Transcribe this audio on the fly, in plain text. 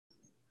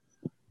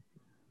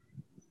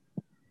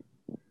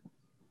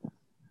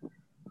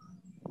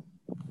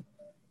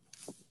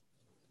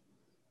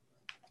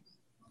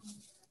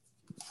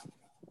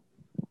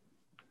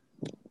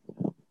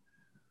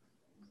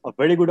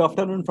Very good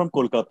afternoon from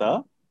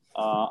Kolkata.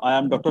 I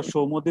am Dr.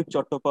 Soumodip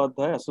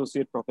Chattopadhyay,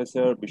 Associate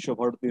Professor,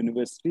 Vishwabharati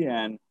University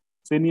and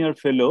Senior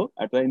Fellow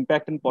at the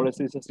Impact and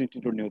Policy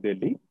Institute of New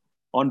Delhi.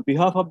 On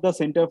behalf of the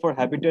Center for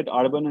Habitat,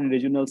 Urban and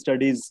Regional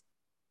Studies,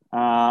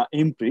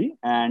 IMPRI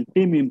and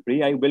Team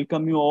IMPRI, I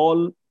welcome you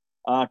all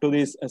to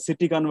this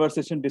City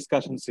Conversation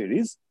discussion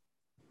series.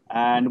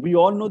 And we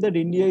all know that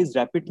India is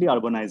rapidly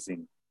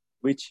urbanizing,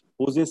 which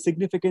poses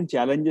significant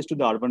challenges to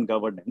the urban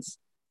governance.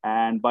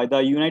 And by the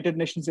United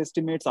Nations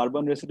estimates,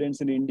 urban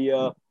residents in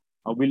India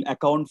will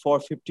account for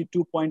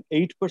 52.8%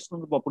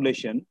 of the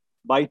population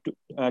by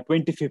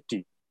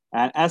 2050,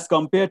 and as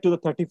compared to the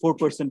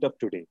 34% of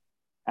today.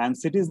 And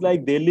cities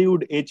like Delhi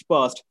would edge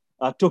past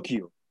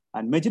Tokyo.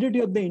 And majority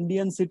of the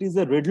Indian cities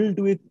are riddled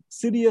with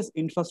serious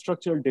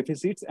infrastructural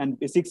deficits and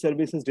basic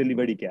services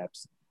delivery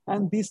gaps.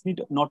 And this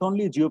not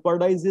only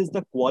jeopardizes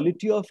the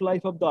quality of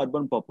life of the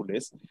urban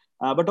populace,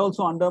 but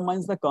also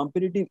undermines the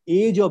competitive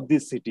edge of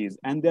these cities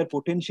and their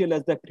potential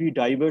as the key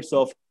drivers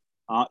of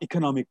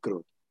economic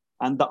growth.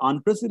 And the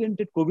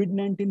unprecedented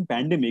COVID-19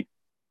 pandemic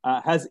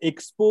has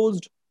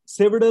exposed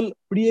several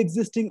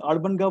pre-existing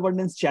urban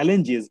governance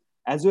challenges,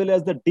 as well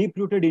as the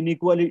deep-rooted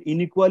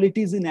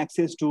inequalities in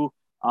access to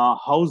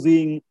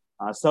housing,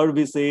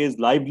 services,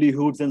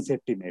 livelihoods, and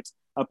safety nets.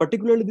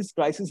 Particularly, this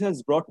crisis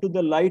has brought to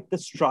the light the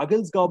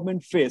struggles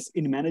government face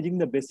in managing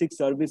the basic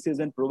services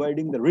and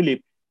providing the relief,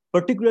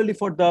 particularly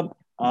for the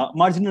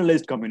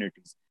marginalized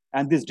communities.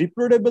 And this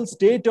deplorable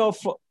state of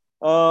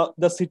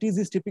the cities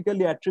is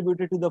typically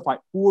attributed to the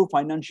poor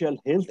financial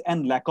health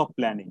and lack of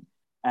planning.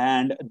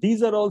 And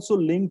these are also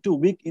linked to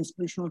weak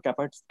institutional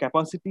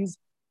capacities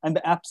and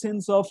the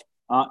absence of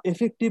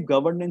effective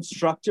governance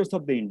structures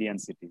of the Indian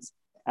cities.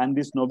 And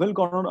this novel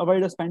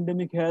coronavirus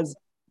pandemic has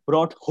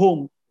brought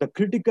home the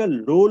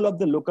critical role of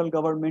the local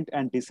government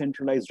and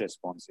decentralized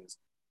responses.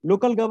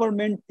 Local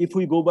government, if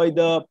we go by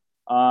the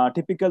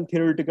typical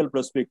theoretical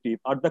perspective,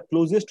 are the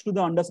closest to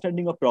the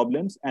understanding of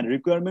problems and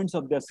requirements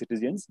of their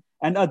citizens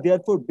and are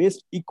therefore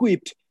best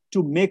equipped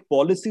to make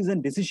policies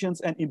and decisions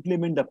and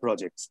implement the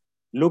projects.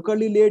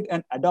 Locally led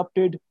and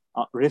adopted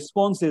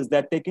responses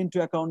that take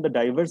into account the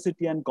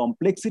diversity and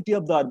complexity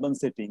of the urban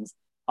settings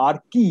are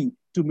key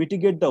to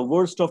mitigate the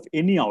worst of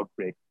any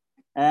outbreak.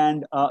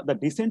 And the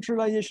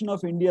decentralization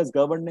of India's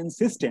governance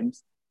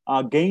systems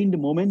gained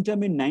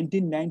momentum in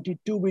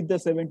 1992 with the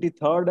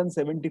 73rd and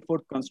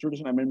 74th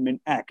Constitutional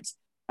Amendment Acts.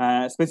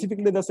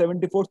 Specifically, the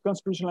 74th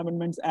Constitutional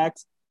Amendments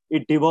Acts,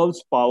 it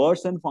devolves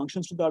powers and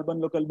functions to the urban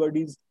local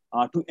bodies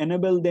to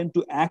enable them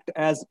to act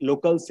as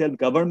local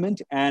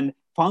self-government and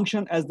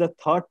function as the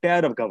third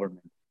tier of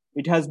government.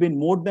 It has been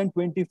more than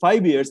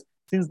 25 years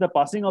since the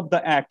passing of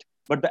the act,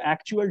 but the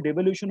actual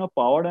devolution of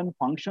power and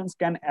functions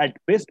can at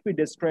best be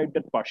described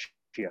as partial.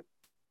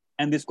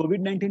 And this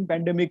COVID-19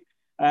 pandemic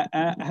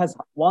has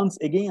once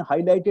again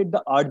highlighted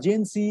the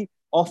urgency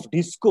of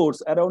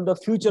discourse around the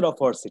future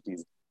of our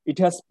cities. It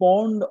has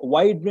spawned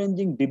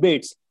wide-ranging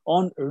debates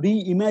on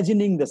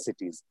reimagining the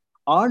cities.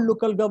 Are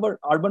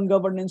urban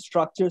governance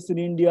structures in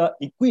India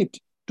equipped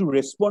to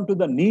respond to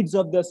the needs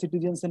of their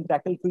citizens and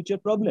tackle future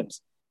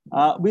problems?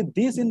 With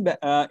this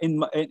at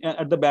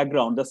the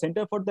background, the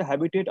Center for the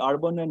Habitat,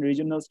 Urban and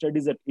Regional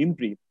Studies at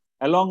IMPRI,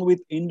 along with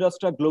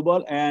Industra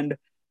Global and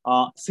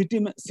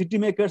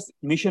Citymakers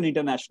Mission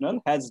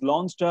International, has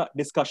launched a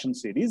discussion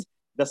series,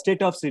 the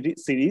State of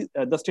Cities,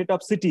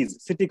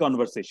 City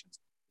Conversations.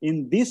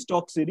 In this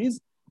talk series,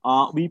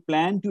 we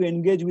plan to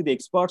engage with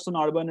experts on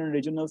urban and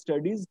regional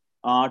studies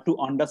to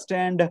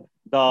understand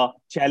the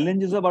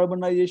challenges of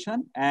urbanization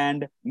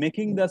and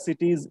making the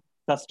cities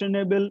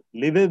sustainable,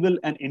 livable,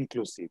 and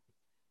inclusive.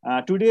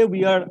 Today,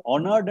 we are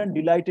honored and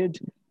delighted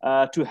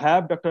to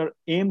have Dr.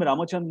 M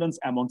Ramachandran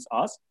amongst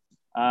us.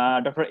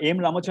 Dr. M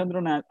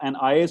Ramachandran, an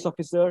IAS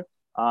officer,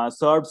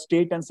 served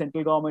state and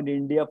central government in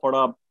India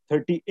for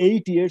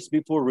 38 years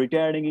before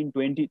retiring in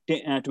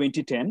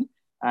 2010.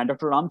 And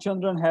Dr.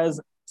 Ramachandran has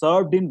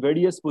served in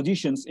various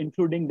positions,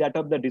 including that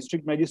of the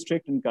district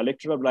magistrate and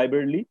collector of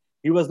Raebareli.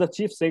 He was the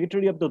chief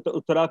secretary of the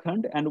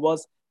Uttarakhand and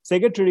was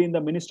secretary in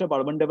the Ministry of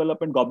Urban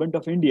Development, Government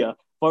of India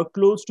for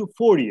close to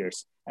 4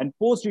 years. And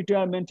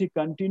post-retirement, he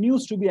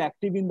continues to be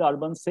active in the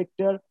urban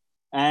sector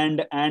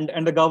and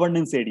the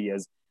governance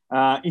areas.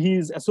 He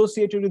is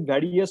associated with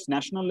various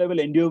national level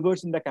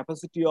endeavors in the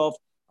capacity of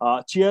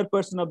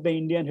chairperson of the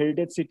Indian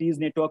Heritage Cities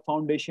Network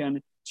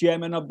Foundation,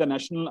 chairman of the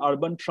National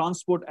Urban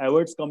Transport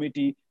Awards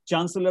Committee,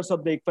 chancellors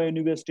of the ICFA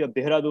University of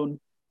Dehradun,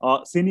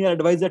 senior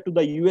advisor to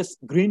the US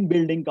Green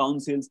Building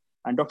Councils,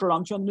 and Dr.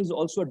 Ramachandran is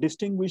also a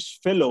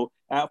distinguished fellow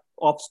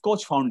of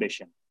Scotch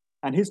Foundation.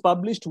 And his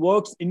published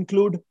works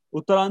include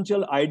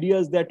Uttaranchal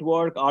Ideas That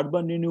Work,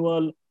 Urban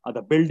Renewal,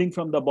 the Building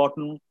from the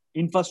Bottom,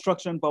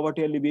 Infrastructure and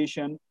Poverty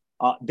Alleviation,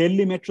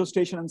 Delhi Metro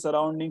Station and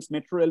Surroundings,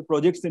 Metro Rail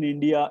Projects in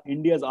India,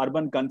 India's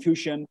Urban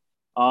Confusion,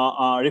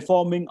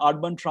 Reforming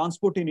Urban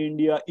Transport in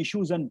India,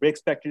 Issues and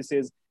Breaks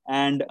Practices,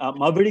 and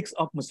Mavericks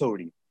of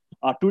Missouri.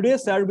 Today,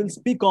 sir will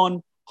speak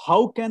on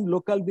how can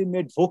local be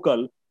made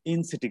vocal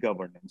in city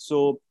governance.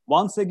 So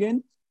once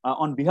again,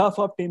 on behalf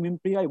of Team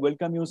IMPRI, I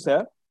welcome you,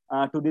 sir.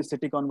 to this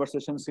city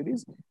conversation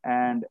series.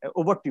 And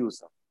over to you,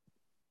 sir.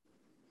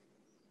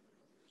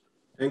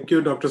 Thank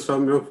you, Dr.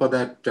 Soumya, for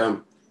that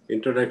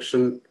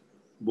introduction,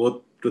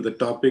 both to the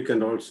topic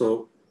and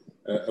also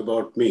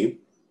about me.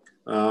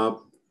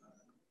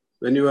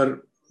 When you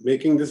were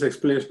making this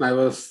explanation, I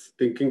was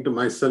thinking to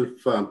myself,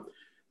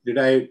 did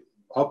I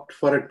opt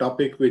for a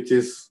topic which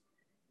is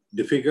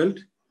difficult,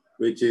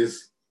 which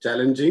is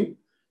challenging,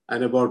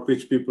 and about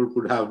which people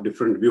could have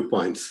different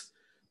viewpoints?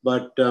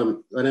 But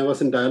when I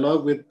was in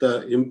dialogue with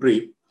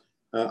IMPRI,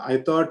 I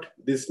thought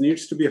this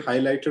needs to be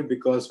highlighted,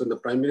 because when the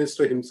Prime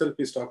Minister himself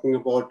is talking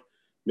about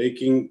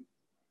making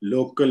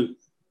local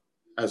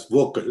as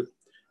vocal,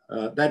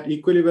 that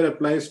equally well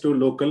applies to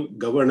local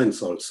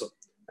governance also.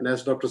 And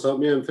as Dr.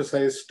 Soumya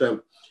emphasized,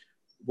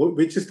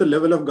 which is the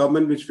level of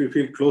government which we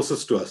feel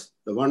closest to us,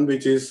 the one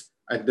which is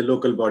at the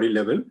local body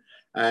level,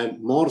 and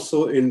more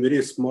so in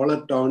very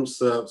smaller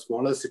towns,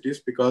 smaller cities,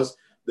 because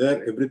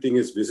there everything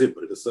is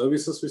visible. The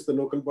services which the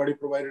local body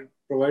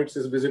provides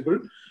is visible,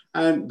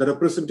 and the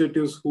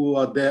representatives who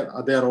are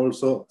there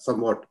also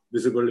somewhat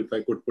visible, if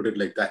I could put it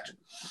like that.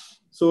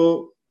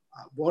 So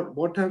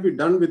what have we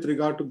done with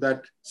regard to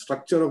that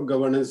structure of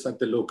governance at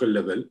the local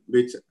level,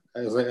 which,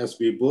 as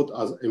we both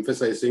are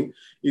emphasizing,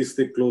 is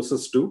the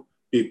closest to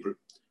people,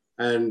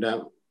 and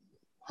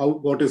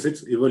what is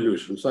its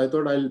evolution? So I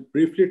thought I'll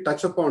briefly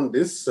touch upon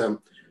this,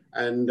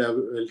 and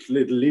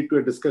it'll lead to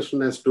a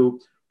discussion as to,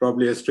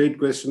 probably a straight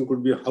question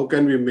could be, how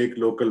can we make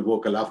local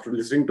vocal? After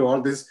listening to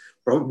all this,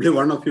 probably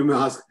one of you may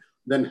ask,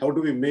 then how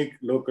do we make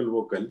local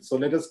vocal? So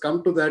let us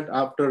come to that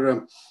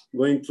after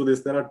going through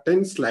this. There are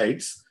 10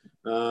 slides.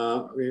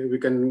 We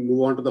can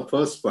move on to the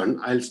first one.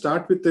 I'll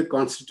start with the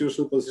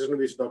constitutional position,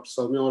 which Dr.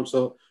 Soumya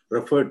also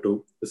referred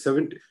to.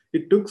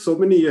 It took so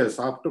many years,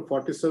 after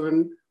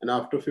 47 and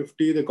after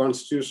 50, the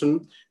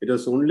constitution, it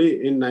was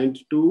only in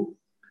 92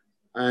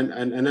 and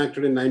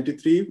enacted in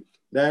 93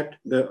 that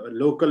the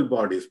local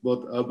bodies,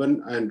 both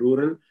urban and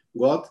rural,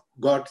 got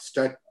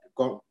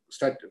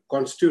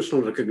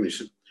constitutional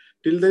recognition.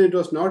 Till then, it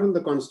was not in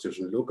the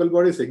constitution. Local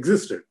bodies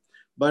existed,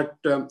 but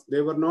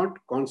they were not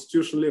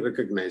constitutionally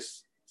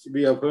recognized.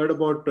 We have heard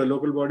about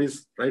local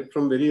bodies right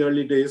from very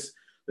early days.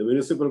 The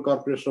Municipal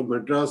Corporation of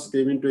Madras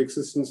came into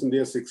existence in the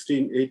year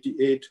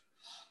 1688.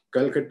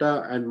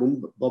 Calcutta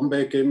and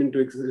Bombay came into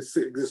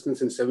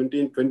existence in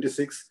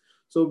 1726.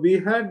 So we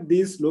had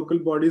these local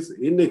bodies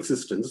in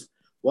existence.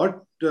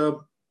 What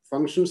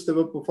functions they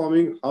were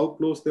performing, how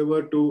close they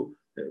were to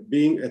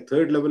being a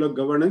third level of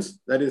governance,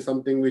 that is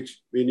something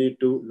which we need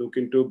to look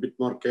into a bit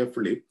more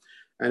carefully.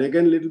 And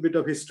again, a little bit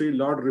of history.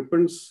 Lord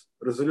Ripon's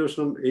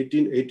resolution of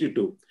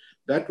 1882,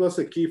 that was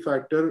a key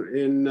factor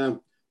in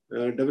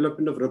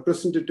development of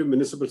representative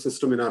municipal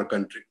system in our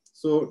country.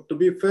 So to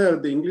be fair,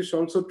 the English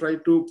also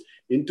tried to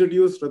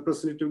introduce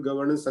representative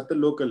governance at the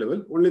local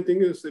level. Only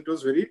thing is, it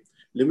was very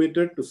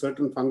limited to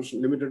certain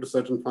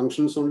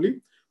functions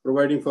only,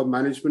 providing for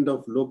management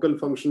of local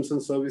functions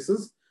and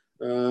services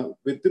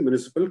with the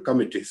municipal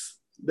committees.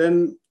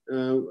 Then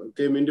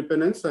came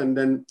independence, and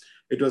then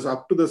it was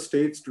up to the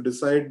states to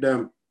decide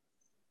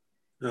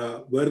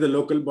where the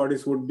local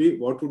bodies would be,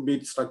 what would be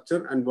its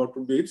structure, and what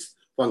would be its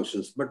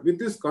functions. But with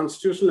this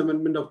constitutional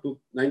amendment of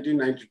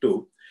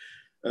 1992,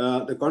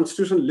 the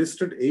constitution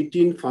listed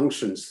 18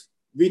 functions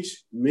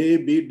which may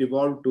be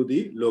devolved to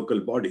the local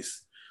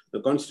bodies.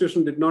 The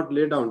constitution did not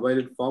lay down, while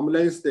it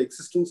formalized the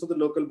existence of the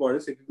local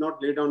bodies, it did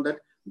not lay down that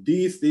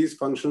these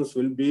functions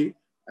will be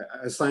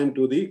assigned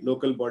to the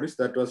local bodies.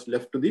 That was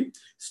left to the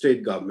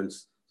state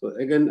governments. So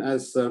again,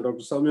 as Dr.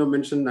 Soumya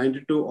mentioned,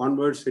 92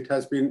 onwards, it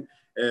has been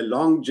a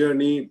long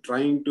journey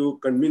trying to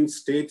convince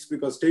states,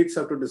 because states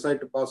have to decide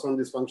to pass on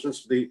these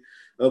functions to the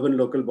urban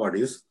local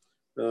bodies.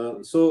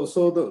 So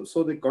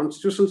the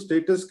constitutional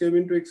status came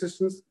into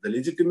existence. The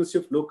legitimacy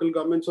of local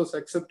governments was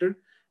accepted,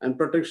 and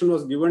protection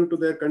was given to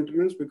their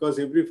continuance, because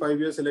every 5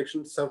 years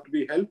elections have to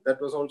be held. That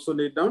was also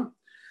laid down.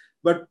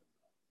 But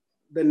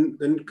then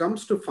when it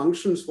comes to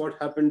functions, what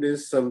happened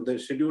is the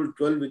Schedule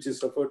 12, which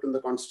is referred to in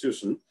the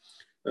Constitution,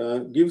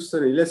 gives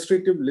an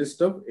illustrative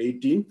list of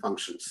 18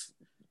 functions.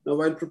 Now,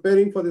 while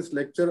preparing for this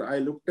lecture, I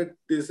looked at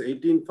these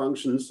 18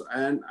 functions,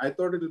 and I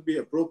thought it would be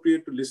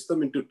appropriate to list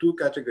them into two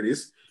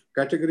categories,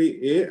 Category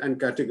A and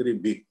Category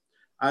B.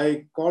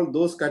 I call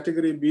those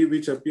Category B,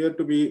 which appear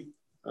to be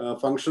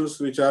functions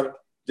which are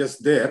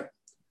just there,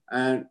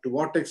 and to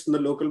what extent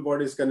the local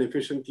bodies can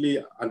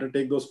efficiently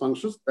undertake those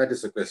functions, that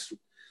is a question.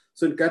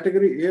 So in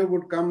Category A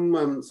would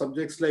come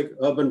subjects like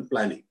urban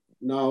planning.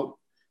 Now,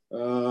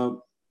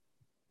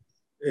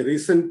 a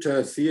recent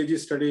CAG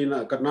study in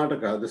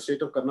Karnataka, the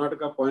state of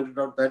Karnataka pointed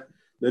out that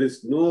there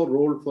is no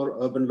role for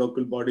urban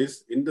local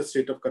bodies in the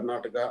state of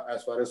Karnataka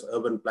as far as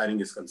urban planning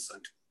is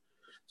concerned.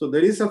 So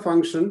there is a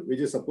function which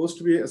is supposed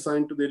to be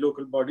assigned to the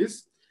local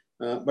bodies,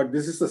 but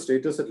this is the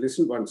status at least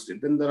in one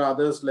state. Then there are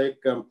others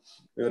like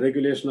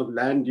regulation of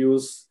land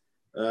use.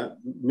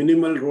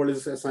 Minimal role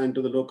is assigned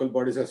to the local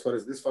bodies as far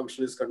as this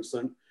function is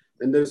concerned.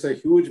 Then there is a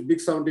huge, big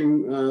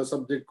sounding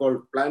subject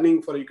called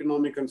planning for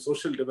economic and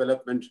social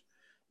development.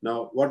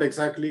 Now, what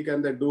exactly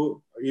can they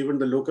do? Even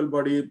the local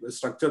body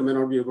structure may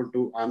not be able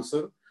to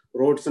answer.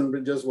 Roads and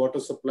bridges, water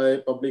supply,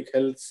 public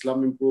health,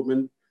 slum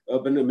improvement,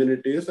 urban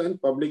amenities,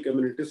 and public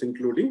amenities,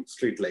 including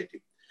street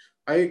lighting.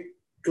 I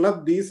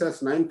club these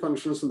as 9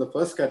 functions in the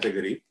first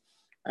category.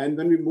 And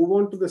when we move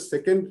on to the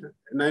second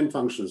 9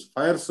 functions,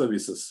 fire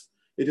services,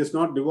 it is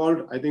not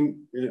devolved, I think,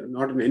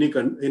 not in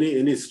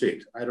any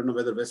state. I don't know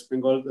whether West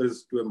Bengal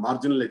is to a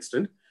marginal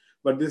extent,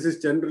 but this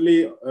is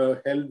generally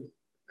held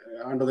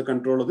under the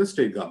control of the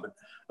state government.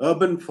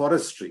 Urban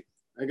forestry,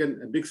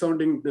 again, a big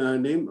sounding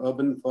name,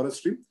 urban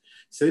forestry.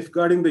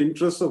 Safeguarding the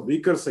interests of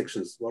weaker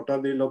sections. What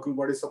are the local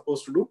bodies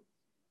supposed to do?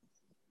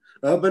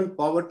 Urban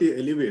poverty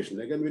alleviation,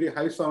 again, very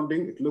high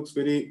sounding. It looks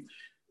very,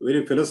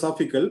 very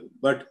philosophical,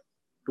 but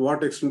to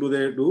what extent do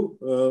they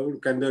do?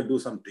 Can they do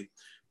something?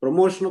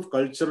 Promotion of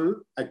cultural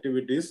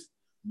activities,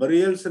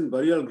 burials and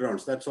burial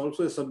grounds. That's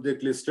also a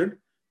subject listed.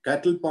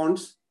 Cattle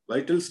ponds,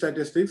 vital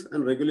statistics,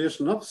 and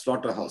regulation of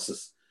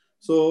slaughterhouses.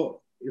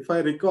 So if I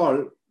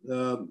recall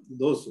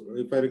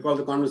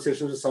the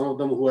conversations with some of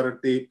them who are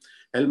at the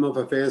helm of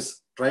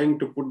affairs trying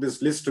to put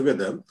this list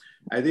together,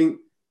 I think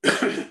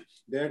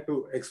they had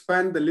to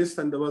expand the list,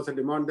 and there was a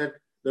demand that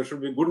there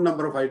should be a good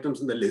number of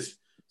items in the list.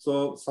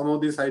 So some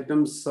of these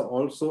items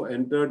also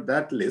entered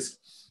that list.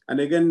 And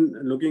again,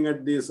 looking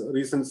at this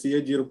recent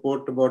CAG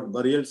report about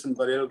burials and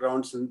burial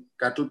grounds and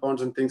cattle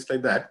ponds and things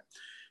like that,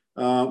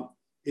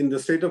 in the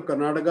state of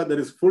Karnataka, there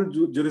is full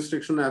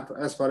jurisdiction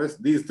as far as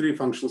these 3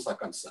 functions are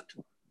concerned.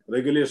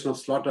 Regulation of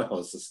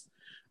slaughterhouses,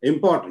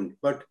 important,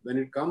 but when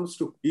it comes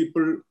to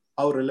people,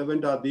 how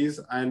relevant are these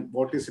and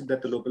what is it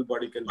that the local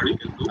body can do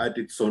at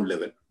its own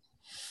level?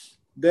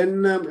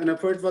 Then an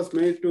effort was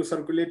made to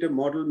circulate a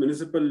model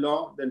municipal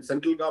law. Then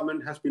central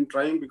government has been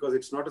trying, because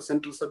it's not a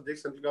central subject,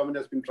 central government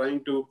has been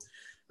trying to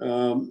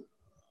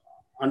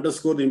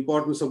underscore the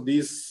importance of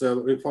these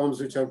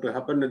reforms which have to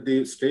happen at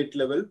the state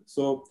level.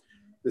 So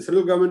the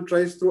central government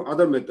tries through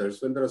other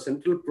methods. When there are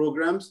central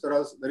programs,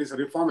 there is a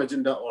reform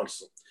agenda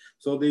also.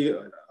 So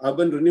the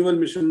Urban Renewal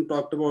Mission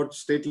talked about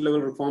state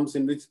level reforms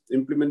in which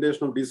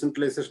implementation of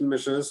decentralization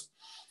measures,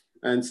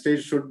 and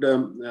states should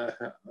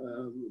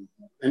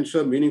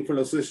ensure meaningful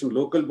association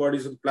local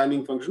bodies with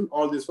planning function.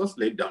 All this was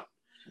laid down.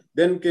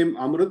 Then came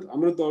Amrit.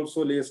 Amrit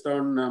also lays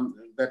down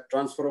that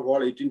transfer of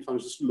all 18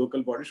 functions to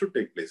local bodies should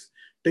take place.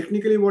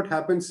 Technically, what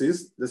happens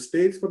is the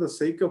states, for the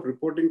sake of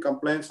reporting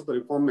compliance of the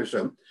reform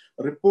measure,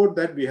 report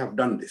that we have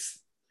done this.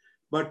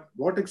 But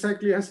what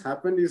exactly has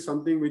happened is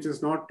something which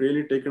is not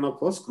really taken up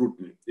for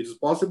scrutiny. It is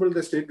possible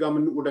the state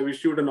government would have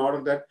issued an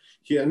order that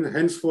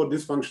henceforth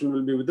this function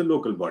will be with the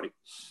local body.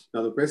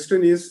 Now the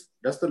question is,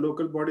 does the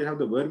local body have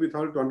the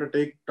wherewithal to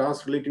undertake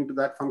tasks relating to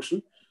that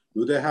function?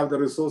 Do they have the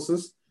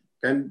resources?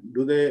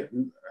 Do they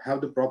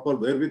have the proper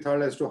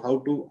wherewithal as to how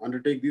to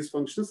undertake these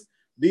functions?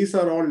 These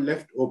are all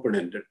left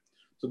open-ended.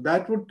 So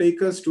that would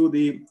take us to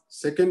the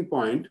second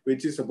point,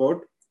 which is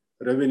about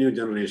revenue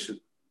generation.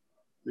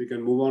 We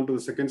can move on to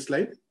the second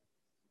slide.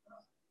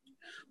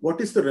 What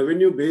is the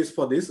revenue base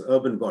for these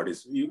urban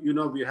bodies? You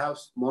know, we have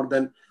more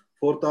than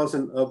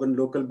 4,000 urban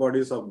local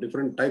bodies of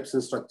different types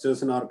and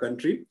structures in our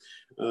country.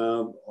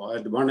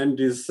 At one end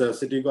is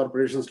city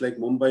corporations like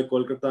Mumbai,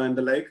 Kolkata, and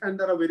the like, and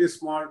there are very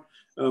small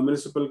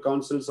municipal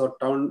councils or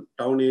town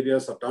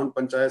areas or town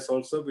panchayats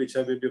also, which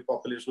have maybe a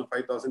population of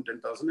 5,000,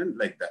 10,000, and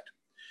like that.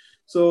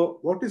 So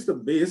what is the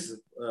base,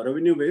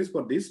 revenue base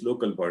for these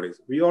local bodies?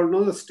 We all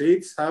know the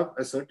states have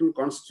a certain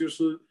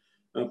constitutional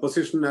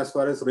position as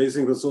far as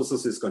raising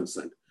resources is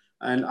concerned.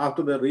 And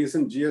after the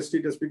recent GST,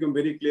 it has become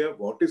very clear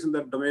what is in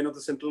the domain of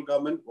the central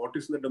government, what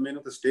is in the domain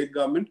of the state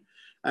government,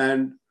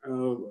 and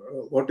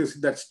what is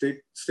it that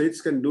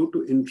states can do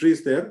to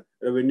increase their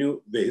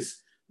revenue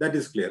base. That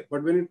is clear.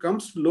 But when it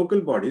comes to local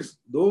bodies,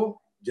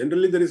 though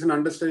generally there is an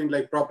understanding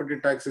like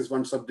property tax is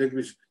one subject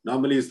which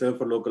normally is there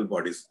for local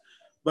bodies.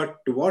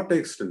 But to what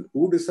extent?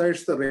 Who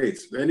decides the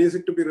rates? When is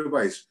it to be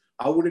revised?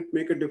 How would it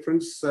make a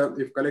difference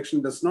if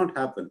collection does not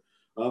happen?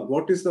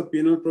 What is the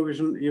penal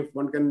provision, if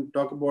one can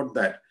talk about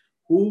that?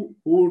 Who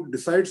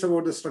decides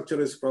about the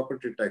structure is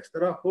property tax?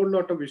 There are a whole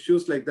lot of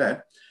issues like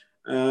that,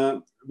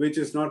 which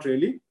is not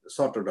really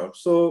sorted out.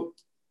 So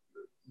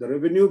the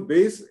revenue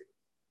base,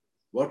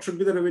 what should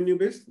be the revenue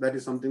base? That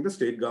is something the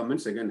state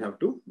governments again have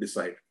to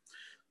decide.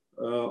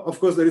 Of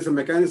course, there is a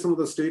mechanism of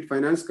the state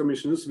finance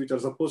commissions which are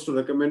supposed to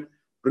recommend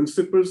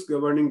principles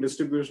governing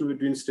distribution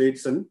between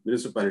states and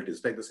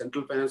municipalities, like the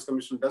Central Finance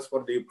Commission does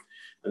for the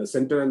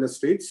center and the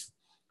states.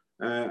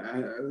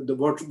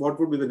 What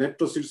would be the net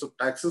proceeds of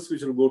taxes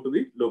which will go to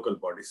the local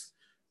bodies?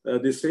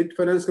 The state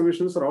finance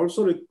commissions are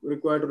also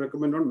required to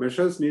recommend on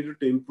measures needed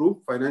to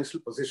improve financial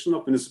position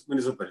of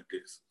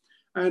municipalities,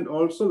 and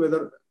also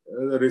whether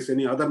there is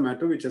any other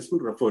matter which has been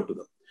referred to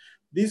them.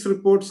 These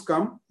reports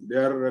come, they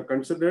are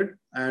considered,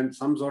 and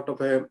some sort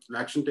of an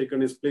action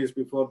taken is placed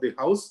before the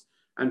House.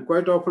 And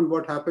quite often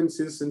what happens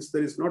is, since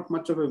there is not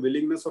much of a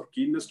willingness or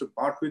keenness to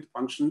part with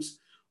functions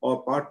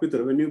or part with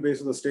revenue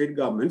base of the state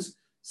governments,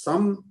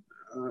 some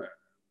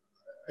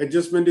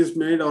adjustment is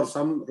made or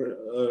some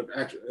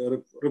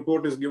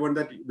report is given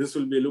that this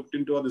will be looked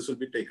into or this will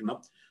be taken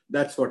up.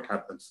 That's what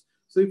happens.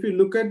 So if you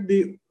look at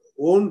the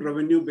own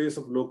revenue base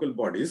of local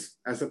bodies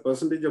as a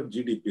percentage of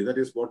GDP, that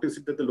is, what is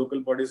it that the local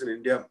bodies in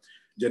India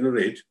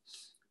generate,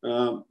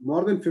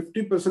 more than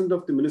 50%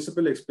 of the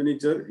municipal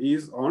expenditure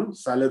is on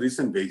salaries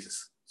and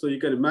wages. So you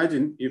can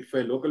imagine if a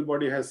local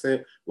body has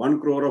say 1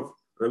 crore of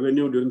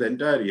revenue during the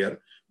entire year,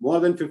 more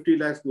than 50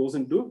 lakhs goes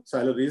into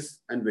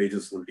salaries and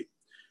wages only.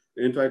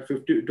 In fact,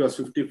 it was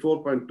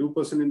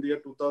 54.2% in the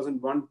year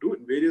 2001-2.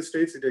 In various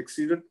states, it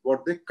exceeded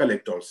what they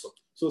collect also.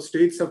 So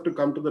states have to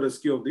come to the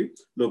rescue of the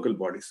local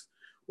bodies.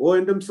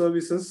 O&M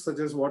services such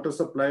as water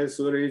supply,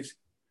 sewerage,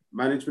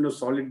 management of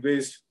solid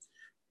waste,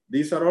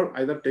 these are all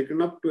either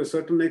taken up to a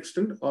certain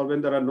extent, or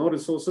when there are no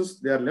resources,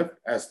 they are left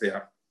as they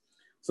are.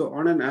 So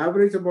on an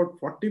average, about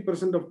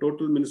 40% of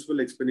total municipal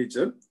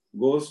expenditure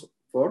goes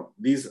for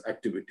these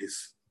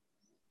activities.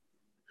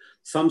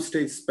 Some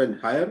states spend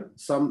higher,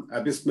 some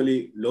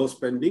abysmally low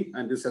spending,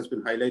 and this has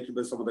been highlighted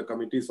by some of the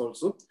committees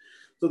also.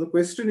 So the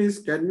question is,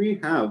 can we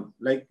have,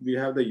 like we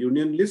have the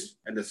union list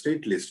and the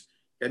state list,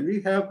 can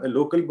we have a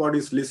local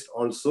bodies list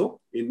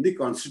also in the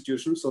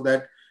constitution so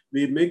that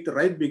we make the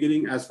right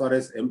beginning as far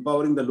as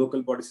empowering the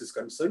local bodies is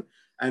concerned,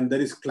 and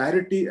there is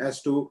clarity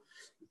as to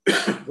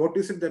what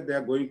is it that they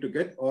are going to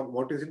get or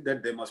what is it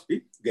that they must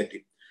be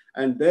getting.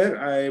 And there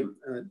I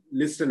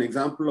list an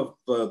example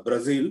of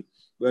Brazil,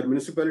 where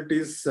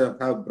municipalities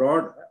have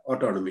broad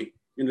autonomy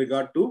in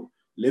regard to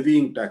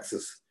levying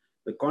taxes.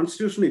 The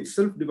constitution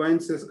itself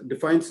defines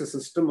a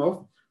system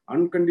of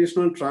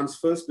unconditional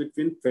transfers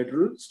between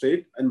federal,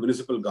 state, and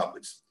municipal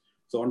governments.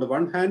 So on the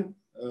one hand,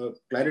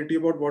 clarity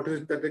about what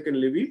is it that they can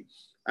levy,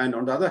 and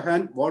on the other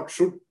hand, what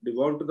should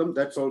devolve to them,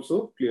 that's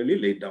also clearly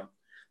laid down.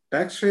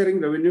 Tax sharing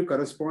revenue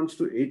corresponds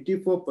to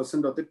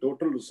 84% of the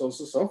total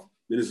resources of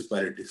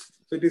municipalities.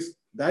 So it is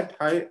that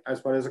high as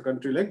far as a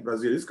country like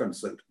Brazil is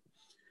concerned.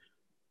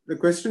 The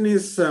question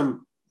is,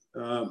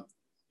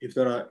 if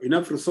there are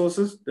enough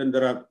resources, then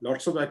there are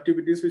lots of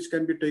activities which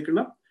can be taken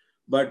up.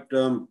 But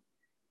I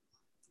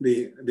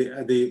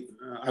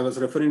was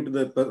referring to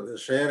the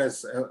share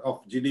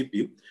of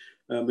GDP.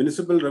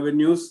 Municipal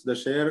revenues, the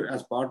share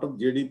as part of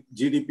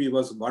GDP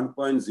was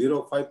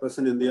 1.05%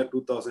 in the year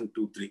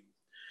 2002-3.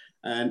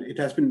 And it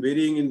has been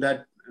varying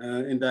at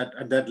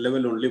that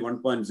level only,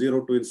 1.02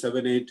 in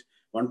 7-8,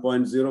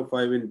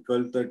 1.05 in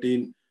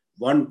 12-13,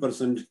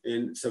 1%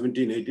 in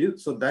 17-18.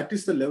 So that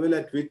is the level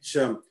at which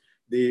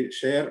the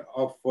share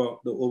of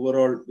the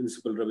overall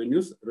municipal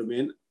revenues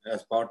remain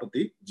as part of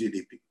the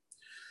GDP.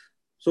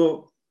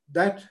 So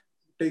that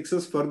takes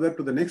us further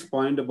to the next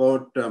point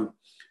about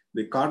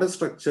the cadre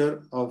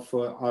structure of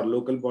our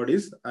local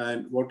bodies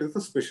and what is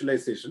the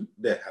specialization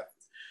they have.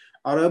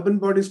 Our urban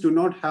bodies do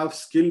not have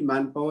skilled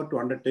manpower to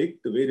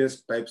undertake the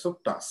various types of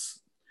tasks.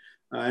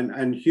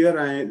 And here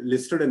I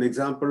listed an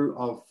example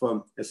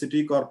of a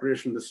city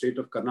corporation in the state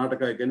of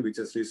Karnataka again, which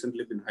has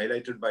recently been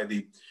highlighted by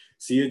the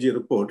CAG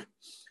report.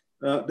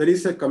 There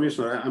is a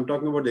commissioner. I'm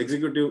talking about the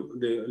executive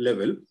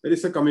level. There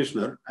is a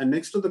commissioner, and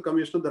next to the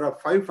commissioner, there are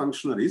 5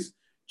 functionaries: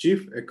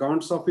 Chief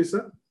Accounts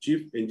Officer,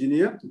 Chief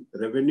Engineer,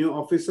 Revenue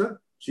Officer,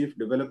 Chief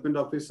Development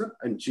Officer,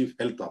 and Chief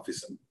Health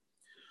Officer.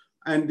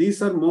 And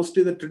these are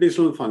mostly the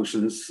traditional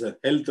functions,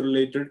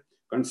 health-related,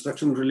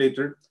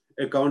 construction-related,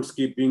 accounts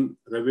keeping,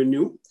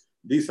 revenue.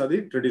 These are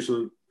the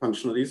traditional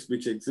functionaries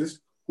which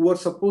exist, who are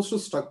supposed to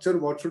structure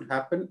what should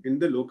happen in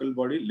the local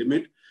body,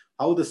 limit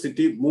how the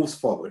city moves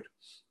forward.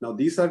 Now,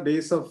 these are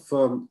days of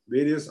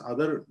various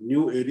other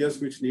new areas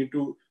which need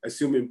to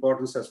assume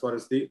importance as far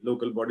as the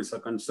local bodies are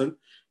concerned,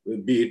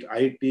 be it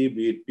IT,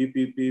 be it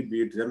PPP,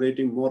 be it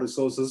generating more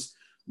resources,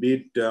 be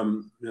it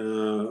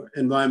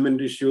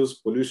environment issues,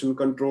 pollution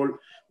control.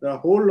 There are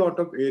a whole lot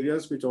of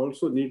areas which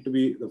also need to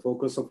be the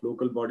focus of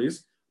local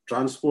bodies.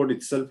 Transport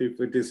itself, if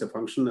it is a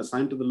function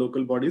assigned to the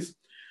local bodies.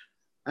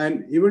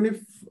 And even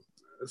if,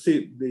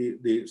 see,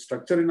 the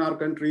structure in our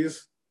country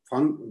is,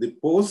 the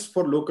posts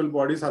for local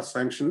bodies are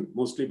sanctioned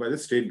mostly by the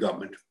state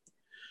government.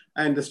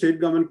 And the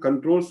state government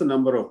controls the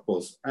number of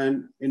posts.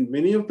 And in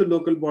many of the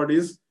local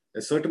bodies,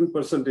 a certain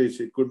percentage,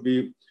 it could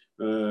be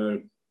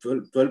 12%,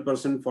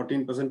 14%,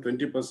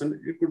 20%,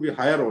 it could be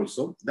higher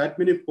also. That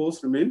many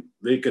posts remain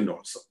vacant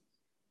also.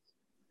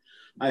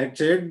 I had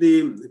chaired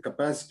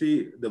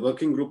the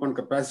working group on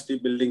capacity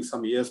building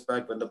some years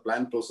back when the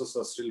plan process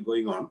was still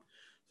going on.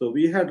 So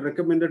we had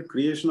recommended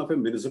creation of a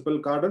municipal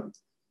cadre,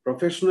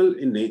 professional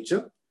in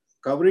nature,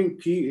 covering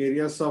key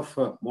areas of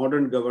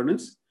modern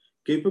governance,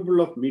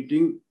 capable of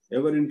meeting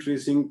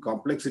ever-increasing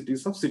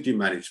complexities of city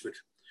management.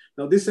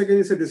 Now, this again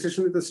is a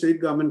decision that the state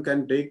government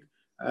can take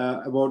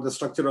about the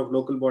structure of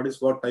local bodies,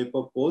 what type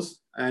of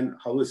posts, and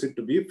how is it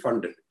to be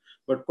funded.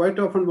 But quite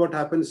often what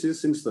happens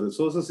is, since the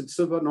resources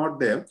itself are not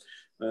there,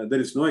 there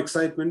is no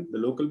excitement. The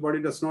local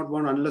body does not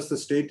want, unless the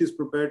state is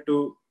prepared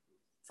to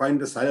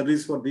find the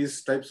salaries for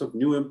these types of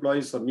new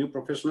employees or new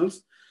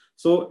professionals.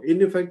 So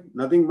in effect,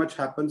 nothing much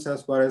happens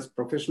as far as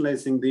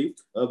professionalizing the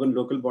urban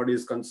local body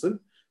is concerned.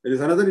 There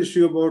is another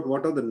issue about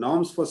what are the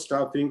norms for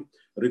staffing,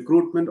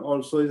 Recruitment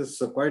also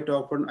is quite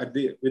often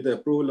with the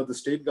approval of the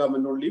state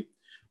government only.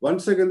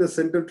 Once again, the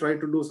center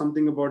tried to do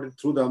something about it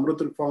through the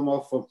Amrut reform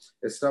of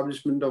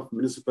establishment of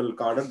municipal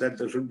cadre, that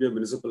there should be a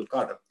municipal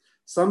cadre.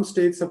 Some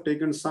states have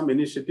taken some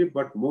initiative,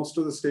 but most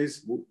of the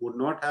states would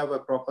not have a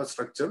proper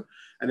structure.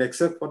 And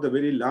except for the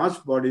very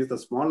large bodies, the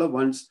smaller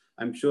ones,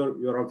 I'm sure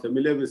you're all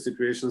familiar with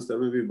situations. There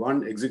may be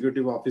one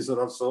executive officer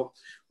or so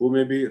who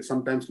may be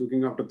sometimes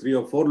looking after 3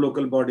 or 4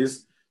 local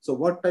bodies. So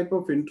what type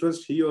of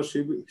interest he or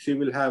she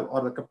will have,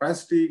 or the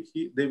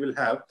capacity they will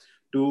have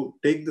to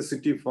take the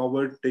city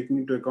forward, taking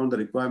into account the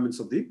requirements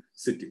of the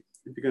city.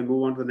 If you can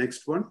move on to the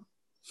next one.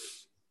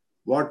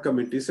 Ward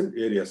committees and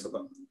area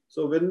sabha.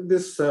 So when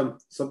this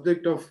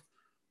subject of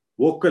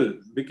vocal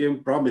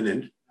became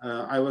prominent,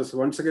 I was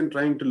once again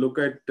trying to look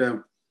at,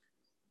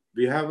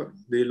 we have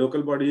the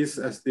local bodies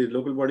as the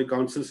local body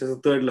councils as a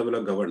third level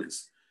of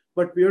governance.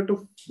 But we have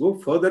to go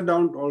further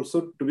down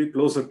also to be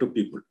closer to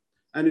people.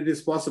 And it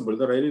is possible.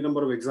 There are any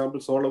number of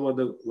examples all over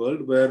the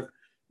world where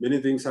many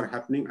things are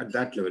happening at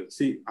that level.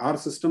 See, our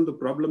system, the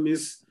problem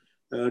is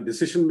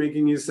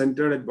decision-making is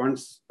centered at one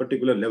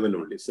particular level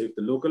only. So if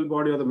the local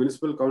body or the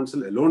municipal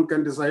council alone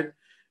can decide,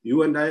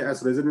 you and I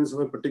as residents of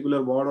a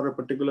particular ward or a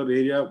particular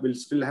area will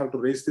still have to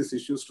raise these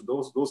issues to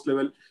those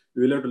level.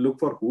 We will have to look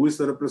for who is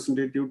the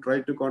representative, try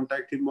to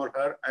contact him or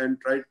her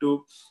and try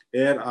to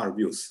air our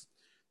views.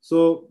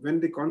 So when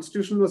the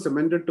constitution was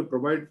amended to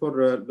provide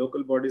for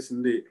local bodies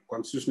in the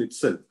constitution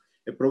itself,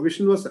 a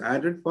provision was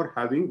added for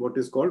having what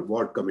is called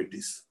ward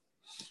committees.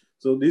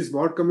 So these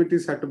ward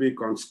committees had to be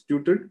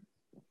constituted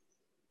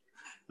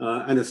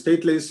and the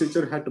state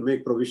legislature had to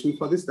make provision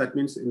for this. That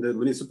means in the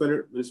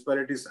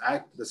Municipalities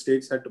Act, the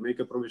states had to make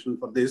a provision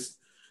for this.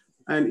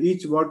 And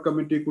each ward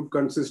committee could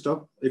consist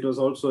of, it was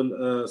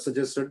also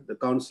suggested, the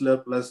councillor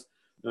plus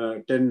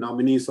 10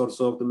 nominees or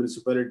so of the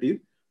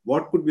municipality.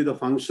 What could be the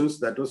functions,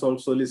 that was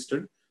also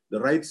listed. The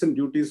rights and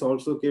duties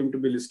also came to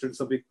be listed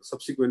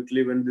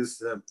subsequently when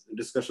this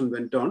discussion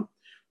went on.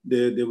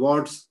 The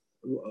wards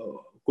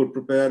could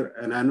prepare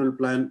an annual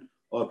plan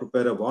or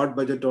prepare a ward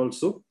budget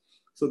also.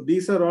 So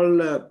these are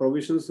all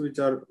provisions which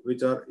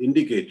are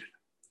indicated.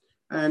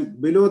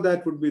 And below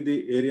that would be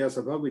the area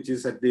sabha, which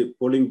is at the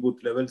polling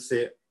booth level,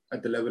 say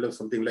at the level of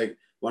something like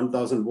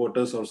 1,000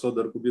 voters or so,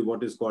 there could be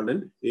what is called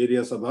an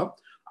area sabha.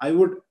 I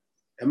would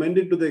amend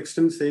it to the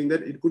extent saying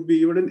that it could be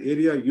even an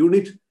area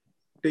unit,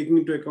 taking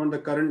into account the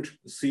current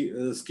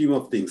scheme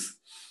of things.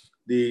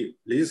 The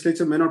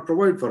legislature may not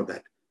provide for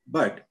that,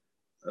 but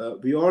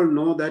we all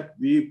know that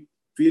we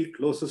feel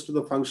closest to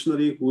the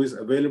functionary who is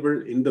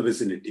available in the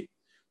vicinity.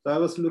 So I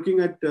was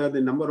looking at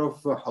the number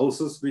of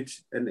houses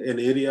which an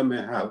area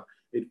may have.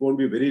 It won't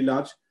be very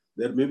large.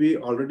 There may be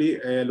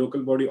already a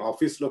local body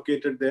office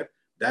located there.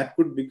 That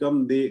could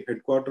become the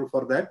headquarter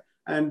for that.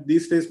 And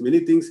these days,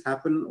 many things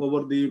happen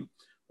over the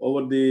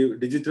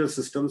digital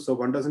system. So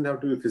one doesn't have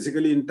to be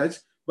physically in touch.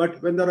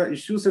 But when there are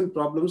issues and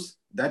problems,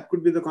 that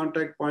could be the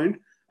contact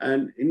point.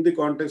 And in the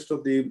context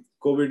of the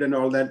COVID and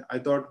all that, I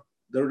thought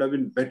there would have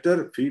been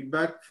better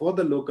feedback for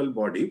the local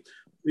body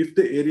if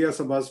the area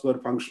sabhas were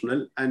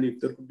functional and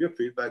if there could be a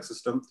feedback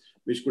system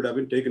which could have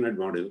been taken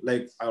advantage.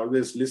 Like I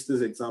always list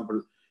this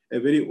example, a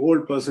very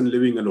old person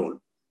living alone.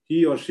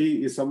 He or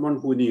she is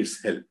someone who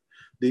needs help.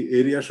 The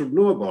area should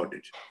know about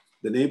it.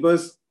 The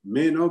neighbors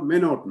may know, may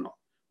not know.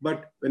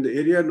 But when the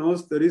area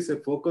knows, there is a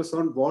focus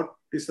on what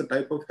is the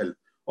type of help,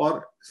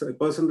 or a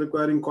person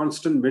requiring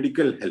constant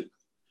medical help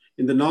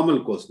in the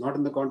normal course, not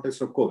in the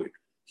context of COVID.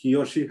 He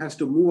or she has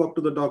to move up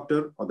to the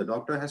doctor or the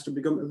doctor has to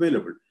become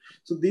available.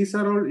 So these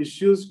are all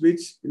issues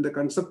which in the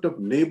concept of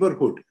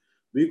neighborhood,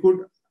 we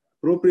could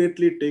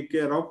appropriately take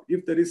care of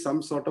if there is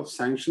some sort of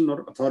sanction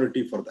or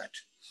authority for that.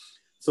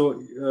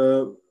 So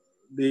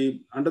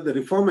under the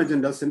reform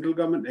agenda, central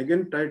government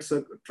again tried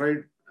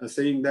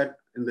saying that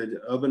in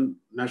the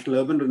National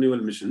Urban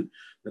Renewal Mission,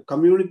 the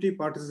community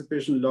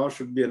participation law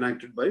should be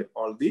enacted by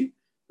all the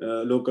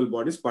local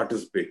bodies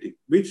participating,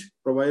 which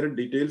provided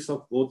details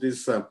of both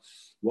these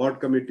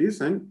ward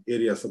committees and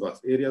area sabhas.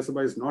 Area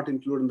sabha is not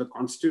included in the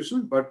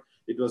constitution, but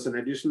it was an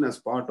addition as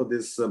part of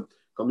this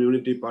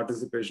community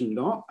participation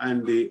law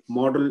and the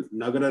model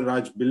Nagara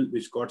Raj bill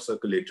which got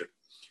circulated.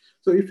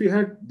 So if we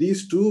had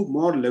these two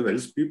more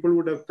levels, people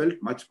would have felt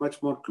much,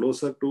 much more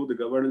closer to the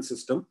governance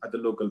system at the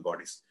local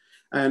bodies.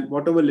 And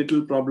whatever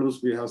little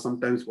problems we have,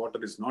 sometimes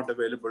water is not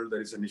available,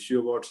 there is an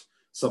issue about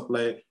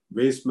supply,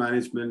 waste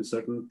management,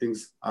 certain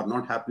things are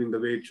not happening the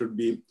way it should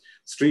be,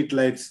 street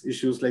lights,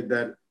 issues like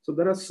that. So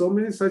there are so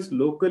many such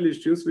local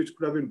issues which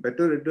could have been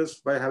better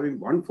addressed by having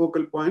one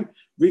focal point,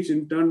 which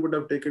in turn would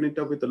have taken it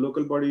up with the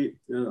local body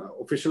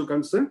official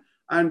concern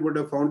and would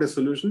have found a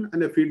solution,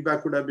 and a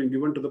feedback would have been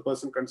given to the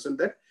person concerned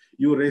that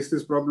you raised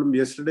this problem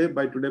yesterday,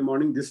 by today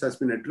morning, this has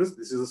been addressed,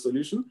 this is a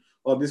solution,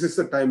 or this is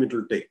the time it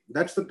will take.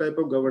 That's the type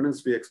of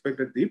governance we expect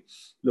at the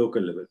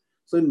local level.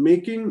 So in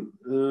making,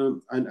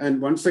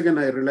 and once again,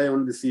 I rely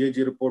on the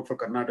CAG report for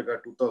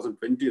Karnataka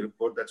 2020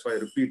 report, that's why I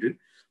repeat it.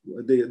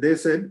 They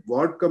said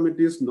ward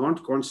committees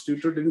not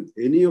constituted in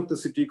any of the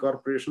city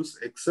corporations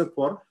except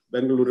for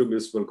Bengaluru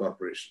Municipal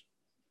Corporation.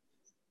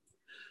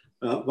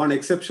 One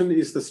exception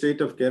is the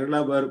state of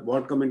Kerala, where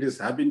ward committees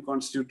have been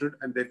constituted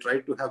and they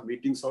tried to have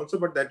meetings also,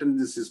 but that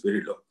attendance is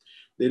very low.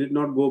 They did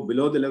not go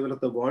below the level of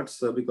the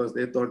wards because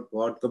they thought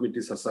ward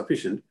committees are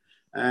sufficient.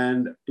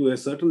 And to a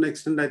certain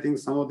extent, I think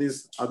some of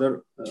these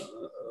other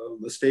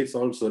states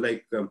also,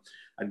 like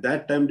at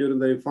that time during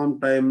the reform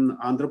time,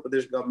 Andhra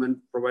Pradesh government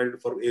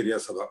provided for area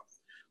sabha.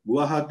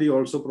 Guwahati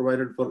also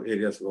provided for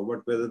area sabha,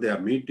 but whether they are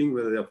meeting,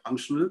 whether they are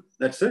functional,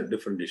 that's a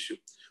different issue.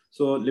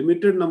 So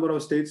limited number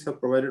of states have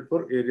provided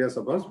for area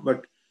sabhas,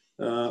 but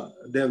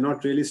they have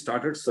not really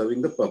started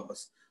serving the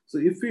purpose. So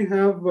if we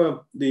have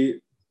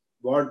the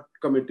ward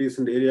committees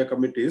and area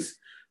committees,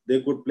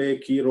 they could play a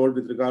key role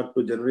with regard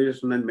to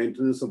generation and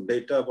maintenance of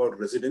data about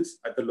residents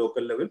at the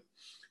local level.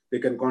 They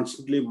can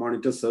constantly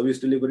monitor service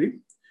delivery.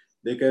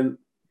 They can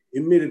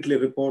immediately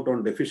report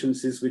on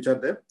deficiencies which are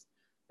there.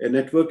 A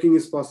networking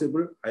is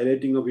possible,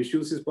 highlighting of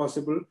issues is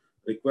possible,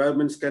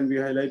 requirements can be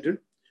highlighted.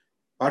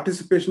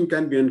 Participation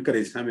can be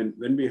encouraged. I mean,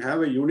 when we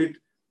have a unit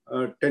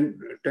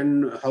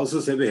 10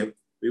 houses away,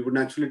 we would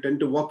naturally tend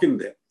to walk in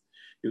there.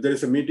 If there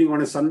is a meeting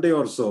on a Sunday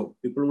or so,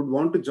 people would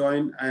want to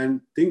join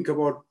and think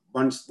about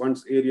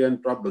one's area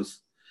and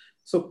problems.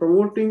 So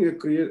promoting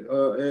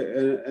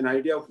an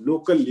idea of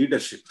local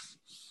leadership,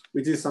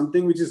 which is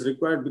something which is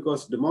required,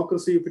 because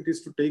democracy, if it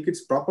is to take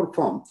its proper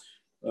form,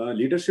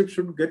 leadership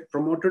should get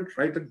promoted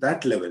right at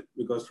that level,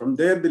 because from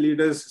there the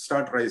leaders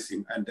start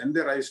rising and then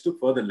they rise to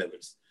further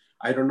levels.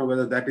 I don't know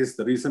whether that is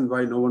the reason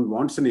why no one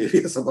wants an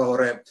area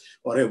sabha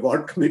or a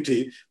ward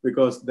committee,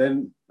 because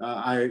then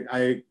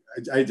I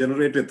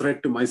generate a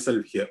threat to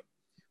myself here.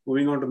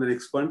 Moving on to the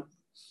next one.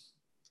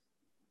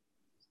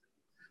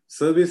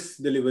 Service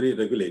delivery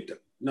regulator.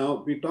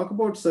 Now we talk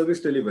about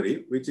service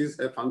delivery, which is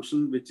a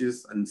function which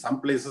is, in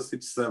some places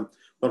it's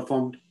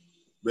performed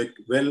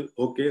well,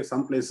 okay.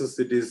 Some places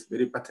it is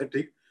very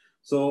pathetic.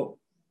 So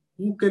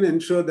who can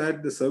ensure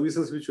that the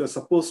services which you are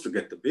supposed to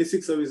get, the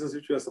basic services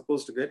which you are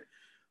supposed to get,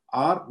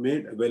 are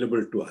made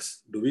available to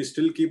us? Do we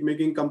still keep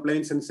making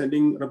complaints and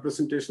sending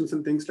representations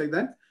and things like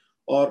that?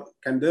 Or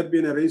can there be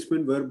an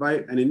arrangement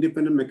whereby an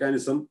independent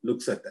mechanism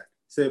looks at that?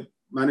 Say,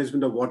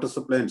 management of water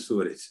supply and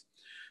sewerage.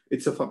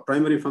 It's a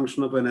primary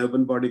function of an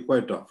urban body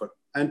quite often.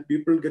 And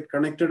people get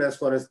connected as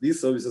far as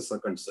these services are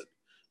concerned.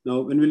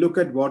 Now, when we look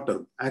at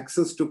water,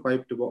 access to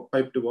pipe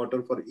to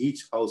water for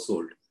each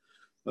household,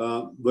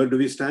 where do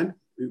we stand?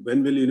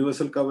 When will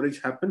universal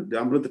coverage happen? The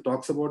Amrut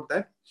talks about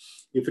that.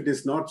 If it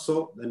is not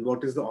so, then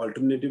what is the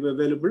alternative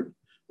available?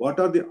 What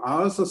are the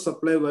hours of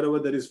supply wherever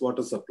there is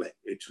water supply?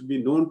 It should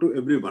be known to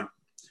everyone.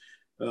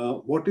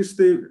 What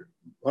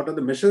are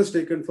the measures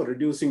taken for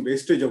reducing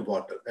wastage of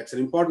water? That's an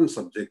important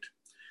subject.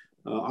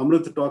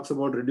 Amrut talks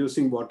about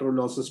reducing water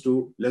losses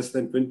to less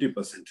than 20%.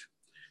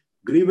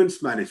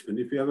 Grievance management.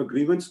 If you have a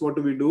grievance, what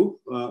do we do?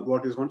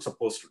 What is one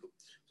supposed to do?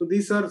 So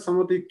these are some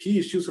of the key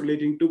issues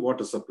relating to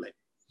water supply.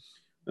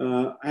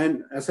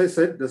 And as I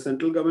said, the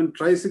central government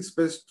tries its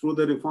best through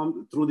the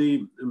reform, through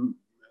the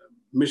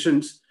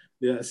missions,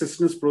 the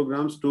assistance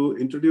programs, to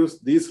introduce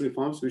these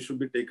reforms which should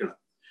be taken up.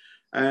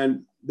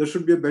 And there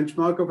should be a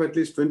benchmark of at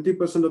least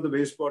 20% of the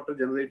wastewater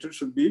generated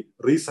should be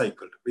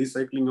recycled,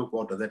 recycling of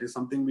water. That is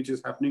something which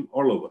is happening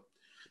all over.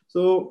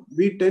 So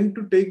we tend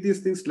to take these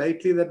things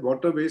lightly, that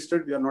water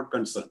wasted, we are not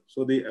concerned.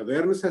 So the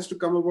awareness has to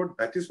come about.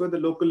 That is where the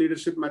local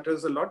leadership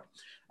matters a lot.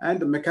 And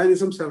the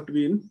mechanisms have to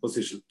be in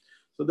position.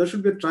 So there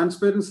should be a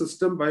transparent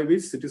system by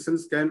which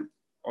citizens can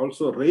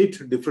also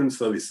rate different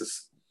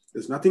services.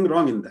 There's nothing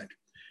wrong in that.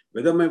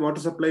 Whether my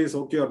water supply is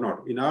okay or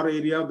not. In our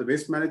area, the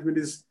waste management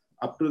is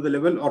up to the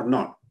level or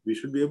not. We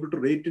should be able to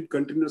rate it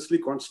continuously,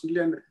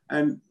 constantly,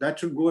 and that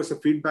should go as a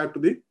feedback to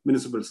the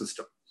municipal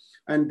system.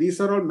 And these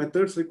are all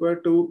methods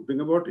required to bring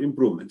about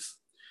improvements.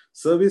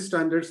 Service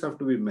standards have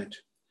to be met.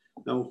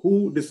 Now,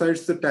 who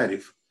decides the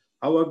tariff?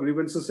 How are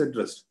grievances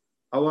addressed?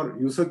 How are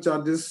user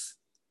charges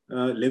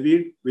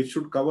levied, which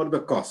should cover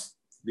the cost?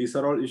 These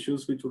are all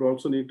issues which would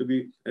also need to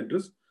be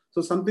addressed.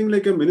 So something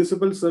like a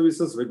municipal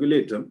services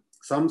regulator.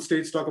 Some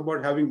states talk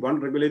about having one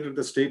regulator at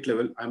the state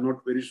level. I'm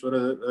not very sure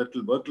it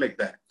will work like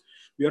that.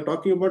 We are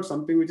talking about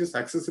something which is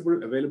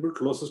accessible, available,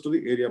 closest to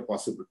the area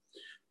possible.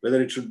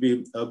 Whether it should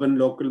be urban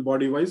local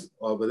body wise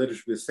or whether it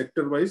should be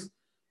sector wise,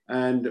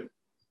 and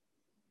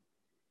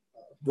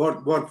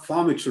what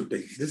form it should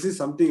take. This is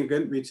something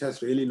again which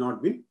has really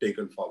not been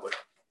taken forward.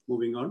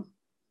 Moving on.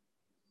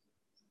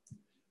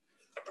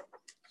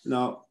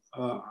 Now,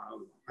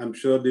 I'm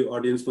sure the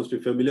audience must be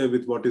familiar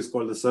with what is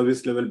called the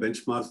service level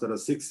benchmarks. There are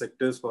 6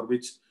 sectors for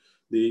which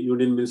the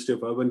Union Ministry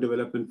of Urban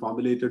Development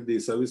formulated the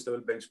service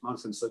level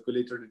benchmarks and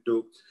circulated it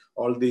to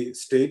all the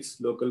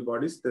states, local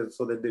bodies,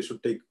 so that they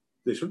should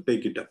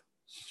take it up.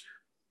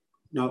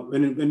 Now,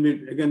 when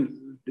we,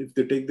 again, if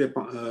they take the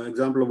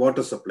example of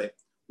water supply,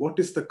 what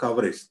is the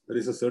coverage? There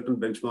is a certain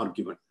benchmark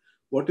given.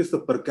 What is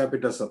the per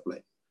capita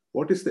supply?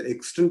 What is the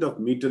extent of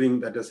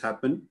metering that has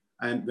happened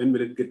and when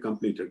will it get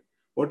completed?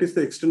 What is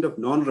the extent of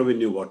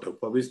non-revenue water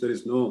for which there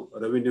is no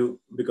revenue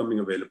becoming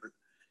available?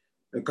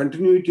 A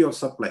continuity of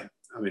supply.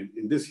 I mean,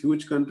 in this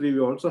huge country,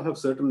 we also have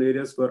certain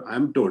areas where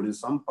I'm told in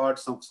some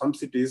parts of some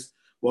cities,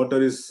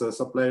 water is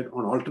supplied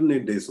on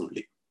alternate days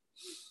only.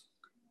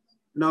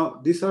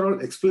 Now, these are all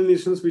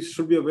explanations which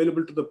should be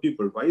available to the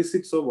people. Why is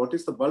it so? What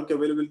is the bulk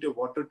availability of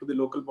water to the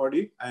local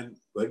body, and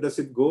where does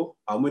it go?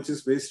 How much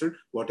is wasted?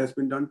 What has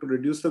been done to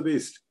reduce the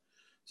waste?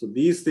 So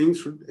these things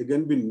should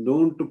again be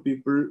known to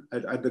people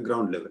at the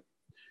ground level.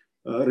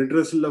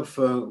 Redressal of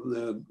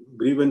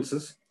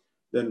grievances,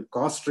 then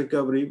cost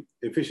recovery,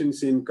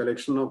 efficiency in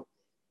collection of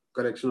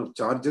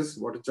charges,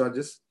 water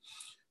charges,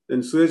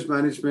 then sewage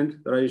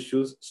management, there are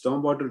issues,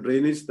 stormwater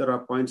drainage, there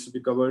are points to be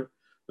covered,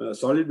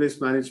 solid waste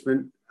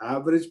management.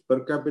 Average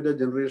per capita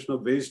generation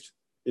of waste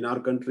in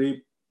our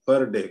country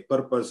per day,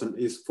 per person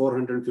is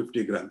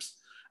 450 grams.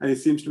 And it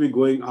seems to be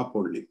going up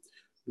only.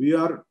 We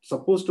are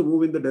supposed to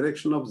move in the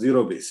direction of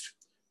zero waste.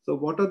 So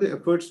what are the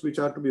efforts which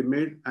are to be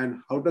made, and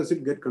how does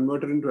it get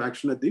converted into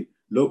action at the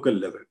local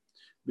level?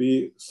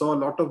 We saw a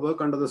lot of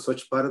work under the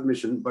Swachh Bharat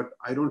mission, but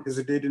I don't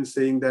hesitate in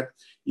saying that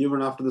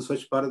even after the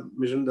Swachh Bharat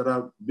mission, there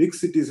are big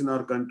cities in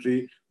our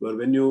country where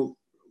when you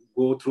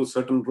go through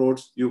certain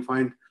roads, you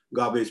find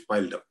garbage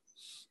piled up.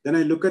 Then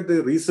I look at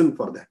the reason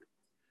for that.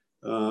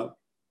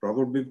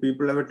 Probably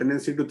people have a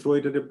tendency to throw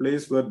it at a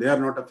place where they are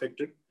not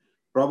affected.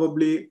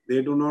 Probably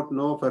they do not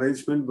know of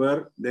arrangement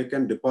where they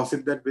can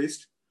deposit that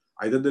waste.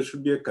 Either there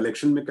should be a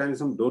collection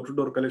mechanism.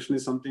 Door-to-door collection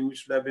is something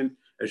which should have been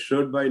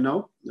assured by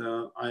now.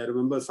 I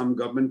remember some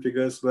government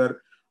figures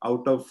were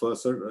out of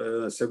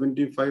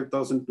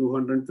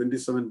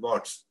 75,227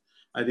 wards.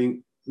 I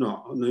think,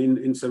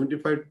 in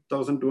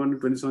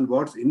 75,227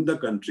 wards in the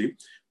country,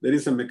 there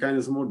is a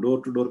mechanism of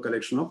door-to-door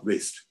collection of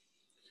waste.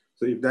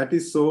 So if that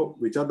is so,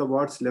 which are the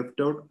wards left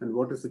out, and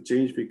what is the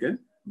change we can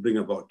bring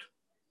about?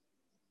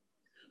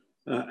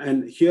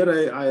 And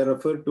here I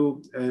refer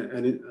to,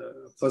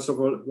 first of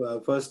all,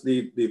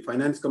 the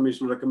Finance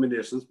Commission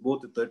recommendations.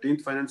 Both the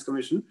 13th Finance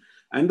Commission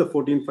and the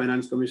 14th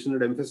Finance Commission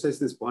had emphasized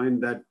this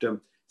point that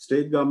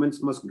state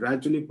governments must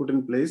gradually put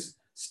in place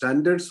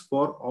standards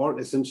for all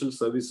essential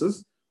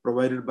services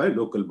provided by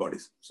local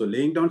bodies. So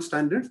laying down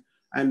standards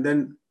and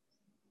then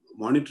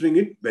monitoring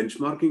it,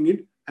 benchmarking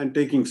it, and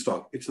taking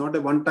stock. It's not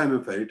a one-time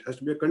affair. It has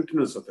to be a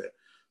continuous affair.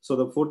 So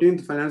the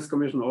 14th Finance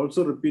Commission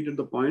also repeated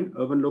the point,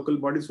 urban local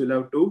bodies will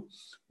have to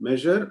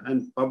measure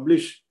and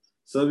publish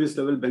service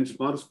level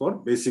benchmarks for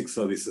basic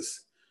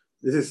services.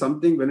 This is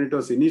something, when it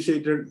was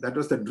initiated, that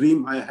was the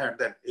dream I had,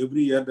 that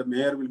every year the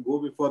mayor will go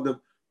before the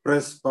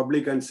press,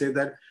 public, and say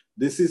that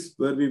this is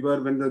where we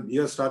were when the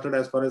year started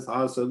as far as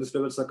our service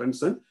levels are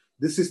concerned.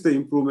 This is the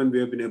improvement we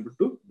have been able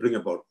to bring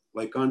about.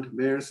 Why can't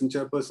mayors and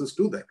chairpersons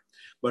do that?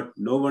 But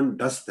no one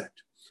does that.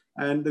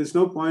 And there's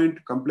no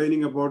point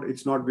complaining about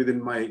it's not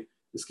within my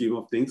scheme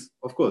of things.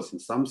 Of course, in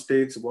some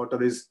states,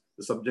 water is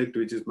the subject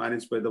which is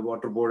managed by the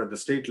water board at the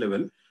state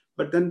level.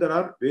 But then there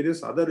are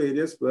various other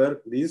areas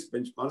where these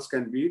benchmarks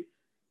can be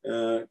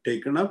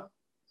taken up,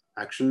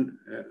 action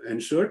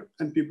ensured,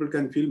 and people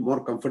can feel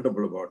more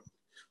comfortable about it.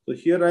 So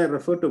here I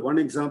refer to one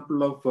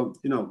example of,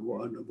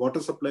 water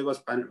supply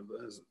was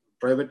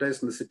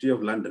privatized in the city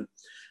of London.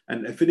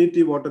 And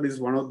Affinity Water is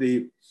one of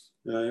the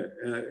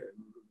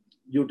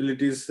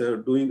utilities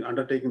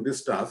undertaking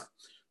this task.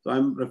 So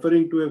I'm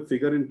referring to a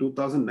figure in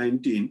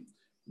 2019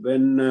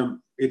 when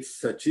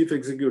its chief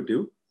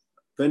executive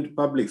went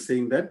public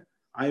saying that,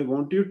 I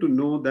want you to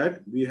know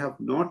that we have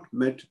not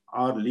met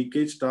our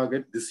leakage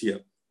target this year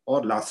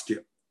or last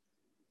year.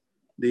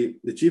 The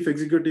chief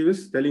executive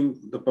is telling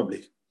the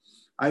public,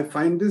 I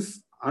find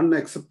this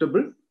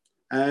unacceptable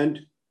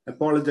and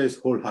apologize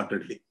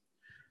wholeheartedly.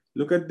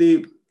 Look at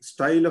the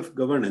style of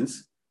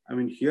governance. I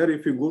mean, here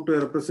if you go to a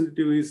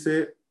representative, you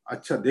say,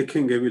 Acha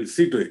dekhenge, we'll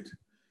see to it.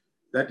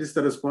 That is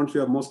the response we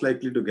are most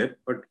likely to get.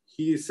 But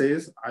he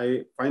says,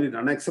 I find it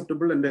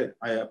unacceptable and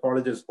I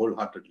apologize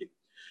wholeheartedly.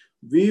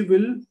 We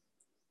will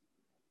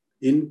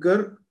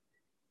incur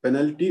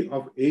penalty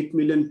of 8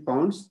 million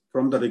pounds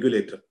from the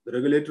regulator. The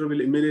regulator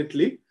will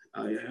immediately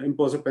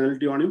impose a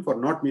penalty on him for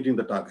not meeting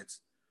the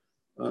targets.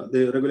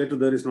 The regulator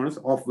there is known as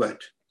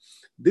off-VAT.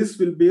 This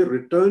will be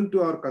returned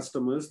to our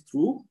customers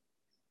through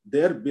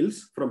their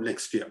bills from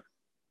next year.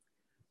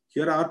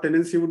 Here our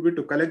tendency would be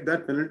to collect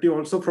that penalty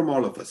also from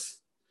all of us.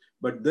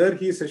 But there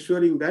he is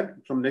assuring that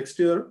from next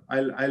year,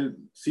 I'll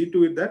see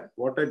to it that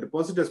what I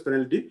deposit as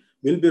penalty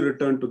will be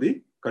returned to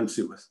the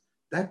consumers.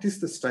 That is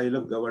the style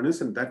of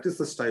governance and that is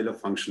the style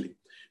of functioning.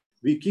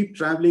 We keep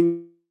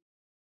traveling.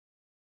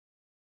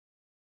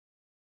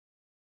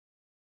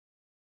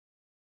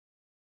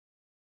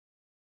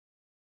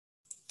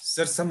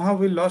 Sir, somehow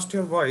we lost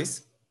your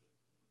voice.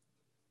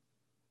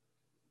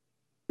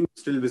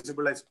 Still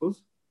visible, I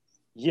suppose?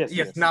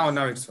 Yes. Now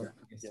it's okay.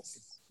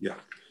 Yes. Yeah.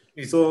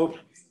 So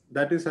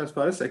that is as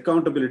far as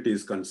accountability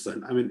is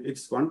concerned. I mean,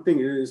 it's one thing,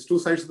 it's two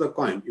sides of the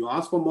coin. You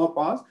ask for more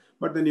powers,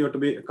 but then you have to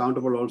be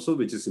accountable also,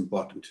 which is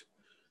important.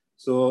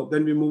 So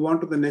then we move on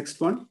to the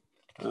next one,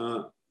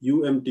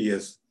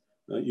 UMTS,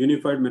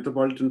 Unified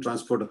Metropolitan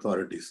Transport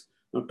Authorities.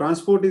 Now,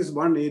 transport is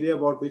one area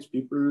about which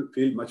people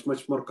feel much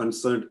more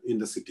concerned in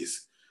the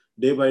cities.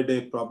 Day by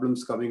day,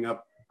 problems coming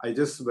up. I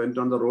just went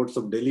on the roads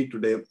of Delhi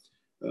today.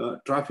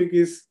 Traffic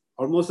is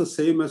almost the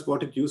same as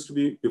what it used to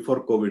be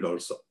before COVID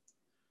also.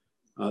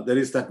 There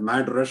is that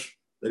mad rush.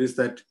 There is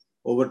that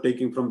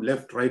overtaking from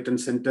left, right, and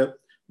center.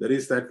 There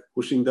is that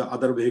pushing the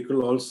other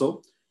vehicle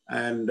also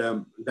and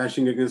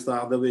dashing against the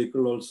other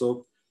vehicle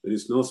also. There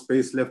is no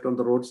space left on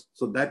the roads.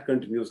 So that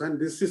continues, and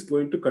this is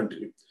going to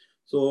continue.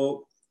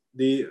 So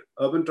the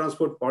urban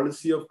transport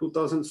policy of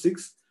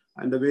 2006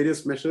 and the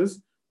various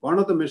measures, one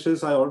of the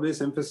measures I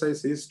always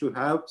emphasize is to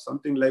have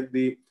something like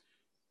the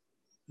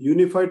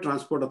Unified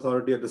Transport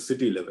Authority at the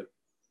city level.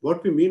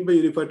 What we mean by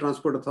Unified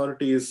Transport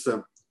Authority is,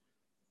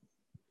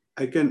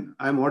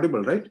 I'm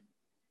audible, right?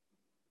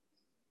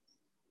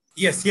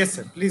 Yes, yes,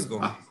 sir. Please go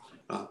on.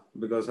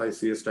 Because I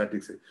see a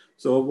static thing.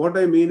 So what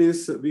I mean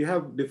is we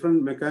have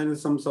different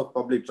mechanisms of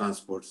public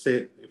transport.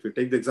 Say, if you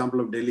take the example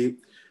of Delhi,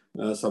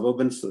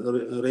 suburban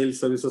rail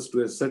services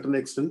to a certain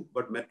extent,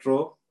 but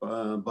metro,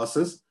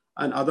 buses,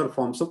 and other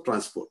forms of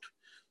transport.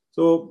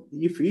 So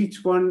if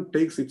each one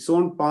takes its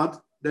own path,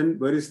 then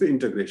where is the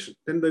integration?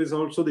 Then there is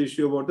also the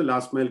issue about the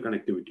last mile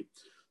connectivity.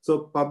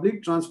 So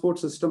public transport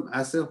system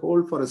as a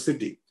whole for a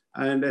city,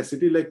 and a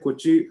city like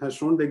Kochi has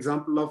shown the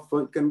example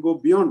of can go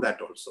beyond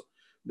that also.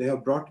 They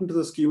have brought into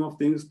the scheme of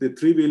things the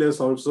three-wheelers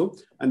also,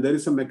 and there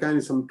is a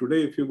mechanism.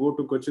 Today, if you go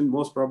to Cochin,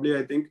 most probably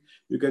I think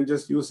you can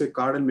just use a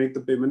card and make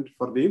the payment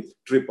for the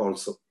trip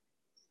also.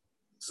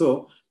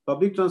 So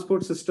public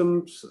transport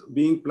systems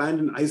being planned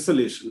in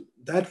isolation,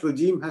 that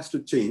regime has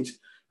to change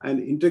and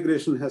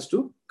integration has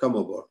to come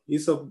about.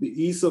 Ease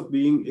of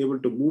being able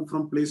to move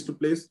from place to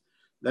place,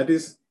 that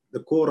is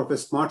the core of a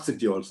smart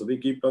city also. We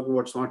keep talking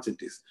about smart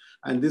cities.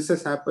 And this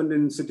has happened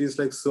in cities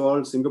like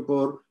Seoul,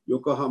 Singapore,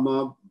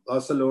 Yokohama,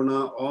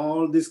 Barcelona,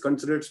 all these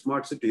considered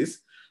smart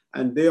cities.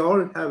 And they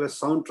all have a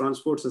sound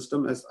transport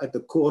system as at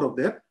the core of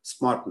their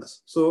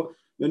smartness. So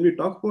when we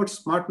talk about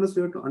smartness,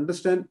 we have to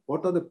understand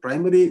what are the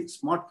primary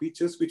smart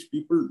features which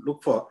people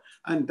look for.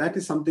 And that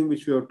is something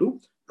which we have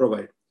to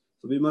provide.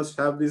 So we must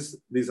have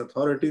these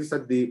authorities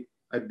at the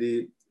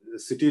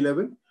city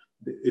level.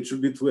 It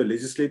should be through a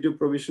legislative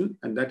provision,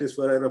 and that is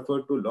where I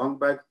referred to long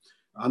back.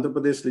 Andhra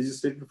Pradesh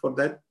legislated for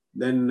that,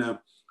 then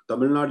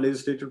Tamil Nadu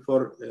legislated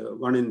for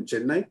one in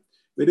Chennai.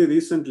 Very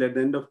recently, at the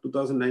end of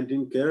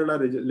 2019, Kerala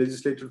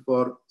legislated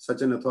for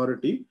such an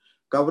authority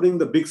covering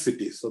the big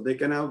cities. So they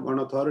can have one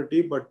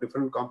authority, but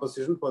different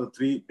composition for the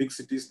three big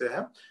cities they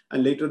have,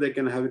 and later they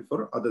can have it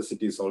for other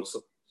cities also.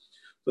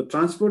 So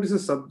transport is a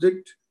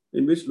subject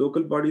in which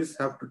local bodies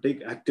have to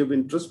take active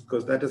interest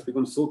because that has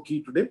become so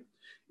key today.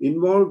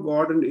 Involve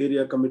ward and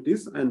area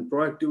committees and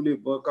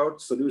proactively work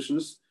out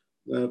solutions,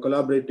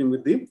 collaborating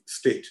with the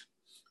state.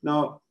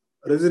 Now,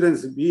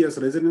 we as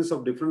residents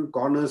of different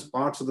corners,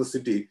 parts of the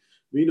city,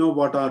 we know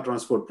what our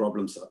transport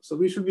problems are. So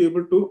we should be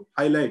able to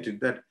highlight it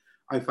that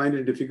I find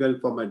it difficult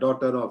for my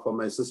daughter or for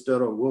my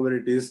sister or whoever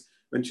it is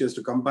when she has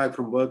to come back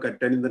from work at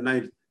 10 in the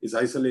night, is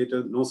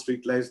isolated, no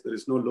street lights, there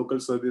is no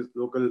local service,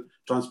 local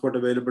transport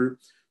available.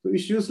 So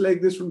issues like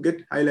this should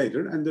get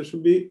highlighted and there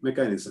should be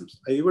mechanisms.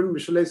 I even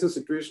visualize a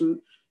situation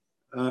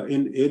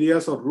in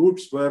areas or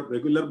routes where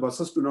regular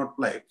buses do not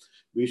ply.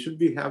 We should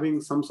be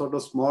having some sort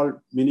of small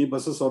mini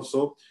buses or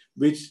so,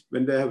 which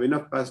when they have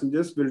enough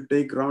passengers will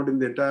take around in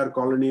the entire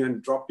colony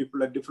and drop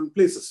people at different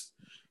places.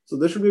 So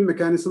there should be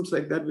mechanisms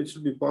like that which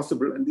should be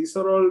possible. And these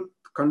are all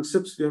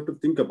concepts we have to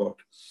think about.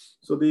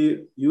 So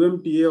the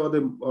UMTA or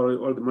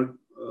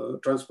the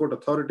Transport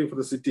Authority for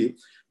the city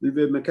will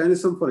be a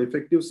mechanism for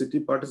effective city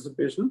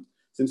participation.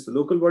 Since the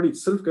local body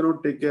itself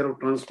cannot take care of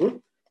transport,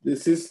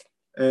 this is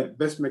a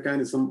best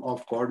mechanism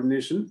of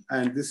coordination.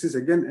 And this is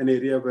again an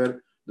area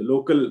where the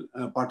local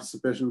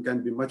participation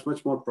can be much,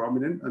 much more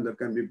prominent and there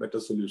can be better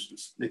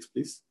solutions. Next,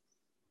 please.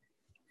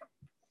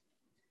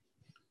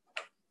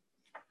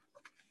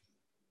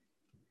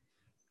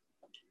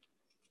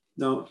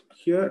 Now,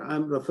 here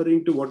I'm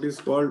referring to what is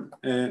called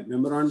a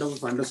memorandum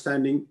of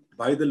understanding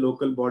by the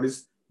local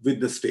bodies with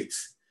the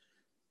states.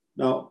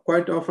 Now,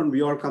 quite often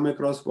we all come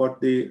across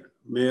what the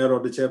mayor or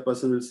the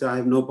chairperson will say, I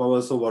have no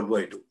power, so what do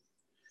I do?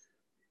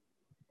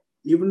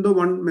 Even though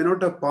one may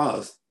not have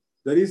powers,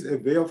 there is a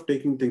way of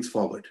taking things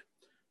forward.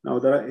 Now,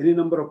 there are any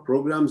number of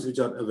programs which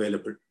are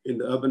available in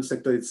the urban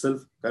sector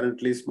itself,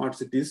 currently Smart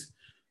Cities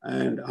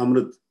and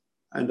Amrit,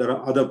 and there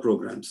are other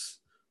programs.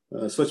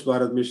 Swachh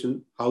Bharat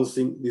Mission,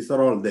 housing, these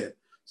are all there.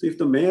 So if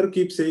the mayor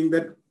keeps saying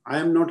that I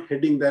am not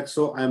heading that,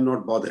 so I am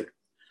not bothered.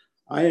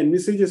 I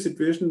envisage a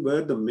situation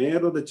where the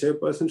mayor or the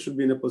chairperson should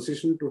be in a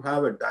position to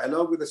have a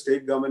dialogue with the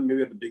state government,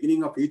 maybe at the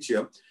beginning of each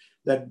year,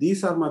 that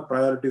these are my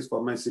priorities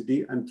for my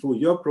city, and through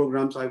your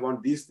programs, I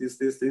want these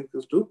things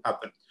to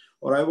happen.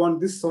 Or I want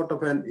this sort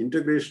of an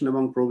integration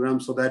among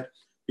programs so that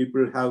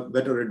people have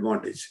better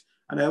advantage.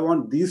 And I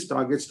want these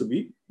targets to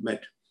be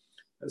met.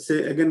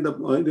 Say again,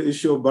 the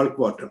issue of bulk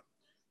water.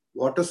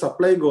 Water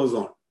supply goes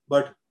on,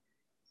 but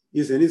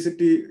is any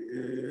city,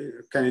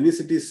 can any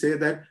city say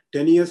that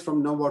 10 years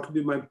from now, what will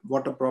be my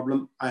water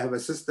problem? I have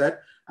assessed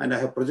that and I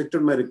have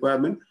projected my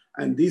requirement.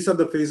 And these are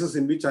the phases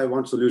in which I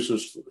want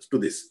solutions to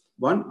this.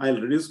 One, I'll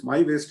reduce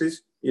my wastage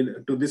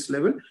to this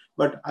level,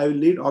 but I will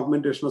need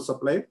augmentation of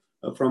supply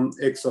from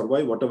X or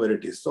Y, whatever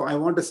it is. So I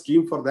want a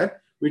scheme for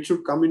that, which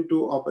should come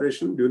into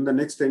operation during the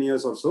next 10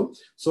 years or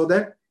so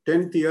that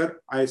 10th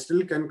year, I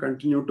still can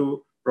continue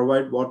to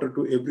provide water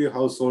to every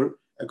household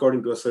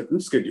according to a certain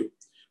schedule.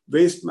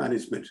 Waste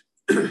management.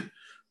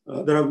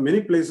 There are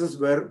many places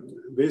where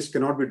waste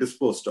cannot be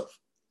disposed of.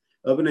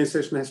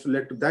 Urbanization has to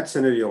lead to that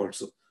scenario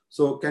also.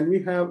 So can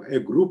we have a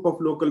group of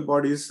local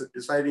bodies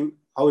deciding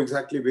how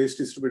exactly waste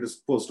is to be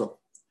disposed of?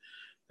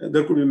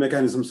 There could be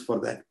mechanisms for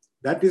that.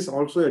 That is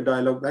also a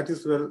dialogue. That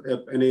is where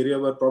an area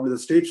where probably the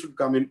state should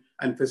come in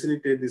and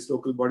facilitate these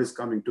local bodies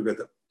coming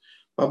together.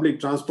 Public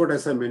transport,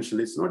 as I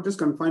mentioned, it's not just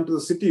confined to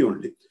the city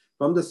only.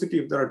 From the city,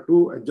 if there are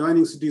two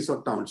adjoining cities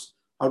or towns,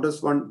 how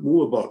does one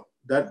move about?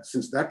 That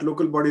since that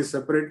local body is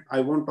separate, I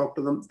won't talk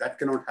to them. That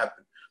cannot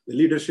happen. The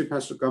leadership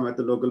has to come at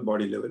the local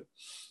body level.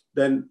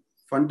 Then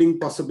funding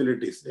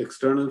possibilities,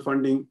 external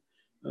funding,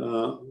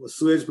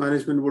 sewage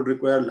management would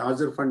require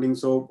larger funding.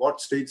 So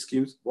what state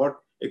schemes, what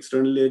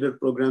externally aided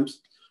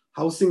programs,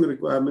 housing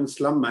requirements,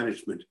 slum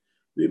management.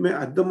 We may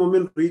at the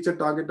moment reach a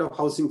target of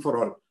housing for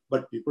all,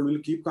 but people will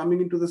keep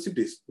coming into the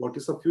cities. What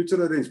is the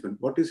future arrangement?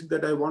 What is it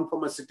that I want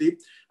for my city?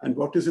 And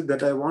what is it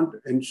that I want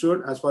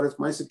ensured as far as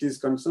my city is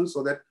concerned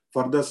so that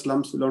further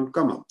slums will not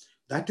come up?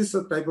 That is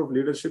the type of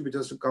leadership which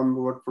has to come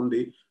about from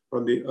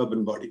the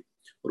urban body.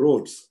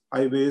 Roads,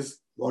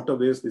 highways,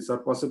 waterways, these are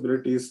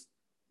possibilities.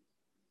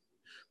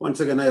 Once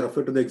again, I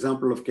refer to the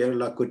example of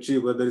Kerala, Kochi,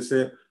 where there is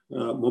a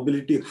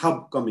mobility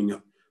hub coming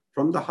up.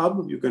 From the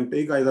hub, you can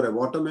take either a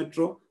water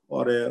metro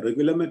or a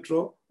regular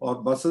metro or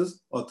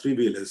buses or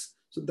three-wheelers.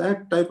 So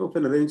that type of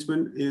an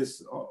arrangement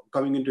is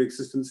coming into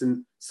existence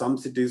in some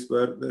cities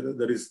where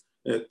there is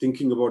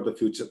thinking about the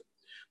future.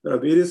 There are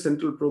various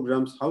central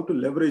programs, how to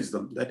leverage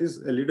them. That is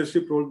a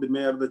leadership role the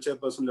mayor, the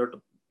chairperson have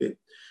to play.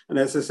 And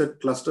as I said,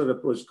 cluster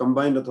approach,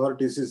 combined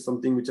authorities is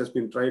something which has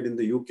been tried in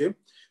the UK.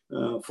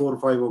 4 or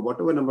 5 or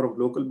whatever number of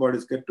local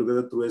bodies get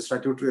together through a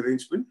statutory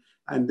arrangement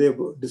and they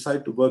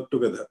decide to work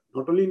together,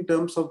 not only in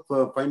terms of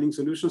finding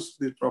solutions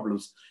to these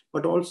problems,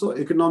 but also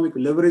economic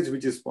leverage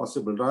which is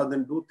possible rather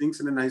than do things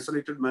in an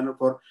isolated manner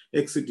for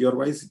X city or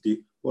Y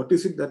city. What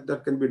is it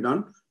that can be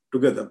done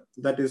together?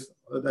 That's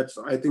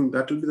I think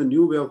that will be the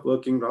new way of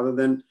working rather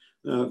than,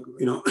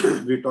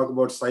 we talk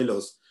about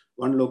silos.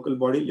 One local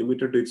body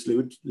limited to its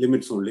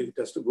limits only. It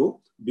has to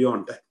go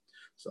beyond that.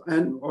 So,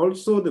 and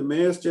also the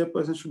mayor's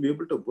chairperson should be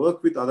able to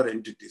work with other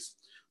entities.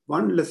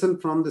 One lesson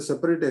from the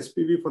separate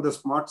SPV for the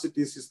smart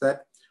cities is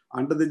that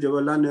under the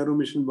Jawaharlal Nehru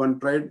mission, one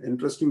tried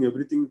entrusting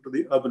everything to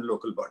the urban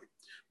local body,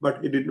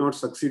 but it did not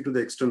succeed to the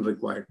extent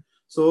required.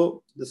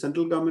 So the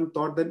central government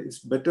thought that it's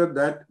better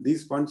that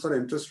these funds are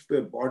entrusted to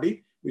a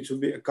body which will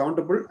be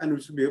accountable and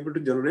which will be able to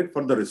generate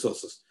further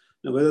resources.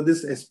 Now, whether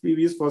this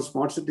SPVs for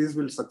smart cities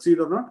will succeed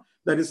or not,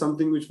 that is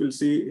something which we'll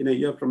see in a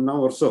year from now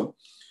or so.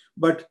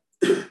 But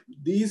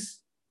these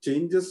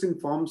changes in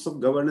forms of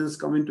governance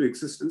come into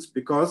existence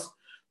because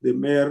the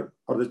mayor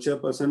or the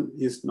chairperson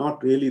is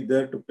not really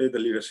there to play the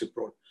leadership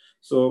role.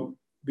 So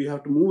we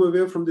have to move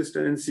away from this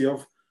tendency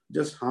of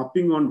just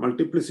harping on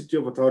multiplicity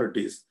of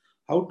authorities,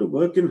 how to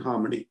work in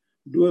harmony,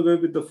 do away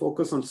with the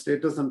focus on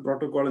status and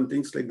protocol and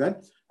things like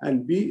that,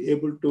 and be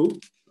able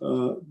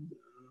to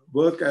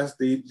work as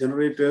the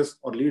generators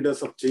or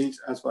leaders of change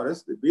as far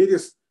as the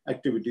various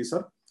activities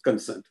are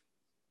concerned.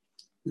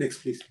 Next,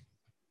 please.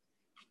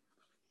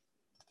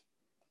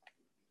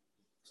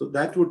 So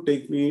that would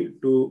take me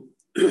to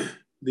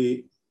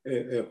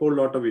a whole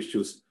lot of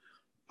issues.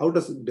 How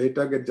does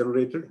data get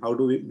generated? How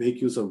do we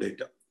make use of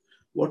data?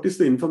 What is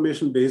the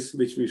information base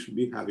which we should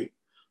be having?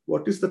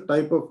 What is the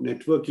type of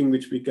networking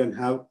which we can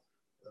have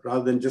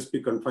rather than just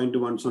be confined to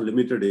one's own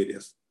limited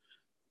areas?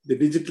 The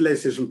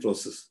digitalization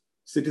process,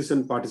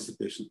 citizen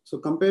participation. So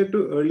compared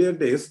to earlier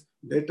days,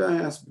 data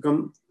has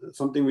become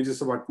something which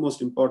is of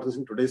utmost importance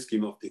in today's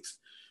scheme of things.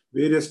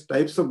 Various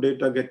types of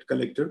data get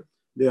collected.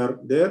 They are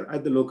there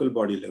at the local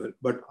body level,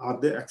 but are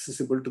they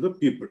accessible to the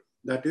people?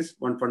 That is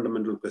one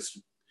fundamental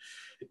question.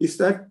 Is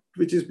that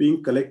which is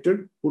being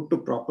collected put to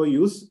proper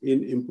use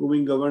in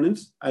improving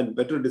governance and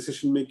better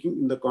decision-making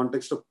in the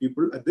context of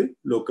people at the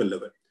local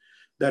level?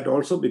 That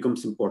also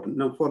becomes important.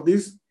 Now, for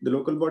this, the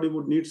local body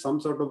would need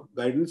some sort of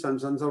guidance and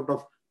some sort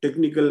of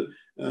technical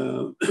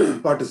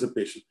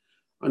participation.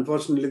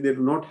 Unfortunately, they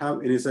do not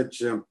have any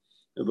such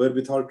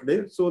wherewithal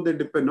today, so they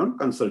depend on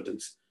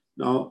consultants.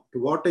 Now, to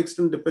what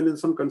extent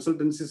dependence on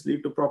consultancies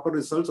lead to proper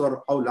results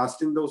or how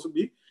lasting those will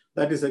be,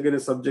 that is again a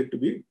subject to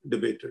be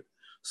debated.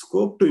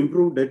 Scope to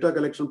improve data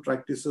collection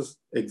practices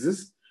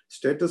exists.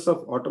 Status of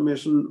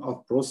automation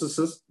of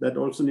processes, that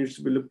also needs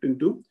to be looked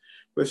into.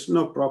 Question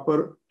of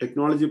proper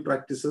technology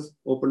practices,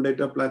 open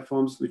data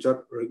platforms which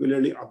are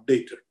regularly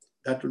updated.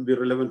 That would be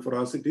relevant for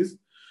our cities.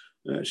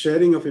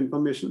 Sharing of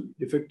information,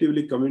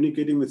 effectively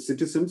communicating with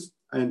citizens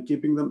and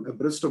keeping them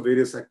abreast of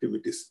various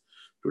activities.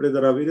 Today,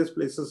 there are various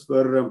places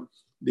where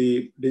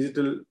the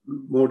digital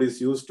mode is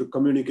used to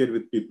communicate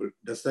with people.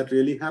 Does that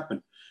really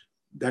happen?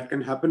 That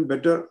can happen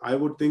better, I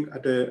would think,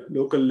 at a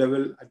local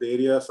level, at the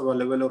area Sabha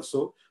level or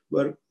so,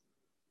 where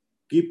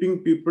keeping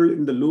people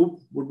in the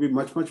loop would be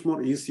much, much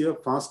more easier,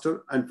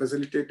 faster, and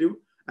facilitative,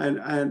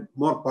 and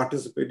more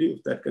participative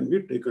if that can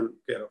be taken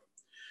care of.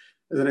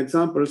 As an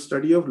example,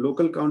 study of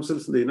local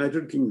councils in the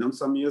United Kingdom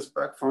some years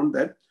back found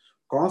that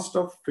cost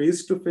of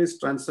face-to-face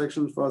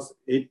transactions was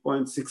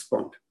 8.6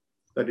 pound.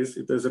 That is,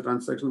 if there's a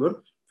transaction where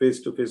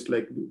face-to-face,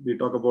 like we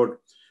talk about,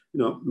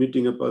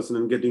 meeting a person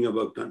and getting a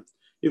work done.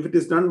 If it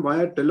is done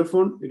via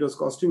telephone, it was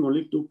costing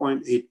only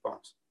 2.8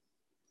 pounds,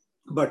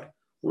 but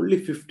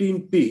only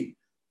 15p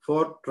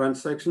for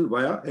transaction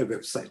via a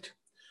website.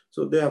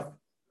 So they have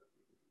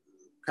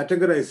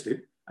categorized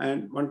it,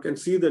 and one can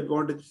see the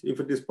advantage if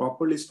it is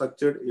properly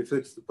structured, if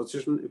it's the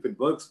position, if it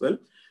works well.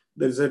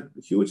 There is a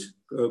huge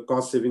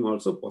cost saving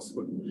also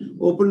possible.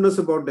 Openness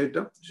about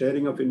data,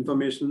 sharing of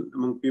information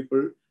among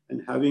people,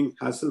 and having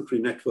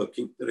hassle-free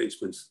networking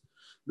arrangements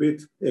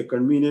with a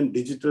convenient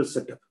digital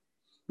setup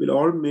will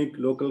all make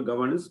local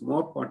governance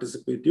more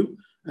participative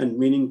and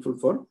meaningful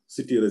for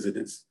city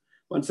residents.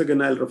 Once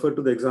again, I'll refer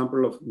to the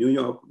example of New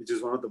York, which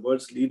is one of the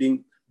world's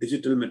leading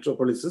digital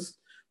metropolises.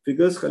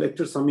 Figures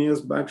collected some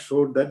years back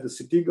showed that the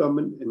city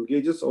government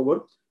engages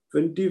over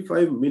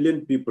 25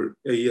 million people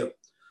a year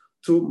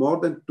through more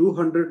than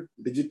 200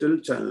 digital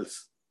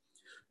channels.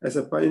 As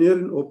a pioneer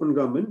in open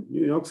government,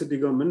 New York City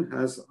government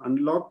has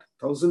unlocked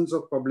thousands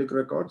of public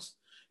records,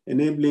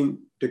 enabling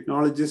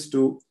technologists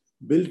to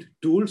build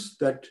tools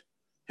that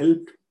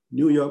help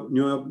New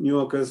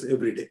Yorkers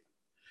every day.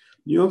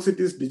 New York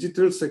City's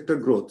digital sector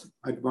growth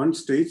at one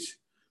stage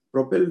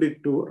propelled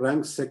it to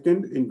rank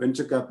second in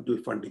venture capital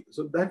funding.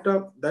 So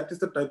that is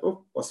the type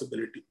of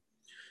possibility.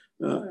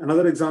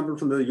 Another example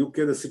from the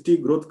UK, the City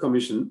Growth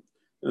Commission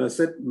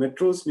said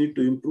metros need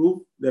to improve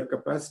their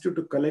capacity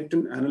to collect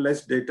and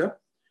analyze data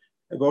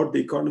about the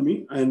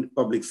economy and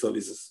public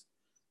services.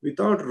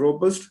 Without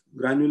robust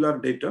granular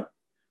data,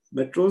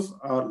 metros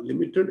are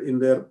limited in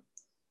their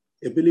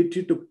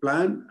ability to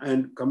plan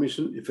and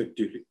commission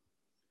effectively.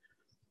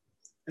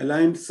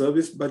 Aligned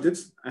service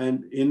budgets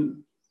and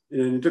in an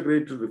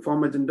integrated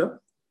reform agenda,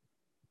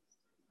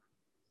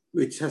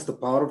 which has the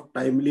power of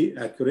timely,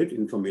 accurate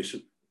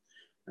information.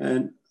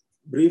 And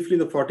briefly,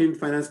 the 14th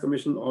Finance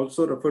Commission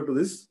also referred to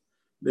this.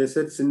 They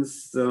said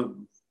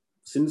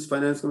since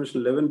Finance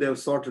Commission 11, they have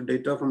sought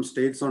data from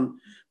states on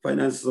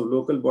finances of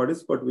local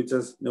bodies, but which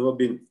has never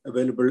been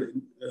available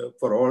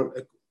for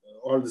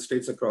all the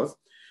states across.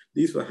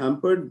 These were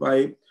hampered by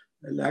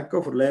a lack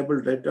of reliable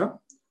data,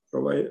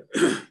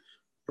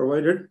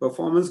 provided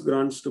performance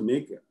grants to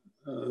make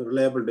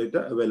reliable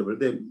data available.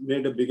 They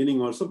made a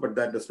beginning also, but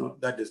that does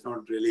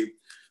not really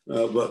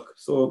work.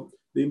 So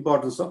the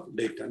importance of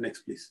data.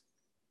 Next, please.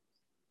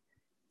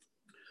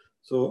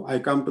 So I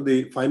come to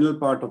the final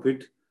part of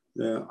it.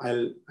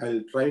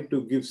 I'll try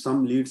to give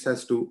some leads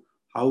as to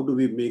how do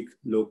we make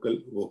local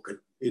vocal.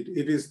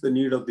 It is the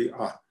need of the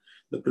hour.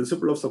 The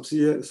principle of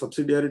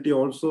subsidiarity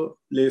also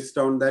lays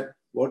down that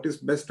what is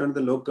best done at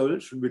the local level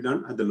should be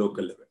done at the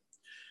local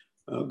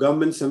level.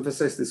 Governments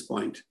emphasize this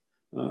point.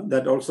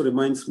 That also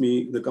reminds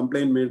me the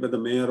complaint made by the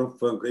mayor of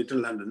Greater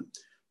London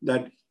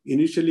that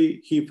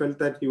initially he felt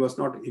that he was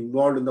not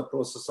involved in the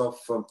process of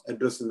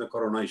addressing the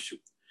corona issue.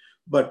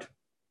 But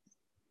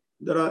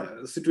there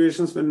are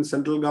situations when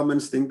central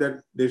governments think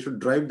that they should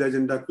drive the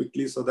agenda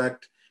quickly so that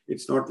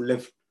it's not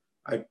left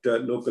at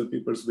local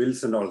people's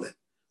wills and all that.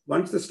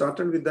 Once they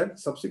started with that,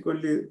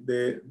 subsequently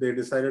they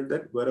decided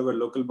that wherever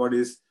local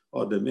bodies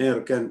or the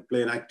mayor can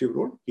play an active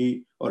role,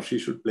 he or she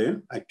should play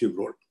an active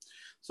role.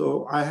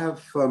 So I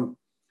have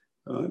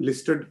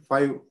listed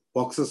 5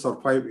 boxes or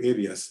 5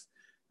 areas.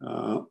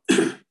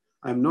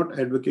 I'm not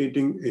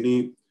advocating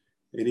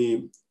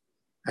any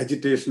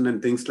agitation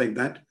and things like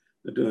that.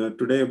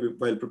 Today,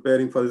 while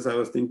preparing for this, I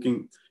was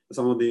thinking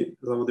some of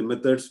the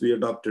methods we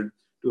adopted.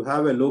 To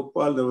have a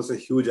Lokpal, there was a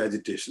huge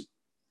agitation.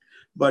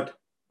 But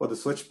for the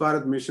Swachh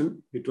Bharat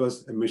mission, it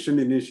was a mission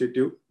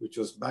initiative, which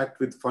was backed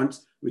with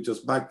funds, which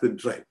was backed with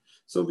drive.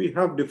 So we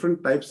have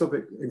different types of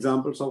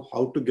examples of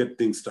how to get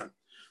things done.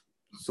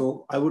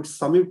 So I would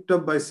sum it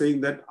up by saying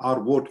that our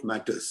vote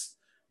matters.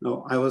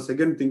 Now, I was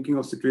again thinking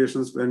of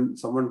situations when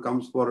someone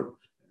comes for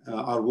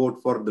our vote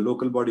for the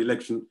local body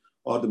election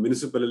or the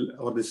municipal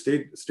or the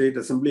state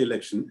assembly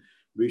election.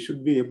 We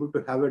should be able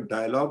to have a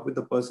dialogue with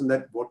the person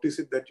that what is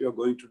it that you're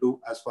going to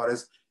do as far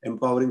as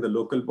empowering the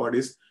local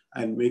bodies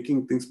and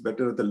making things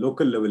better at the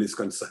local level is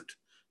concerned.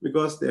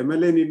 Because the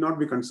MLA need not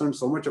be concerned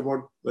so much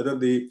about whether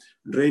the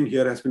drain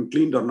here has been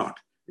cleaned or not.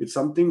 It's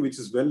something which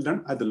is well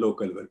done at the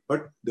local level,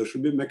 but there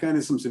should be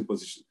mechanisms in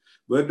position.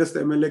 Where does the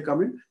MLA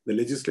come in? The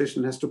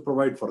legislation has to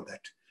provide for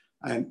that.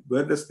 And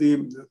where does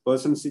the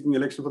person seeking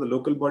election for the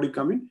local body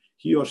come in?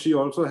 He or she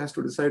also has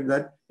to decide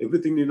that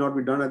everything need not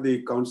be done at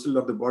the council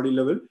or the body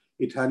level.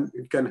 It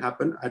can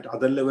happen at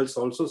other levels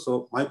also.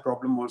 So my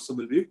problem also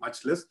will be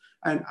much less,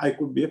 and I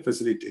could be a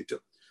facilitator.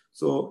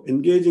 So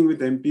engaging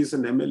with MPs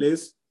and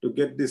MLAs to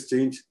get this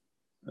change,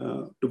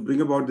 to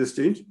bring about this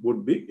change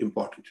would be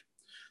important.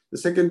 The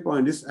second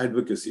point is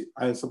advocacy.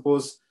 I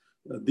suppose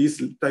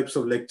these types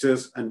of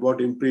lectures and what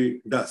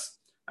IMPRI does,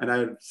 and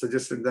I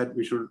suggested that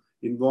we should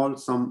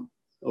involve some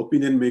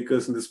opinion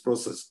makers in this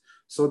process,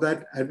 so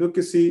that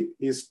advocacy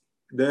is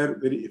there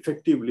very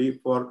effectively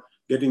for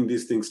getting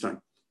these things done.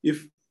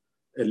 If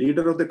a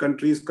leader of the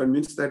country is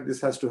convinced that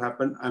this has to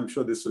happen, I'm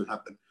sure this will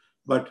happen.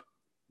 But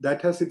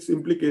that has its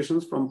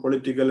implications from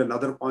political and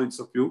other points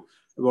of view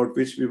about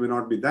which we may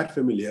not be that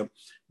familiar.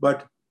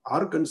 But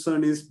our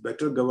concern is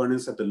better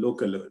governance at the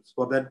local levels.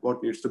 For that,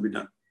 what needs to be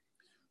done?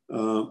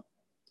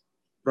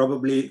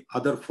 Probably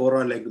other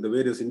fora, like the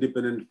various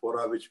independent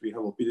fora which we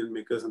have opinion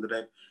makers and the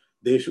type,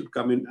 they should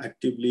come in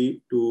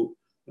actively to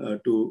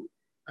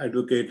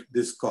advocate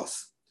this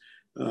cause.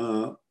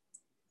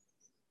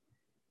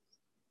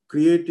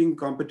 Creating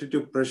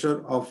competitive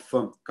pressure of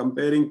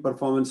comparing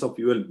performance of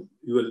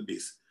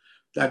ULBs.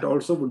 That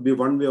also would be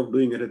one way of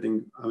doing it. I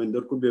think, I mean,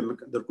 there could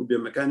be a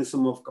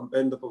mechanism of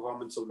comparing the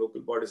performance of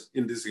local bodies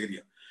in this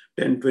area,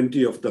 10,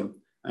 20 of them,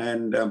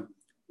 and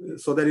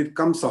so that it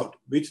comes out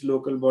which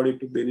local body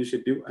took the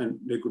initiative and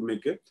they could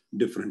make a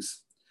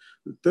difference.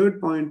 The third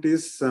point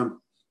is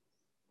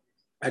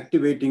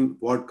activating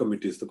ward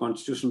committees. The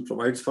Constitution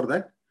provides for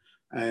that,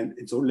 and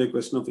it's only a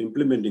question of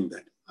implementing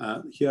that.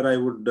 Here I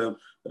would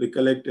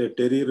recollect a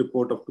Terry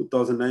report of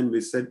 2009,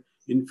 which said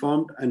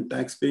informed and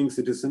tax-paying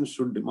citizens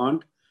should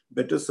demand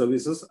better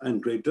services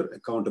and greater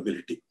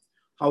accountability.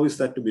 How is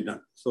that to be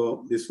done?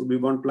 So this would be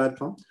one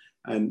platform,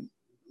 and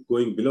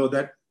going below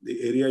that,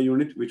 the area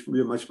unit, which would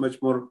be a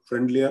much more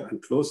friendlier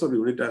and closer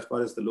unit as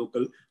far as the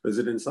local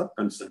residents are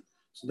concerned.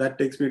 So that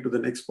takes me to the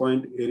next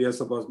point,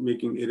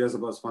 making areas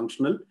of us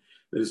functional.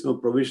 There is no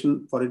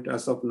provision for it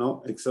as of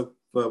now, except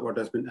for what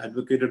has been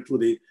advocated through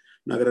the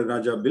Nagara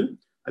Raja bill.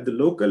 At the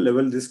local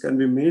level, this can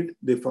be made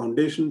the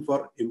foundation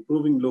for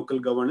improving local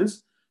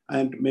governance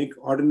and make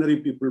ordinary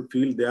people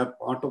feel they are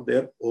part of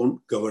their own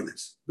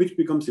governance, which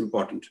becomes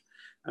important.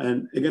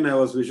 And again, I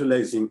was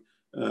visualizing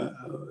a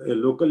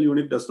local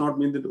unit does not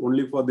mean that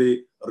only for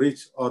the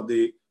rich or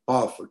the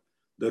powerful.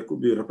 There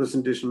could be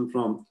representation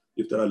from,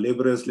 if there are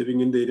laborers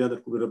living in the area, there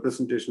could be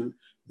representation.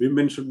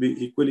 Women should be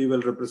equally well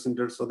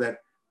represented so that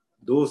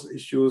those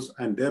issues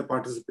and their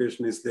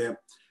participation is there.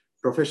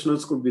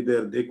 Professionals could be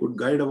there. They could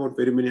guide about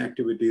very many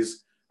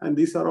activities. And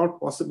these are all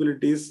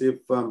possibilities if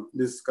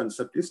this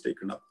concept is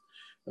taken up.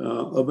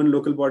 Urban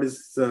local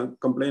bodies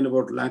complain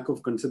about lack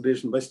of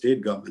consideration by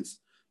state governments.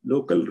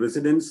 Local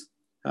residents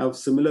have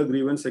similar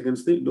grievance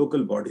against the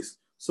local bodies.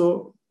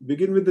 So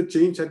begin with the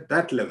change at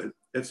that level.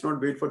 Let's not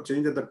wait for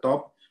change at the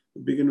top.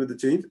 Begin with the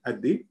change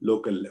at the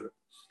local level.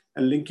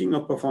 And linking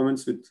of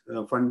performance with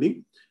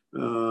funding.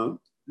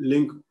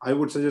 I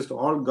would suggest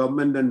all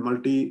government and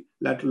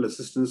multilateral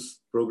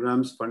assistance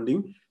programs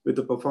funding with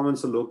the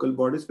performance of local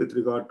bodies with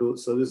regard to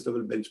service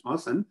level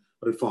benchmarks and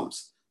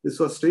reforms. This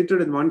was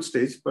stated in one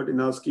stage, but in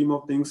our scheme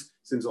of things,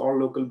 since all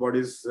local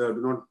bodies do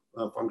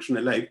not function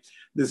alike,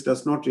 this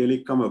does not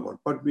really come about.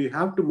 But we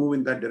have to move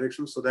in that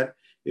direction so that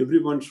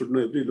everyone should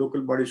know, every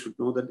local body should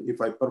know that if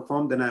I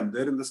perform, then I am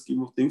there in the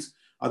scheme of things.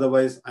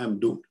 Otherwise, I am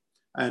doomed.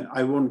 And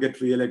I won't get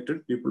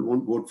re-elected. People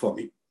won't vote for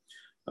me.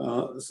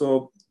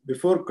 So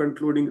before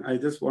concluding, I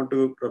just want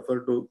to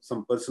refer to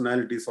some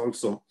personalities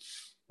also.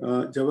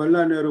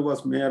 Jawaharlal Nehru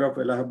was mayor of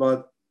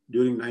Allahabad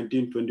during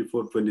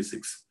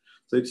 1924-26.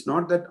 So it's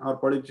not that our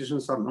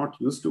politicians are not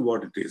used to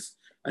what it is.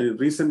 And in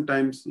recent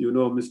times, you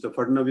know, Mr.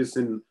 Fadnavis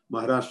in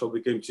Maharashtra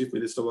became chief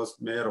minister, was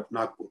mayor of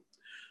Nagpur.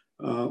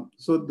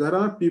 So there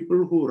are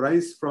people who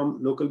rise from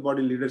local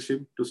body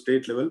leadership to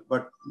state level,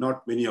 but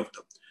not many of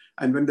them.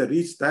 And when they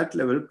reach that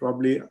level,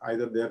 probably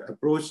either their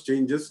approach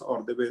changes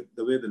or the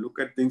way they look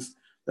at things,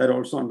 that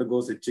also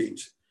undergoes a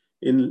change.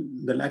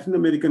 In the Latin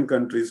American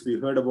countries, we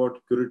heard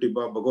about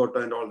Curitiba,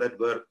 Bogota, and all that,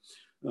 where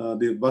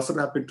the bus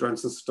rapid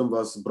transit system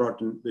was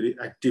brought in very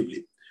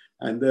actively.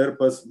 And there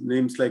was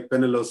names like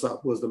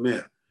Penelosa, who was the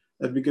mayor,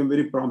 that became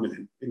very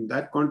prominent. In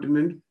that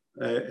continent,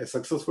 a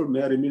successful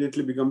mayor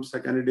immediately becomes a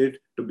candidate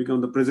to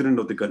become the president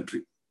of the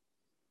country.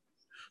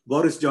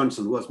 Boris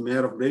Johnson, who was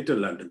mayor of Greater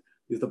London,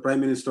 is the prime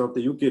minister of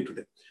the UK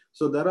today.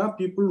 So there are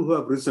people who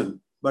have risen.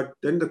 But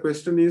then the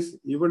question is,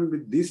 even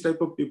with these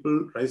type of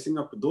people rising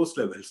up to those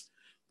levels,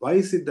 why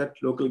is it that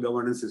local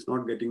governance is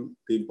not getting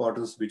the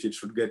importance which it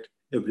should get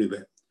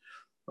everywhere?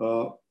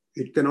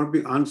 It cannot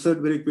be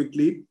answered very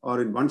quickly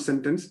or in one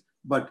sentence,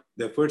 but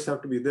the efforts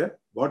have to be there.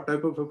 What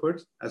type of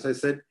efforts? As I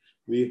said,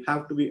 we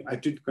have to be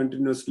at it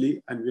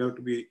continuously, and we have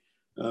to be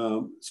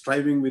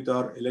striving with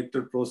our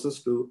elected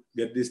process to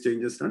get these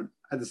changes done.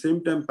 At the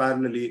same time,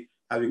 parallelly,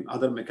 having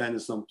other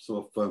mechanisms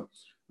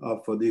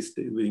for these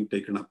being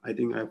taken up. I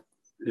think I've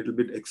a little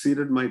bit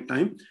exceeded my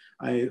time.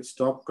 I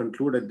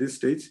conclude at this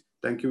stage.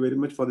 Thank you very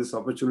much for this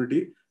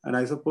opportunity. And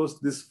I suppose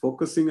this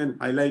focusing and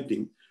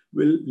highlighting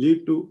will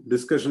lead to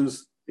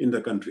discussions in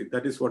the country.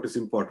 That is what is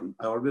important.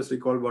 I always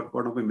recall what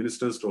one of my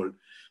ministers told: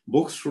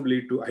 books should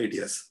lead to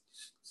ideas.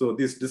 So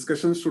these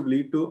discussions should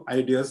lead to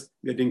ideas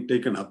getting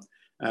taken up.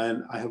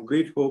 And I have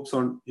great hopes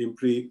on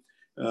IMPRI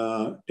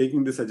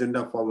taking this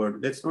agenda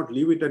forward. Let's not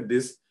leave it at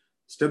this.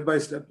 Step by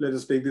step, let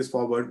us take this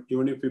forward.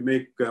 Even if we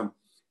make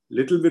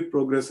little bit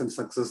progress and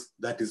success,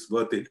 that is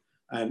worth it.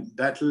 And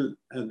that will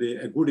be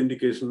a good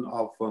indication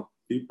of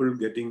people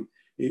getting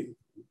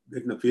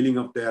getting a feeling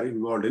of they are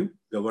involved in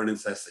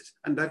governance as such.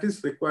 And that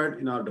is required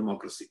in our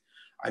democracy.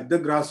 At the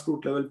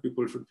grassroots level,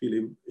 people should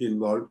feel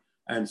involved,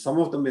 and some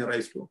of them may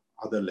rise to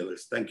other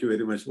levels. Thank you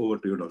very much. Over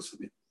to you, Dr.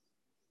 Samir.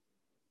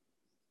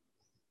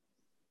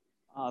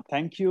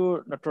 Thank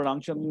you, Dr.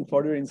 Ramachandran,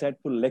 for your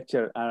insightful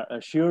lecture.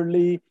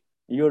 Surely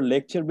your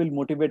lecture will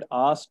motivate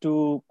us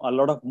to a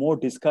lot of more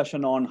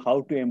discussion on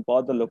how to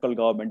empower the local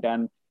government.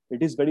 And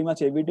it is very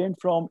much evident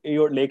from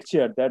your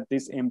lecture that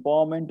this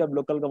empowerment of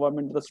local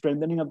government, the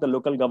strengthening of the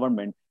local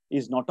government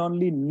is not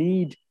only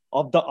need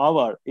of the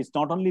hour. It's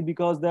not only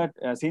because that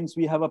since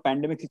we have a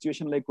pandemic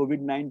situation like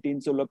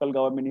COVID-19, so local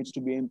government needs to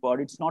be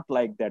empowered. It's not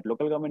like that.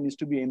 Local government needs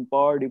to be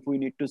empowered if we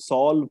need to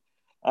solve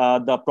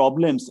the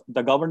problems,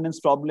 the governance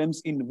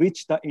problems in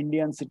which the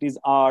Indian cities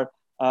are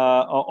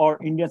or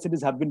Indian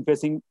cities have been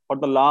facing for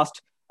the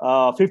last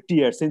 50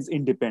 years since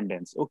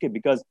independence. Okay,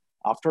 because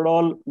after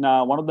all,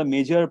 one of the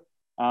major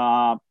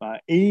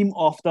aim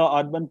of the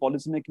urban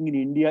policymaking in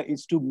India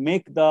is to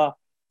make the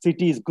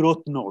cities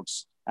growth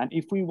nodes. And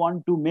if we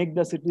want to make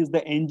the cities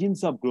the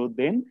engines of growth,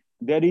 then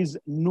there is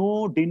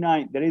no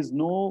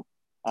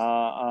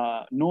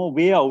no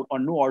way out or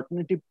no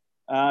alternative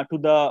to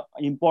the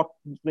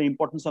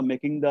importance of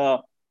making the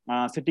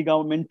city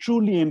government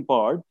truly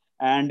empowered.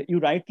 And you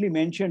rightly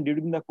mentioned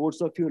during the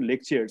course of your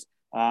lectures,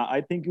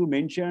 I think you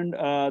mentioned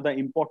the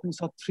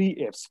importance of 3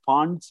 Fs: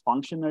 funds,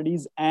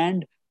 functionaries,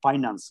 and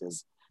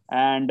finances.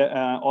 And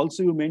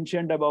also you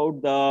mentioned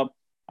about the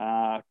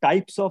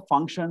types of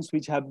functions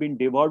which have been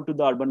devolved to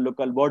the urban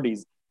local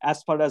bodies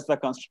as far as the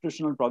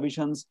constitutional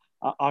provisions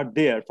are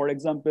there. For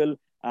example,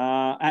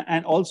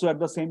 and also at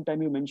the same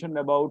time, you mentioned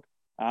about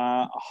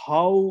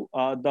how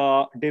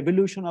the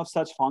devolution of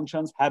such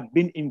functions have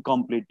been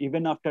incomplete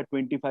even after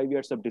 25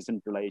 years of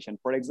decentralization.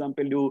 For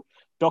example, you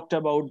talked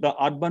about the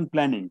urban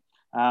planning.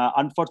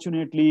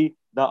 Unfortunately,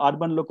 the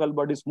urban local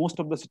bodies, most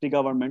of the city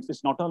governments,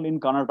 it's not only in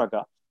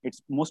Karnataka,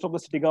 it's most of the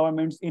city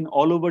governments in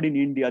all over in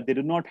India, they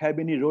do not have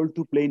any role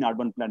to play in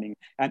urban planning.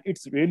 And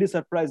it's really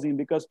surprising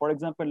because, for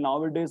example,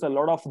 nowadays, a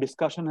lot of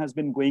discussion has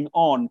been going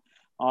on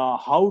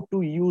how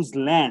to use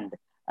land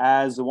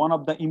as one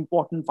of the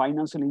important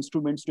financial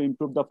instruments to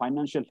improve the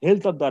financial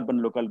health of the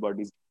urban local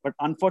bodies. But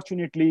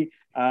unfortunately,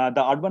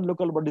 the urban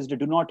local bodies do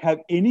not have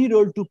any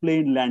role to play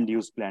in land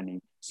use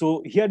planning.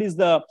 So here is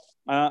the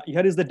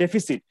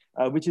deficit,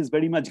 which is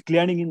very much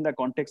glaring in the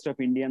context of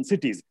Indian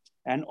cities.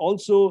 And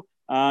also,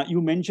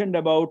 you mentioned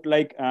about,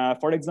 like,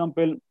 for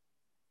example,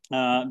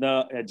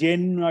 the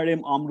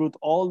JNRM, Amrut,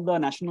 all the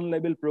national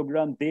level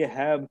program, they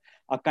have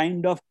a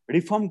kind of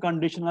reform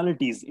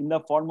conditionalities in the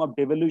form of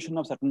devolution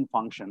of certain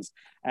functions.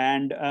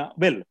 And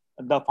well,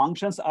 the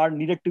functions are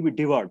needed to be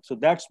devolved. So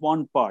that's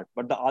one part.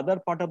 But the other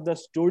part of the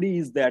story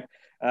is that,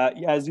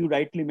 as you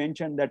rightly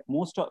mentioned, that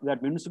most of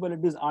that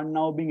municipalities are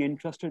now being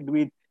entrusted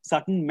with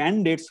certain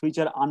mandates which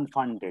are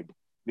unfunded,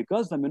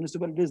 because the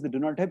municipalities, they do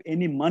not have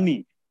any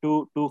money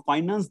to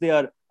finance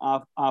their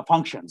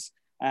functions.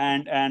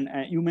 And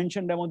you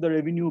mentioned about the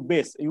revenue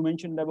base. You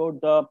mentioned about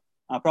the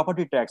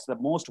property tax, the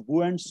most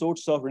buoyant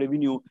source of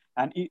revenue,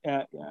 and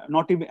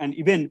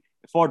even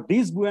for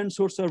this buoyant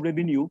source of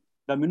revenue,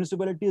 the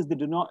municipalities,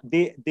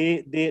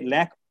 they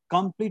lack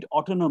complete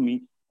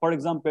autonomy. For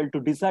example, to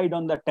decide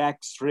on the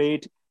tax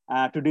rate,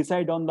 to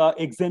decide on the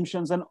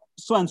exemptions, and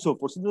so on and so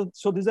forth.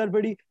 So these are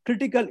very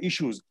critical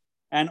issues.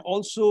 And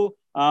also,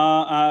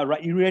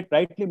 you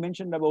rightly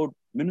mentioned about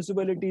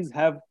municipalities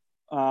have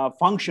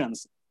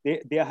functions.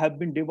 They have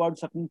been devolved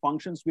certain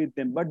functions with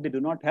them, but they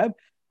do not have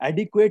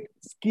adequate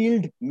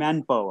skilled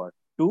manpower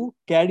to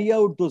carry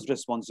out those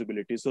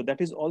responsibilities. So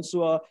that is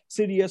also a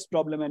serious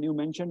problem. And you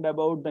mentioned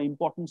about the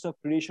importance of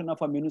creation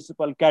of a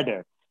municipal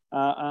cadre,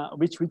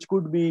 which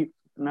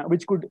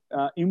could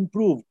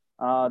improve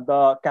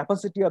the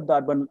capacity of the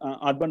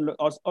urban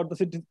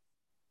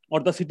or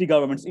the city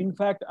governments. In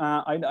fact,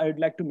 I'd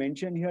like to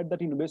mention here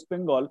that in West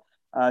Bengal,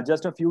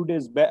 just a few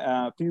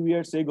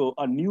years ago,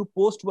 a new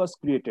post was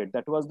created.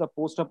 That was the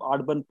post of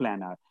urban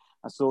planner.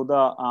 So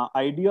the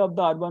idea of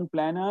the urban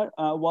planner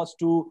was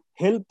to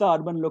help the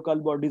urban local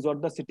bodies or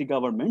the city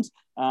governments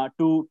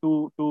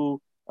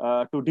to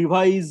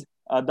devise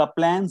the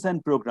plans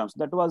and programs.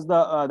 That was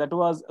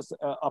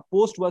a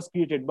post was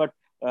created. But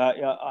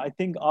I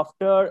think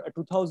after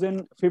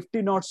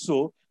 2015 or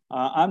so,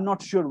 I'm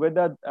not sure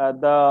whether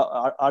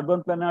the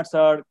urban planners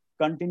are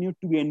continued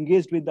to be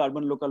engaged with the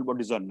urban local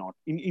bodies or not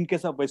in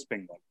case of West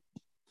Bengal.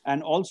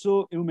 And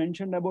also, you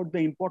mentioned about the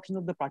importance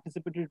of the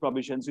participatory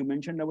provisions. You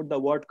mentioned about the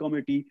ward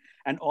committee,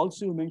 and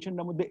also you mentioned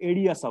about the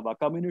area sabha,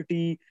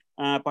 community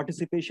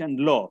participation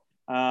law.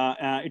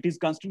 It is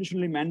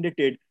constitutionally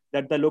mandated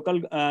that the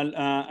local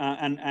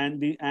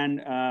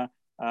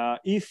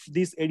if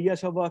this area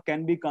sabha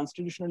can be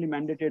constitutionally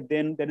mandated,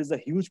 then there is a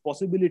huge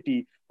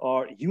possibility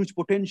or huge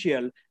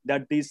potential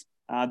that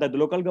that the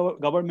local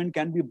government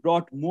can be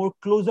brought more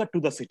closer to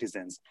the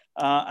citizens.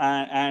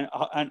 And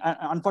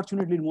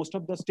unfortunately, in most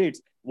of the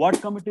states, ward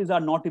committees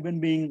are not even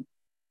being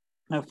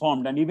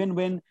formed. And even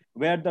when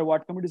where the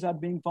ward committees are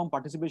being formed,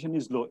 participation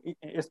is low,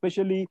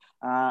 especially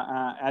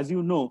as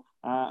you know.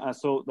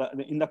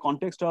 In the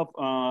context of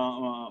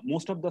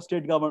most of the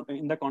state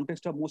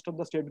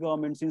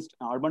government, since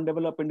urban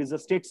development is a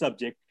state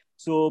subject,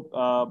 so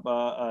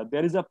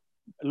there is a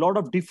lot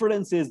of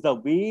differences the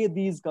way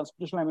these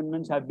constitutional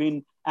amendments have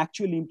been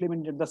actually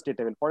implemented at the state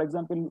level. For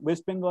example,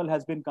 West Bengal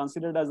has been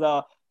considered as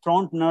a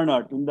front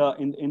runner in the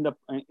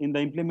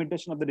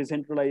implementation of the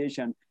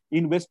decentralization.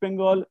 In West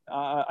Bengal,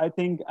 I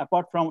think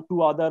apart from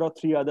 2 or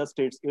 3 other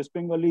states, West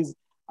Bengal is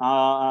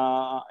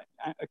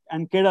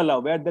and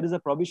Kerala, where there is a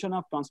provision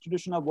of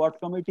constitution of ward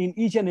committee in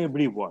each and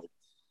every ward.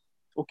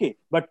 Okay,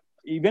 but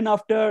even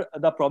after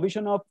the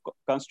provision of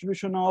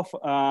constitution of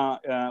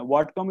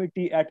ward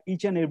committee at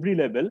each and every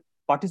level,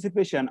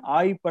 participation,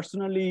 I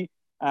personally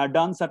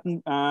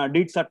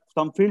did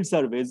some field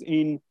surveys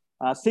in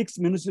 6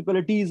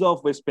 municipalities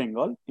of West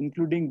Bengal,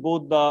 including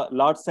both the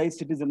large size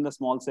cities and the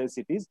small size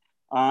cities.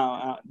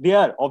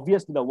 There,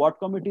 obviously, the ward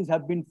committees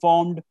have been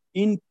formed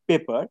in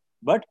paper,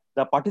 but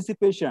the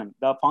participation,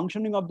 the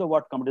functioning of the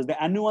ward committees,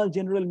 the annual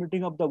general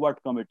meeting of the ward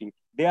committee,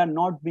 they are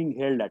not being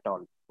held at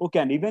all. Okay,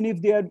 and even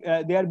if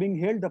they are being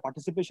held, the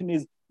participation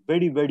is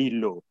very, very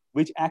low,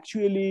 which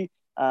actually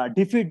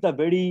defeat the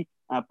very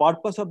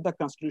purpose of the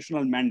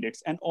constitutional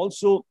mandates. And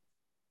also,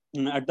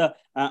 at the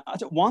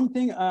one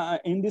thing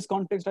in this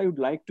context, I would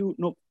like to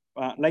know,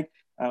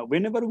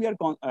 whenever we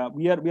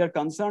are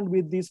concerned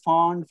with these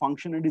fund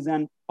functionalities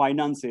and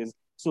finances,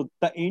 so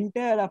the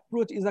entire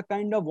approach is a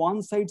kind of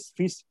one size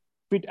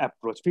fit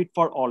approach, fit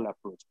for all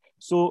approach.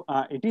 So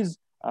it is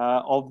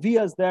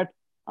obvious that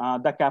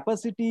the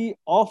capacity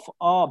of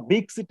a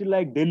big city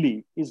like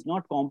Delhi is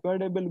not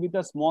comparable with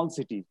a small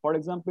city. For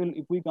example,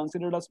 if we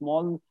consider a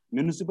small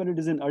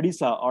municipalities in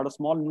Odisha or a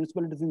small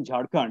municipalities in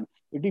Jharkhand,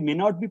 it may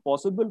not be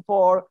possible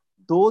for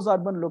those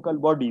urban local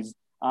bodies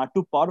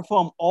to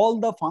perform all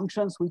the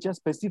functions which are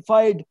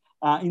specified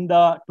in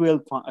the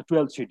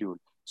 12th schedule.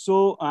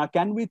 So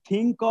can we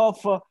think of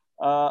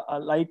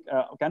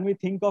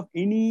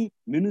any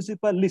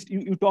municipal list?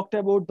 You talked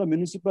about the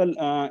municipal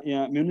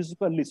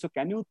list. So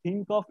can you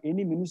think of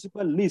any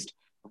municipal list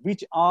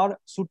which are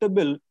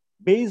suitable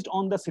based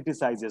on the city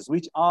sizes,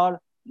 which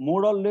are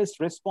more or less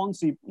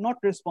not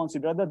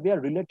responsive, rather they are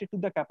related to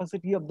the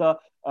capacity of the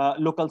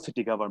local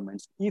city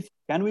governments?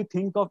 Can we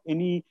think of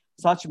any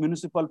such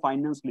municipal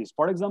finance list?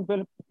 For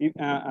example, if,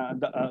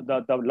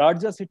 the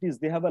larger cities,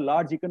 they have a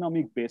large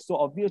economic base. So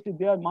obviously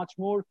they are much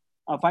more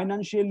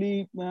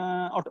financially,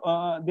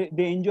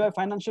 they enjoy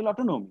financial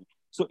autonomy.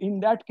 So in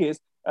that case,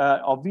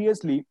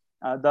 obviously,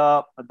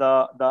 the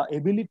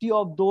ability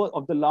of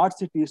the large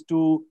cities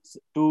to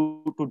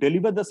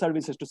deliver the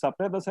services, to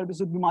supply the services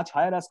would be much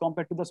higher as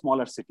compared to the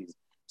smaller cities.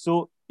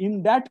 So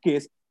in that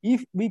case,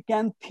 if we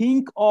can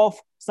think of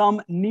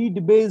some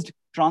need-based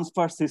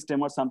transfer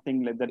system or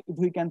something like that, if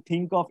we can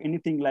think of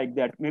anything like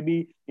that,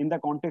 maybe in the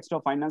context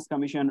of Finance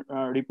Commission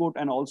report,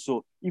 and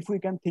also if we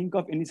can think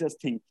of any such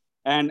thing,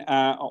 and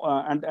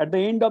at the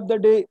end of the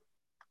day,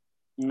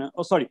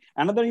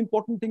 another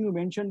important thing you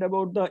mentioned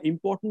about the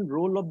important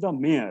role of the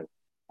mayor.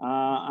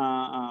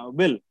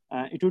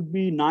 It would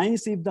be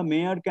nice if the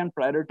mayor can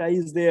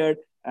prioritize their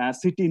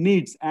city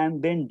needs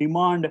and then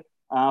demand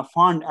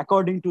fund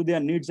according to their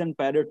needs and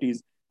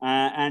priorities.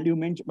 And you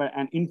mentioned,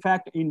 and in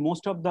fact, in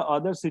most of the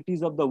other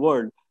cities of the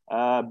world,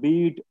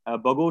 be it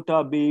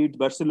Bogota, be it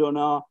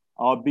Barcelona,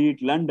 or be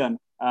it London,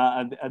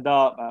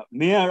 the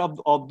mayor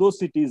of those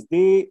cities,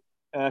 they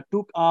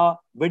took a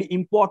very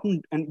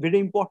important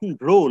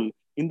role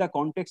in the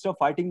context of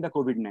fighting the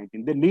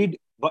COVID-19. They lead,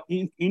 but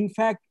in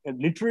fact,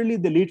 literally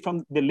they lead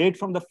from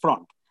the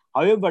front.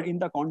 However, in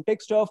the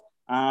context of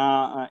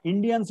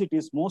Indian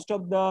cities, most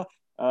of the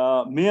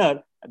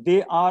mayor,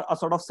 they are a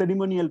sort of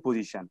ceremonial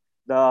position.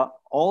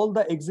 All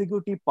the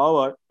executive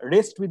power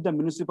rests with the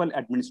municipal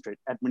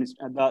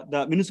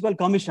the municipal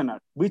commissioner,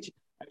 which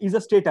is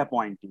a state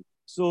appointee.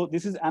 So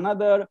this is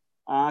another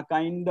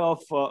kind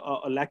of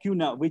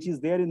lacuna which is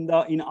there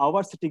in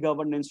our city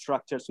governance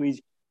structures,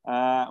 which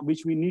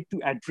we need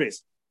to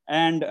address.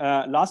 And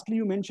lastly,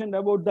 you mentioned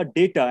about the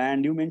data,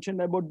 and you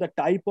mentioned about the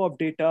type of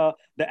data,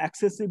 the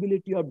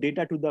accessibility of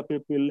data to the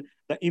people,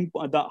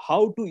 the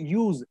how to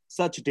use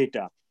such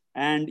data.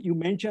 And you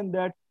mentioned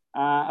that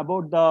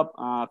about the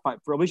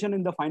provision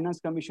in the Finance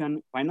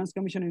Commission.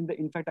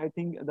 In fact, I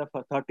think the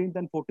 13th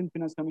and 14th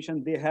Finance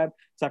Commission, they have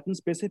certain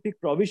specific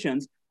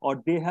provisions,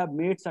 or they have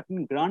made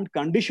certain grant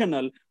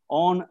conditional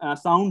on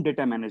sound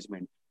data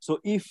management. So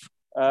if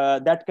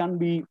that can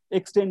be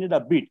extended a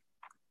bit.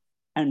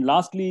 And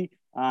lastly,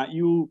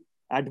 you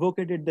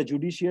advocated the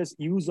judicious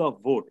use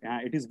of vote.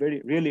 It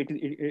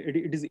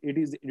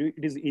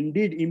is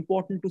indeed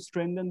important to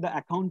strengthen the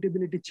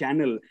accountability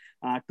channel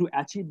to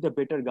achieve the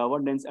better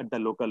governance at the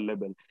local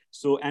level.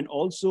 So, and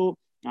also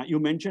you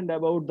mentioned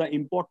about the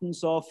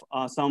importance of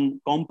some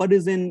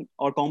comparison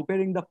or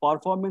comparing the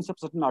performance of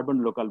certain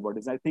urban local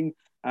bodies. I think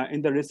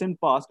in the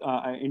recent past,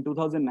 in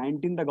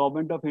 2019, the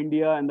Government of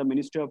India and the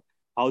Ministry of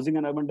Housing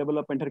and Urban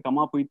Development had come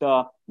up with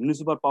a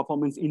municipal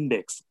performance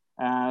index.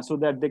 so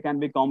that they can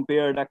be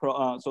compared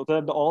across, so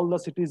that all the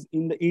cities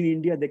in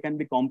India, they can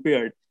be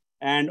compared.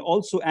 And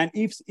also, and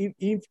if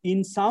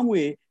in some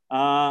way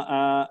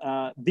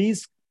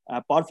these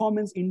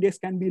performance index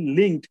can be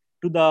linked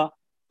to the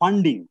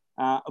funding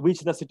which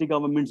the city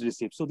governments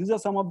receive. So these are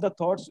some of the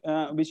thoughts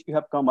which you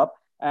have come up.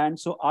 And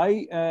so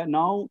I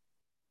now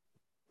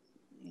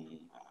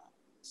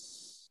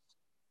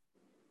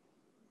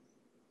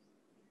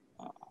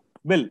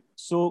well,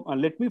 so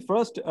let me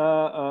first there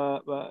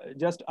are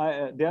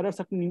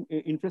certain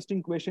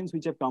interesting questions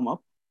which have come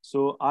up.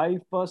 So I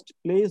first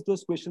place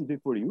those questions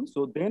before you.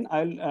 So then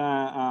I'll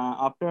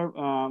after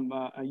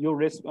your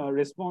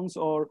response,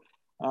 or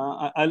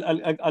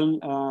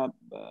I'll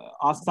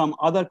ask some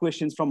other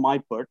questions from my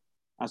part.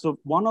 So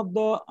one of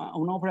our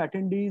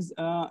attendees,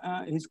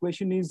 his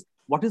question is,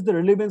 what is the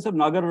relevance of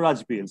Nagar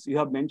Raj bills? You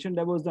have mentioned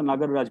about the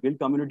Nagar Raj bill,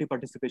 community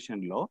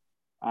participation law.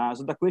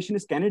 So the question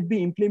is, can it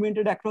be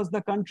implemented across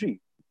the country?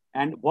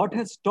 And what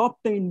has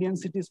stopped the Indian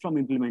cities from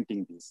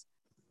implementing this?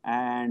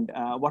 And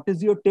what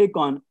is your take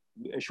on,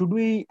 should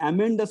we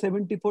amend the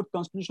 74th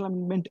Constitutional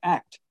Amendment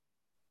Act?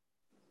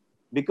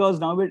 Because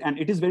now, and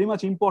it is very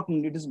much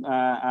important, it is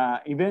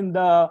even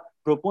the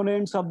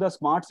proponents of the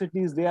smart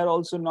cities, they are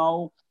also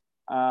now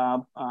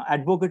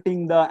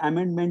advocating the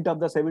amendment of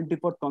the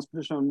 74th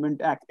Constitutional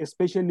Amendment Act,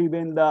 especially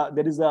when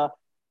there is a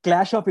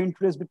clash of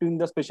interest between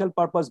the special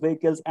purpose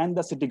vehicles and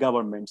the city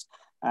governments.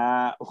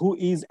 Who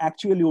is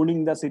actually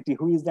owning the city?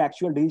 Who is the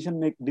actual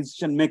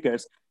decision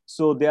makers?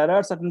 So there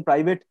are certain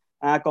private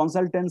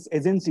consultants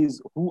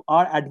agencies who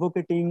are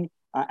advocating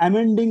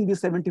amending the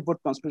 74th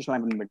Constitutional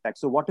Amendment Act.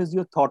 So what is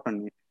your thought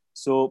on it?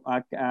 So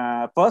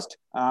first,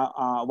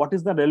 what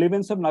is the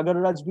relevance of Nagar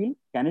Raj bill?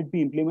 Can it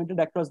be implemented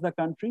across the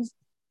countries?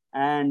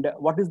 And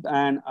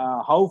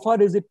how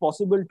far is it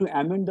possible to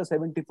amend the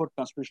 74th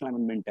Constitutional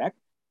Amendment Act?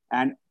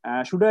 And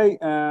should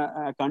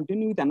I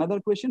continue with another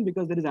question,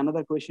 because there is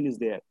another question is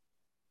there?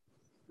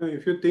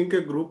 If you think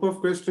a group of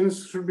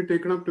questions should be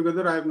taken up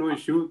together, I have no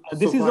issue.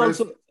 This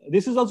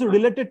is also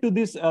related to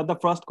this the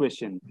first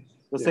question.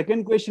 The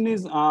second question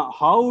is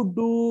how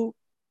to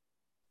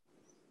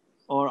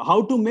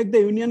make the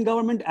union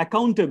government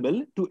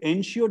accountable to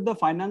ensure the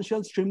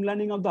financial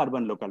streamlining of the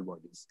urban local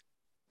bodies.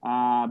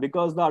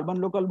 Because the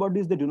urban local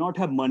bodies, they do not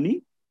have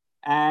money,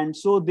 and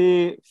so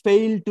they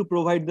fail to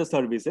provide the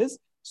services.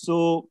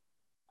 So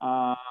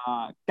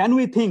can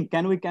we rethink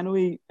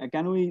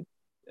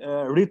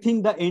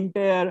the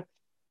entire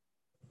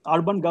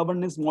urban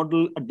governance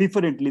model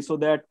differently, so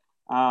that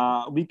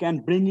we can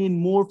bring in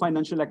more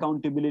financial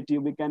accountability,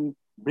 we can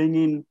bring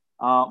in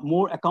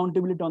more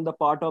accountability on the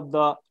part of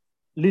the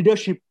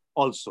leadership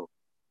also?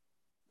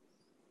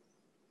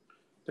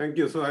 Thank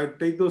you. So I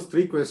take those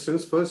three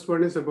questions. First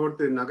one is about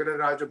the Nagar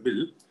Raj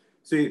bill.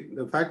 See,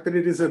 the fact that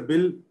it is a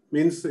bill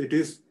means it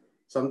is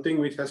something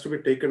which has to be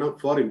taken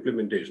up for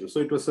implementation. So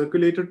it was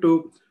circulated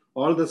to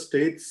all the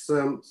states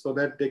so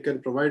that they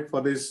can provide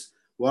for these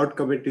ward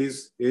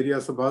committees, area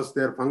sabhas,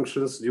 their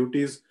functions,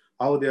 duties,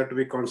 how they are to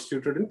be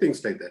constituted and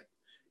things like that.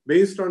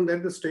 Based on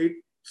that, the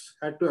states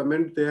had to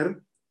amend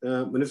their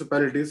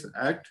Municipalities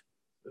Act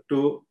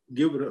to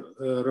give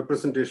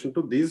representation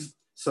to these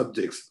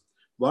subjects.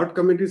 Ward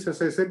committees,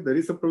 as I said, there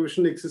is a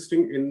provision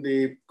existing in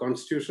the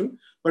constitution,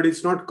 but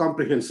it's not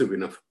comprehensive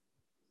enough.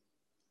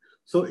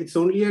 So it's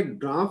only a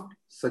draft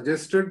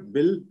suggested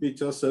bill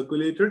which was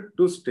circulated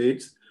to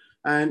states,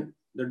 and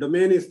the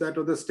domain is that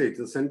of the states.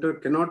 The center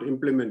cannot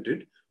implement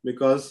it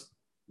because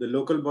the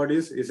local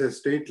bodies is a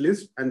state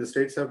list and the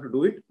states have to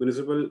do it.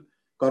 Municipal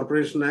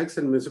Corporation Acts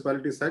and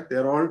Municipalities Act, they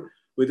are all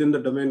within the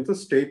domain of the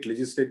state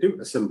legislative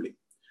assembly.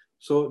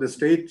 So the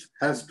state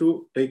has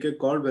to take a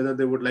call whether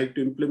they would like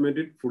to implement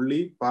it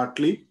fully,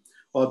 partly,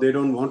 or they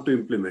don't want to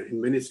implement. In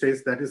many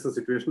states, that is the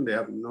situation. They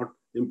have not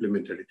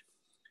implemented it.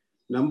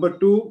 Number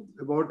two,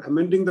 about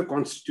amending the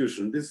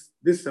constitution.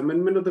 This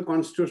amendment of the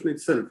constitution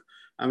itself,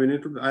 I mean,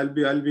 I'll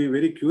be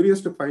very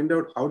curious to find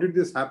out how did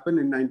this happen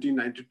in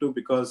 1992,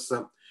 because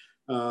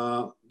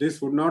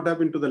this would not have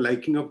been to the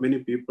liking of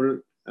many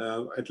people,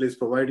 at least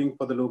providing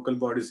for the local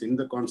bodies in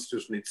the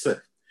constitution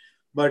itself.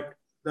 But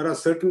there are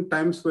certain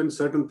times when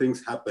certain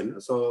things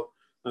happen. So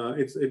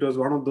it was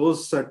one of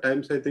those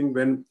times, I think,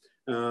 when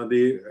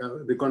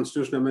the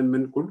constitution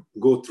amendment could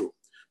go through.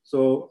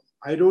 So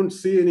I don't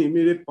see any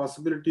immediate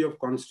possibility of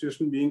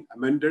constitution being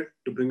amended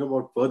to bring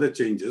about further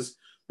changes,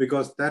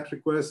 because that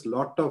requires a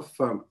lot of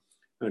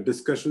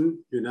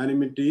discussion,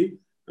 unanimity,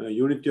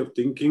 unity of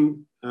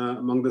thinking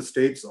among the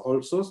states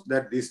also,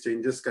 that these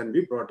changes can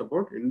be brought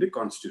about in the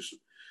constitution.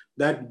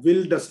 That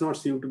will does not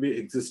seem to be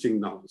existing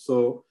now.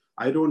 So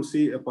I don't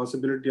see a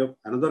possibility of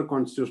another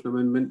constitutional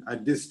amendment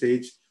at this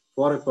stage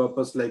for a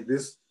purpose like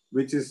this,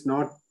 which is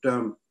not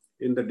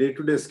in the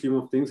day-to-day scheme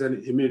of things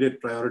an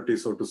immediate priority,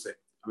 so to say.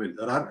 I mean,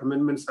 there are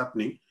amendments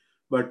happening,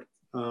 but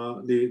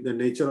the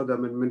nature of the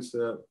amendments,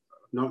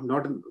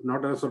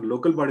 not as far as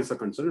local bodies are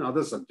concerned,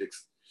 other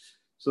subjects.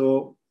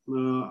 So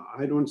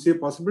I don't see a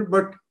possibility,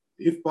 but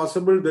if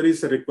possible, there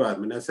is a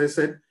requirement. As I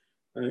said,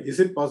 is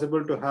it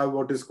possible to have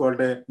what is called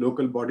a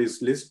local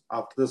bodies list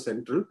after the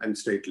central and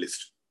state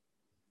list?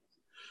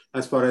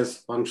 as far as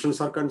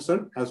functions are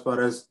concerned, as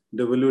far as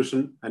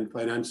devolution and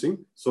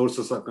financing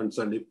sources are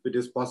concerned. If it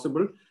is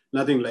possible,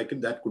 nothing like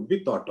it that could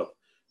be thought of.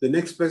 The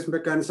next best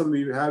mechanism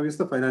we have is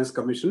the Finance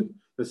Commission,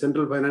 the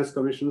central finance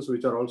commissions,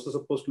 which are also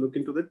supposed to look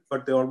into that,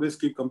 but they always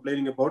keep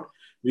complaining about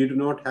we do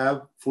not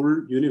have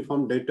full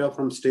uniform data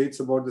from states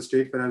about the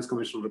state finance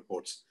commission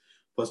reports.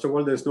 First of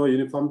all, there's no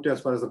uniformity as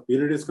far as the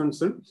period is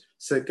concerned.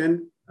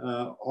 Second,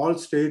 all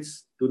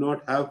states do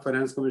not have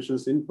finance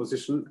commissions in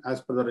position as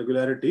per the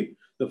regularity,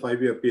 the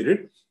 5-year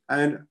period.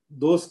 And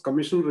those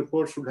commission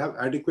reports should have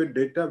adequate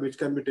data which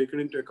can be taken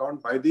into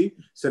account by the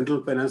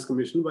Central Finance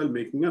Commission while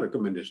making a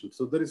recommendation.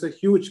 So there is a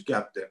huge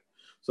gap there.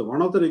 So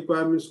one of the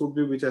requirements would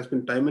be, which has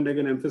been time and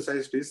again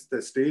emphasized, is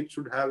the state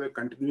should have a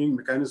continuing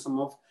mechanism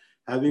of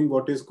having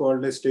what is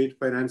called a State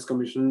Finance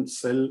Commission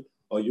cell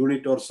or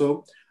unit or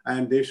so,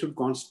 and they should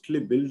constantly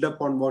build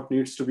up on what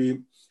needs to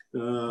be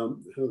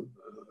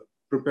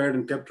prepared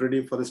and kept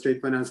ready for the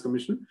State Finance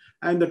Commission.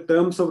 And the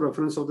terms of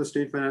reference of the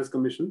State Finance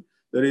Commission,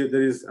 there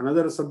is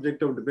another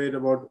subject of debate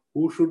about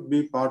who should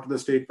be part of the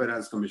State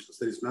Finance Commission.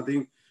 There is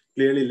nothing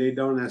clearly laid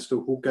down as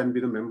to who can be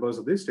the members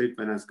of the State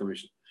Finance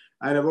Commission.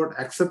 And about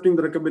accepting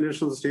the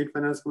recommendations of the State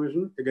Finance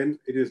Commission, again,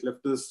 it is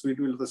left to the sweet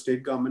will of the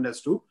state government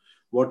as to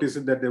what is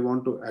it that they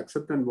want to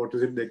accept and what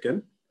is it they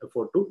can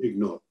afford to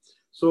ignore.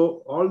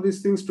 So all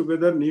these things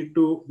together need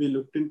to be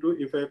looked into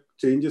if a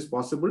change is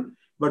possible.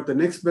 But the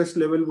next best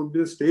level would be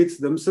the states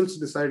themselves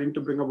deciding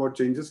to bring about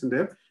changes in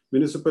their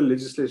municipal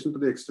legislation to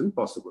the extent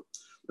possible.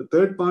 The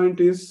third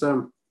point is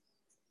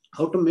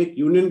how to make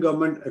union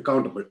government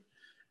accountable.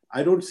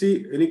 I don't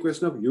see any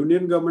question of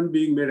union government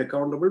being made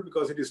accountable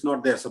because it is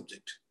not their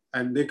subject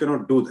and they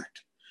cannot do that.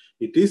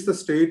 It is the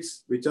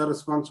states which are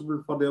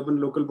responsible for the urban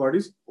local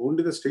bodies.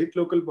 Only the state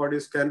local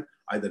bodies can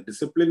either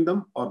discipline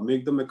them or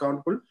make them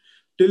accountable.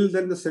 Till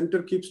then, the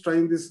center keeps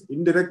trying these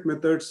indirect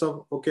methods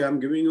of, okay, I'm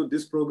giving you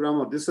this program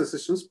or this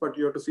assistance, but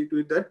you have to see to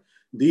it that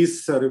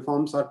these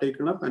reforms are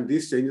taken up and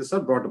these changes are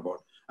brought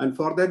about. And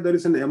for that, there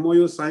is an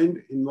MOU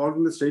signed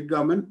involving the state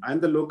government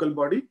and the local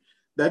body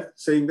that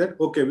saying that,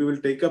 okay, we will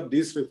take up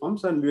these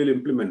reforms and we will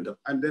implement them.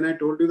 And then I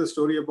told you the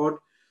story about,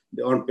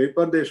 on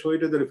paper, they show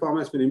it that the reform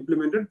has been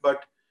implemented,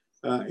 but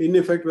in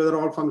effect, whether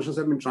all functions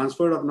have been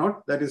transferred or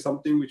not, that is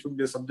something which would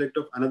be a subject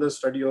of another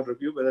study or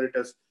review, whether it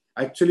has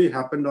actually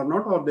happened or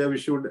not, or they have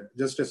issued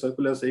just a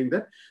circular saying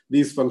that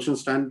these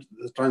functions stand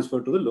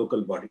transferred to the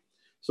local body.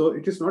 So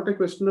it is not a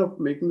question of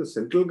making the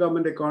central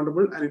government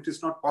accountable, and it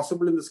is not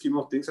possible in the scheme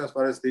of things as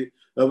far as the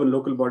urban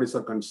local bodies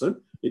are concerned.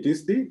 It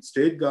is the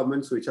state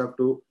governments which have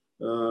to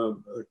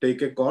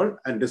take a call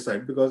and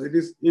decide because it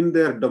is in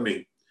their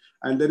domain.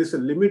 And there is a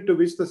limit to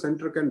which the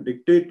center can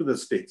dictate to the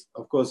states.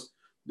 Of course,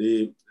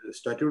 the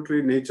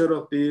statutory nature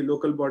of the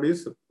local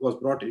bodies was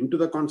brought into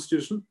the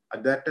constitution.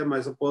 At that time,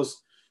 I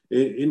suppose,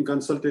 in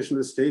consultation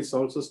with states,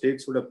 also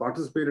states would have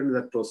participated in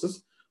that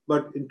process.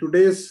 But in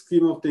today's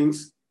scheme of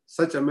things,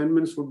 such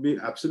amendments would be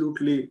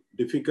absolutely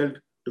difficult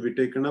to be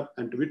taken up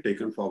and to be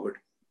taken forward.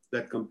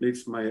 That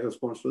completes my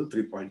response to the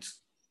 3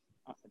 points.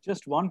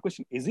 Just one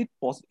question. Is it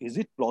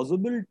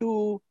plausible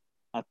to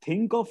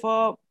think of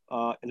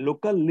a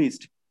local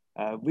list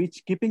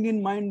which keeping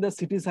in mind the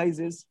city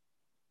sizes?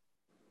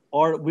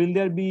 Or will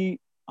there be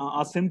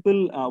a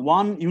simple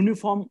one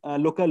uniform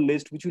local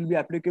list which will be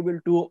applicable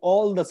to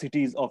all the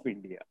cities of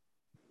India?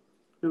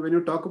 When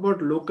you talk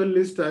about local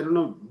list, I don't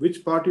know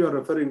which part you are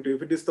referring to.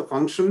 If it is the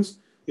functions,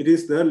 it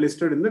is there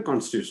listed in the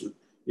constitution.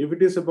 If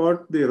it is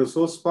about the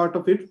resource part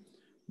of it,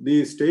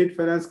 the state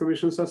finance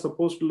commissions are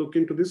supposed to look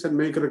into this and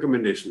make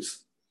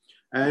recommendations.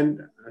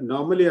 And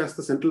normally, as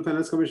the Central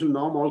Finance Commission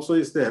norm also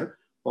is there,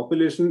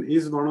 population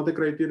is one of the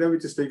criteria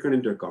which is taken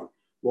into account.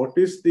 What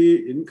is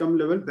the income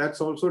level? That's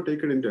also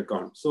taken into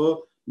account.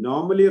 So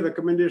normally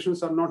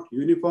recommendations are not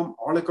uniform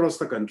all across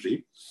the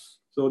country.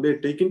 So they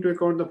take into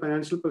account the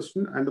financial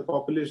position and the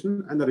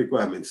population and the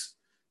requirements.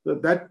 So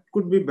that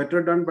could be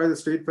better done by the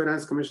state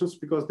finance commissions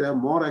because they have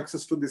more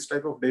access to this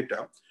type of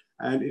data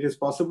and it is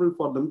possible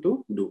for them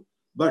to do.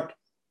 But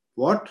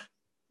what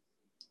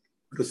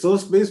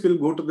resource base will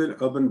go to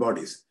the urban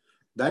bodies?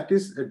 That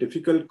is a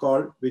difficult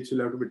call which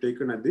will have to be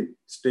taken at the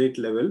state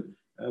level.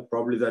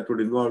 Probably that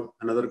would involve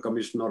another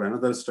commission or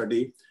another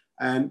study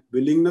and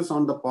willingness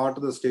on the part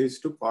of the states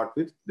to part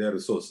with their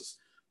resources.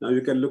 Now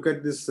you can look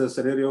at this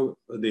scenario,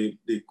 the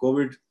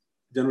COVID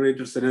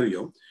generated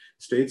scenario.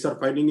 States are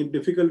finding it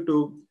difficult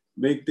to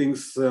make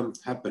things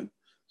happen.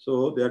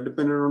 So they are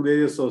dependent on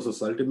various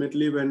sources.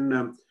 Ultimately,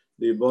 when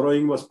the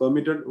borrowing was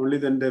permitted, only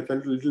then they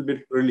felt a little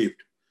bit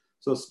relieved.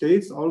 So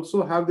states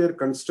also have their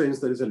constraints.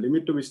 There is a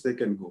limit to which they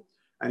can go.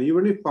 And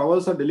even if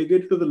powers are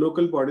delegated to the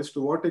local bodies,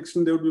 to what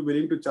extent they would be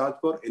willing to charge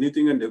for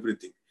anything and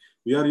everything.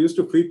 We are used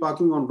to free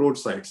parking on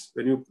roadsides.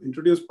 When you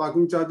introduce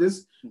parking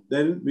charges,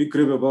 then we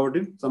crib about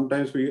it.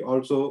 Sometimes we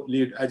also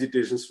lead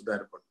agitations to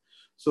that point.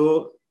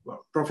 So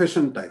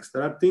profession tax,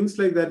 there are things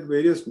like that,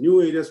 various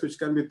new areas which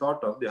can be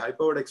thought of. The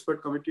high-powered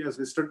expert committee has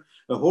listed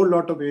a whole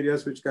lot of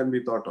areas which can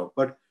be thought of.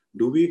 But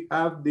do we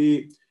have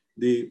the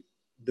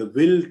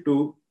will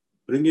to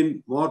bring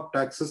in more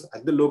taxes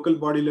at the local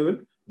body level?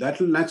 that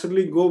will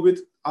naturally go with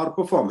our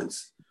performance.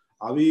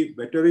 Are we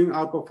bettering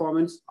our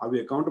performance? Are we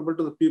accountable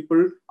to the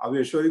people? Are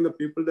we assuring the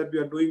people that we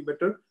are doing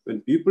better?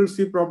 When people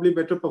see probably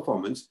better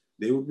performance,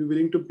 they would be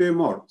willing to pay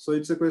more. So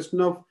it's a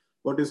question of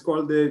what is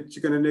called the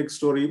chicken and egg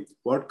story,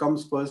 what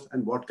comes first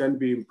and what can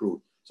be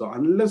improved. So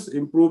unless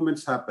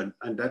improvements happen,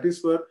 and that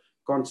is where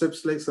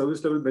concepts like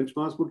service level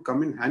benchmarks would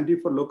come in handy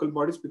for local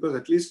bodies, because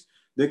at least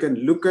they can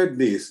look at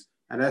these.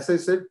 And as I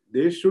said,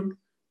 they should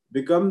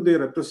become the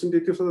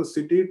representatives of the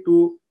city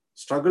to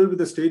struggle with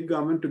the state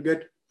government to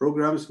get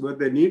programs where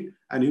they need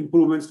and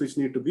improvements which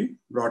need to be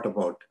brought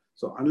about.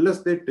 So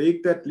unless they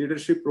take that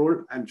leadership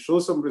role and show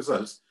some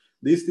results,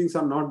 these things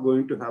are not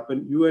going to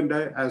happen. You and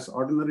I, as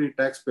ordinary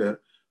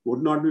taxpayer,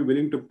 would not be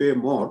willing to pay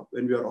more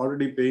when we are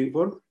already paying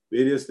for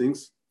various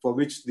things for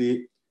which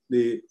the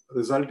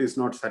result is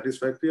not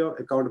satisfactory or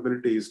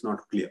accountability is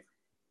not clear.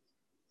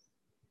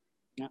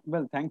 Yeah,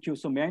 well, thank you.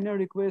 So may I now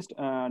request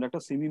Dr.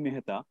 Simi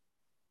Mehta?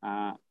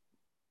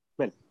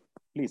 Well,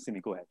 please, Simi,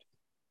 go ahead.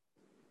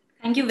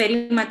 Thank you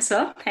very much,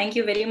 sir. Thank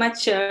you very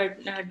much,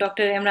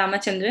 Dr. M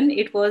Ramachandran.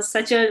 It was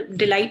such a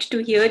delight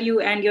to hear you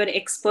and your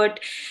expert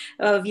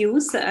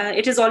views.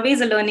 It is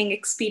always a learning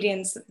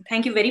experience.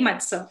 Thank you very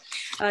much, sir.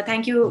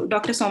 Thank you,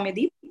 Dr.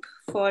 Soumyadeep,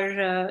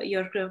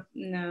 for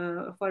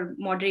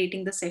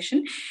moderating the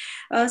session.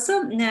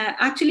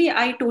 Actually,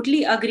 I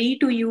totally agree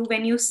to you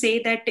when you say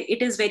that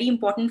it is very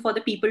important for the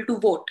people to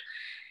vote.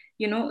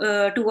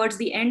 Towards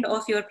the end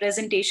of your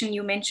presentation,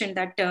 you mentioned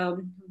that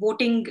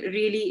voting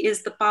really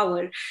is the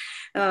power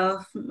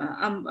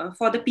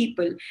for the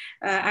people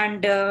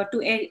and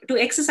to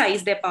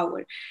exercise their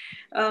power.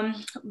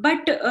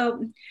 But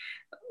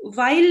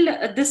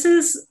while this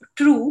is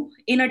true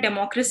in a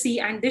democracy,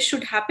 and this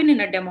should happen in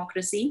a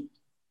democracy,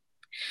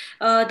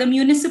 the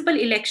municipal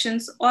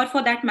elections, or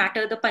for that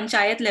matter, the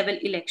panchayat level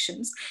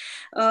elections,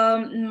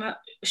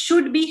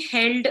 should be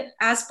held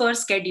as per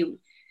schedule.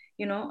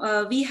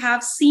 We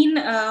have seen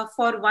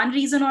for one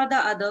reason or the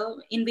other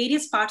in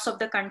various parts of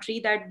the country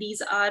that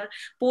these are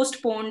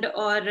postponed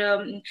or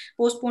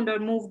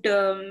moved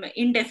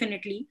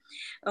indefinitely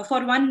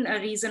for one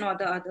reason or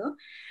the other.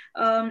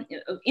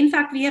 In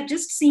fact, we have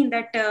just seen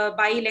that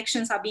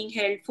by-elections are being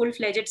held,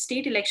 full-fledged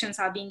state elections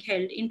are being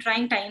held in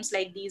trying times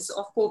like these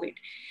of COVID.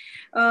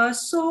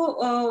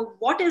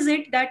 What is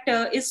it that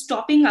is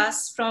stopping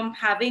us from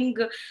having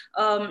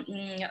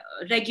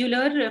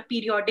regular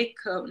periodic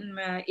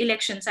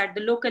elections at the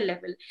local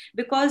level?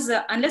 Because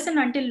unless and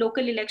until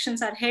local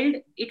elections are held,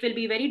 it will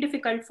be very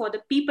difficult for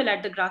the people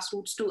at the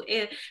grassroots to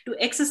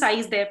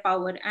exercise their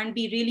power and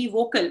be really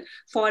vocal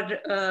for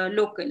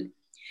local.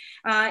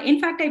 In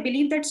fact, I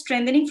believe that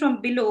strengthening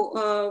from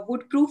below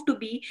would prove to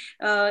be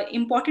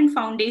important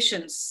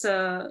foundations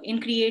in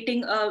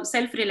creating a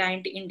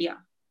self-reliant India.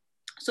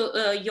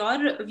 So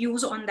your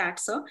views on that,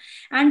 sir.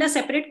 And a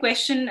separate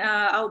question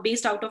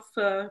based out of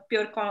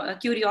pure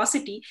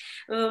curiosity.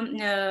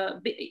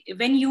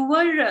 When you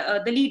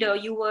were the leader,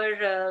 you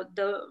were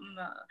the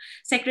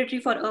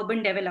Secretary for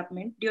Urban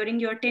Development. During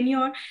your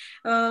tenure,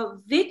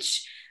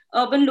 which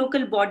urban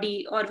local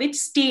body or which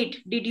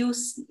state did you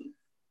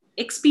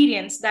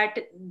experience that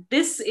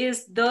this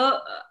is the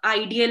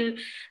ideal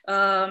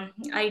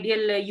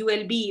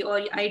ULB or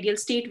ideal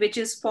state which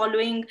is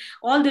following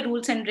all the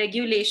rules and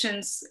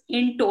regulations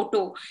in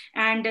toto,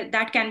 and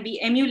that can be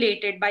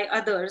emulated by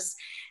others?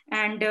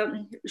 And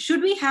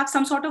should we have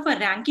some sort of a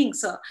ranking,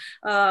 sir,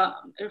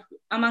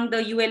 among the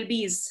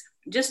ULBs,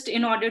 just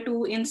in order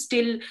to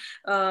instill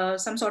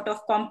some sort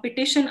of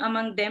competition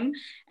among them,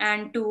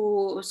 and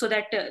so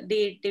that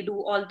they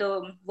do all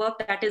the work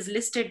that is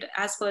listed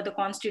as per the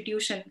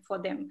constitution for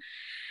them,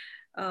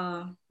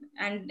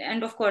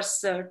 and of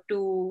course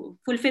to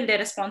fulfill their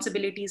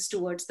responsibilities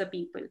towards the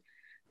people?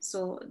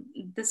 So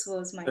this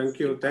was my thank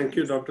you,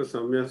 Dr.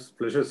 Soumya.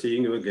 Pleasure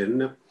seeing you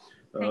again.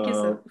 Thank you,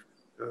 sir.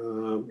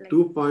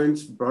 2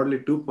 points, broadly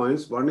 2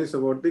 points. One is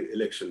about the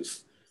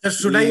elections.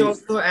 Should I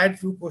also add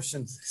few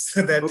questions?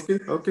 So that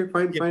okay,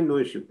 fine, no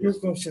issue. Few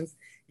questions.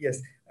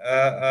 Yes.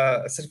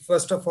 Sir,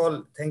 first of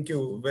all, thank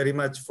you very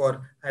much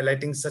for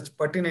highlighting such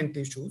pertinent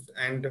issues,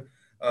 and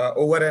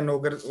over and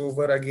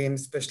over again,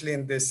 especially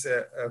in this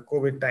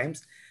COVID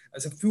times.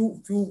 As a few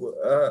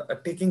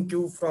taking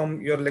cue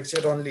from your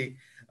lecture only,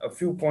 a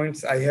few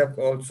points I have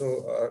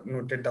also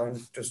noted down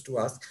just to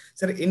ask.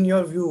 Sir, in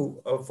your view,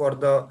 for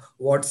the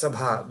Ward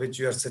Sabha, which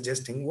you are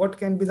suggesting, what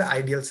can be the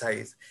ideal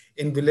size?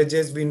 In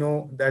villages, we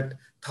know that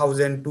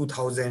 1,000,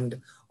 2,000,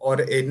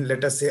 or in,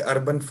 let us say,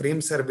 urban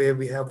frame survey,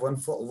 we have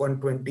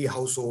 120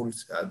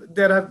 households.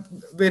 There are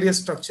various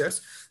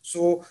structures.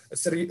 So,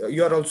 sir,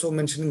 you are also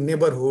mentioning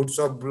neighborhoods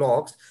or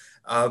blocks,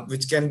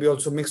 which can be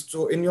also mixed.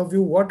 So, in your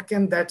view, what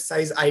can that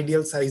size,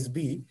 ideal size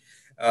be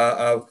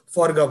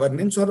for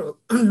governance or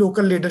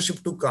local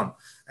leadership to come?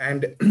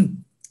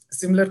 And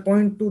similar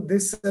point to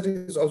this, sir,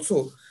 is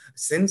also,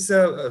 since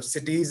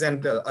cities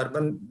and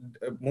urban,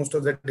 most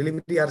of the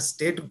delivery are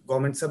state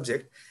government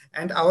subject,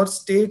 and our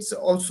states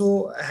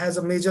also has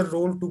a major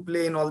role to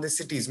play in all the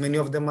cities. Many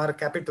of them are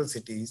capital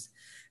cities.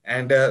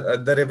 and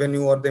the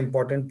revenue or the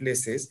important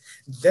places.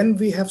 Then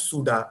we have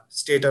SUDA,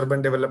 State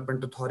Urban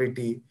Development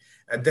Authority,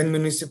 then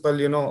municipal,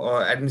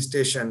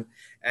 administration.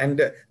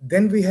 And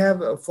then we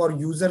have for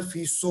user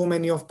fees, so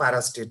many of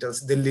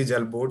parastatals, Delhi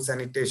Jal Board,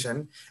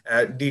 sanitation,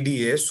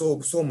 DDA,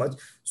 so much.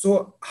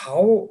 So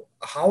how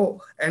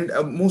and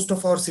most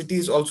of our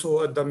cities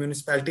also, the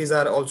municipalities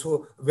are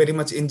also very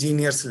much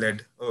engineers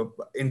led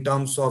in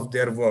terms of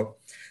their work.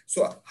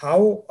 So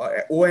how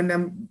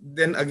O&M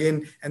then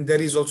again, and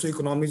there is also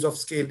economies of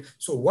scale.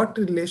 So what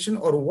relation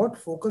or what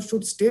focus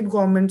should state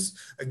governments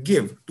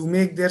give to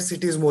make their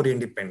cities more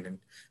independent?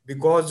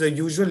 Because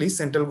usually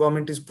central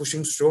government is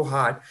pushing so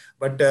hard,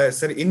 but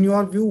sir, in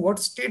your view, what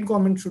state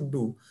government should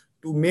do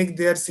to make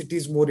their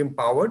cities more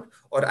empowered,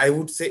 or I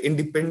would say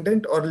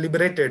independent or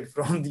liberated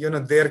from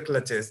their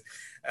clutches?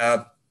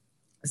 Uh,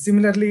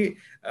 Similarly,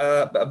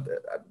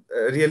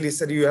 really,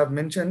 sir, you have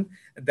mentioned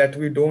that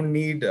we don't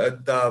need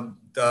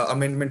the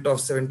amendment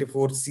of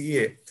 74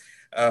 CA.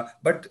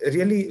 But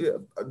really,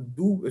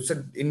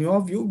 so in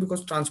your view,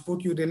 because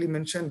transport, you really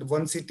mentioned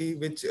one city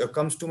which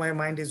comes to my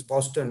mind is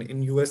Boston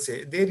in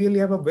USA. They really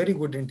have a very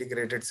good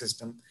integrated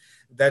system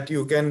that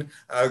you can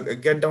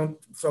get down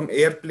from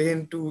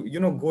airplane to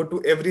go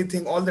to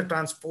everything, all the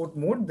transport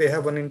mode. They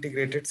have an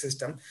integrated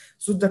system.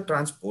 So the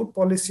transport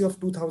policy of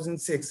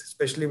 2006,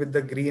 especially with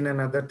the green and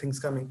other things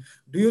coming,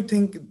 do you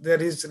think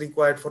there is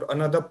required for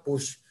another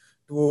push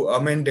to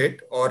amend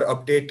it or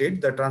update it,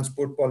 the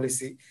transport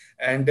policy?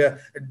 And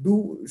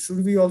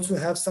should we also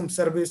have some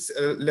service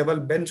level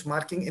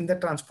benchmarking in the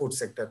transport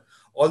sector?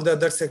 All the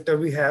other sector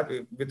we have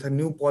with a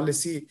new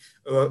policy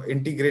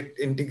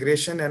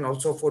integration and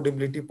also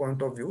affordability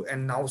point of view,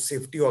 and now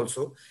safety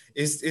also.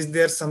 Is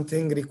there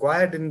something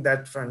required in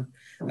that front?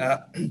 Uh,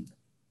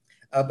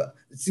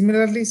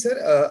 Similarly,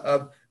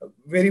 sir,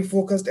 very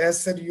focused,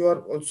 as sir, you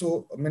are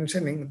also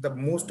mentioning, the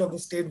most of the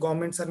state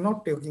governments are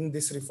not taking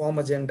this reform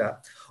agenda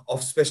of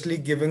especially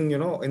giving,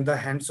 in the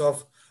hands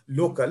of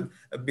local,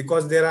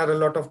 because there are a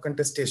lot of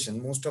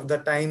contestation. Most of the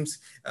times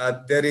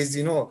there is,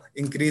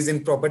 increase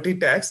in property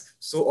tax.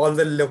 So all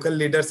the local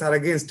leaders are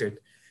against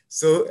it.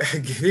 So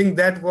giving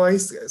that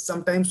voice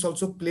sometimes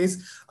also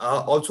plays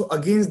also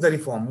against the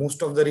reform,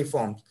 most of the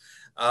reforms.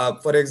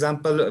 For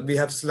example, we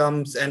have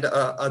slums and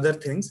other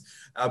things.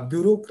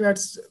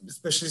 Bureaucrats,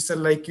 especially sir,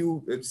 like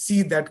you,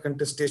 see that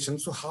contestation.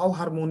 So how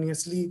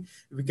harmoniously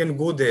we can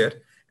go there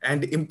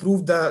and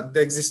improve the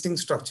existing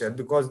structure,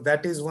 because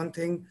that is one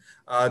thing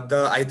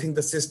I think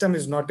the system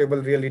is not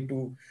able really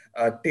to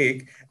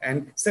take.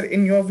 And sir,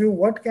 in your view,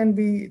 what can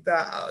be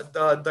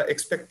the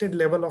expected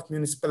level of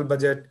municipal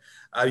budget?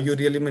 You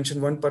really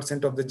mentioned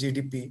 1% of the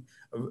GDP.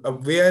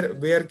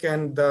 Where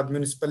can the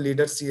municipal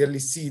leaders really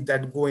see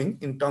that going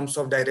in terms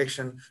of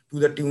direction, to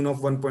the tune of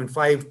 1.5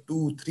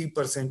 to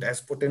 3%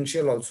 as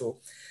potential also?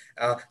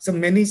 So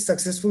many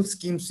successful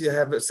schemes you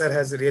have, sir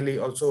has really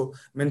also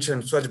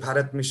mentioned Swachh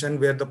Bharat Mission,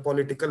 where the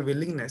political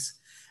willingness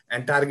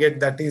and target,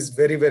 that is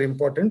very, very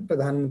important.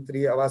 Pradhan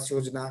Mantri Awas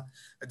Yojana,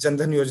 Jan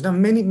Dhan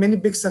Yojana, many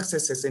big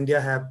successes. India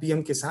have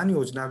PM Kisan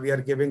Yojana. We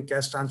are giving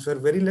cash transfer,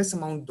 very less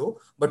amount though,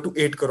 but to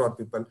 8 crore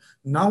people.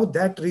 Now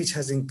that reach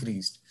has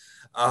increased.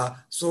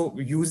 So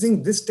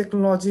using this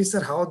technology,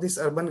 sir, how this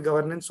urban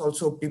governance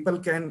also people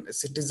can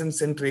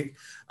citizen-centric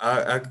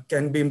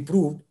can be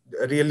improved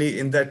really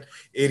in that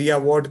area.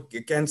 What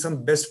can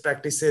some best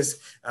practices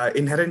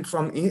inherent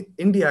from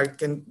India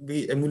can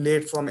be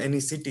emulated from any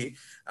city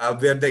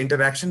where the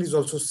interaction is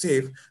also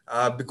safe?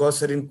 Because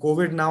sir, in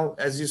COVID now,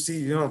 as you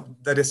see,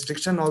 the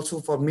restriction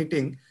also for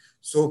meeting.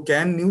 So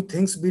can new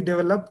things be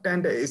developed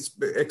and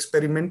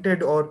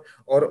experimented or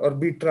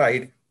be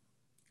tried?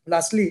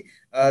 Lastly,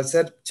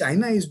 sir,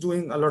 China is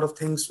doing a lot of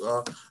things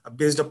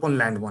based upon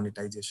land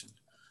monetization.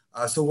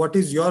 So what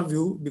is your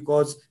view?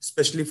 Because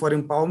especially for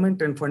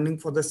empowerment and funding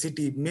for the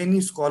city, many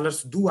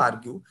scholars do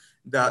argue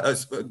the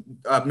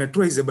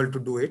metro is able to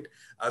do it.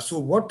 So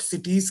what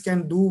cities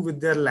can do with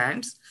their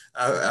lands?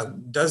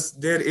 Does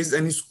there is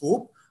any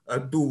scope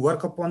to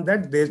work upon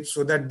that,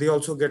 so that they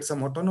also get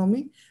some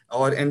autonomy?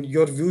 And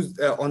your views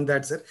on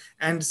that, sir?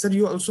 And sir,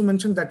 you also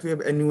mentioned that we have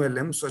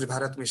NULM, Swachh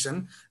Bharat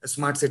Mission,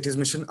 Smart Cities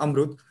Mission,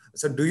 Amrut.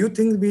 So do you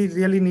think we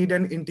really need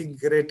an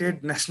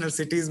integrated national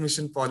cities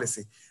mission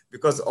policy?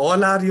 Because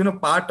all are,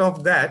 part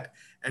of that,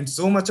 and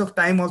so much of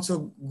time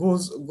also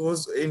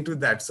goes into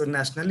that. So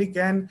nationally,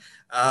 can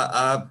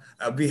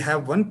we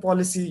have one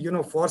policy,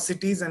 for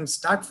cities, and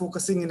start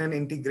focusing in an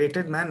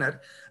integrated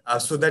manner,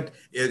 so that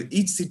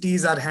each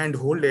cities are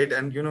hand-holded,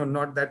 and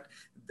not that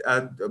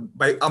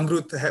by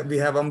Amrut, we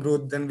have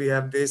Amrut, then we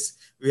have this.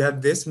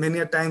 Many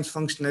a times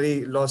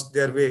functionary lost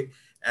their way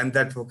and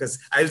that focus.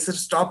 I'll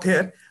stop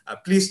here.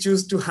 Please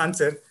choose to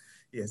answer.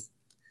 Yes.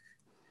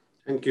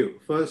 Thank you.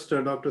 First,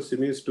 Dr.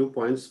 Simi's 2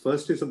 points.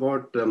 First is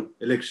about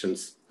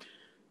elections.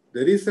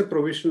 There is a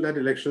provision that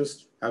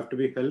elections have to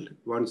be held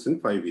once in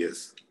 5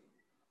 years.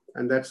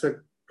 And that's a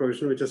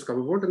provision which has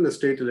come about, and the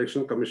state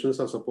election commissions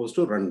are supposed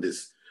to run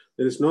this.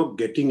 There is no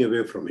getting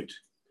away from it.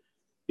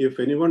 If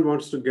anyone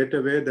wants to get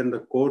away, then the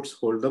courts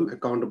hold them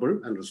accountable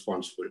and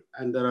responsible.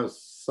 And there are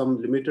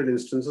some limited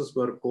instances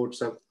where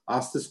courts have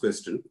asked this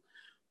question.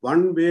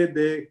 One way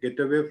they get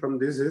away from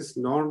this is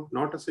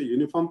not as a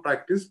uniform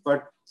practice,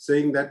 but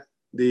saying that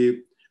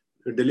the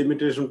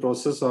delimitation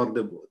process or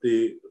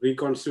the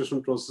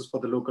reconstitution process for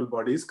the local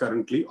body is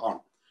currently on.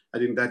 I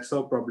think that's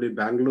how probably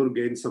Bangalore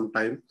gained some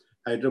time,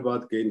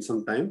 Hyderabad gained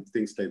some time,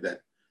 things like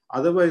that.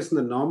 Otherwise, in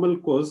the normal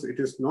course, it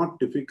is not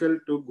difficult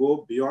to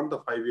go beyond the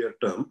 5-year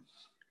term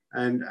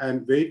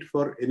and wait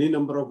for any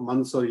number of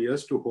months or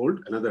years to hold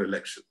another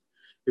election.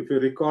 If you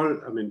recall,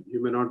 I mean,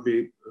 you may not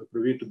be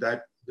privy to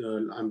that.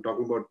 I'm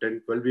talking about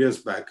 10, 12 years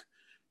back.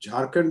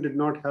 Jharkhand did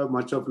not have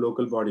much of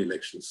local body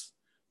elections,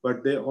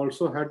 but they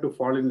also had to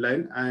fall in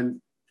line.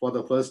 And for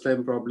the first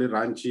time, probably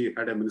Ranchi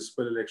had a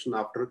municipal election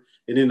after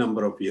any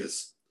number of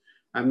years.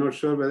 I'm not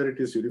sure whether it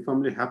is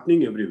uniformly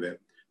happening everywhere,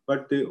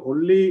 but the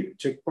only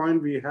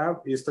checkpoint we have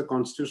is the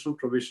constitutional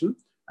provision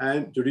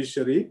and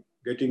judiciary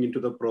getting into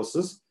the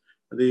process.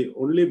 The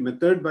only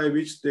method by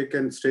which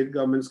state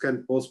governments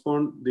can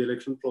postpone the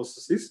election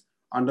process is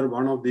under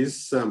one of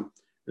these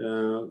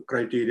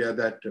criteria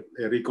that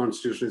a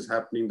reconstitution is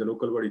happening, the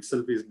local body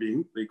itself is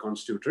being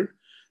reconstituted.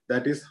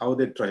 That is how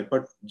they try.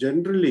 But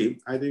generally,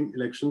 I think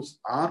elections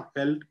are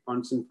held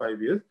once in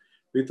 5 years,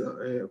 with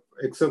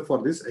except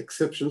for these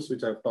exceptions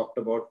which I've talked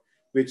about,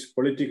 which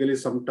politically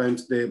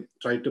sometimes they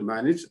try to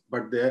manage,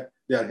 but they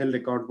are held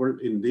accountable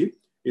in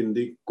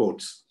the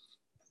courts.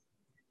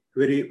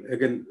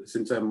 Again,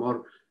 since I'm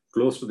more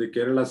close to the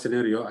Kerala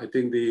scenario, I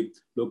think the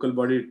local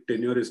body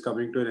tenure is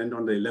coming to an end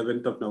on the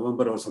 11th of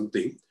November or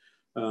something.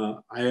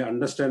 I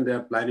understand they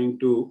are planning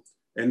to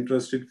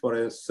entrust it for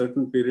a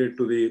certain period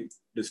to the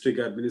district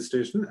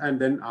administration, and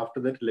then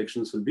after that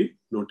elections will be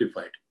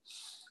notified.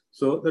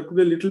 So there could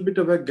be a little bit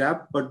of a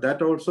gap, but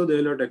that also they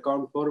will not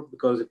account for,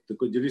 because if the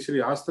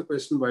judiciary asks the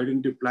question, why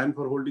didn't you plan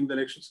for holding the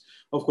elections?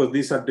 Of course,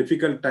 these are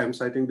difficult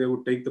times. I think they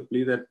would take the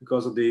plea that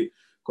because of the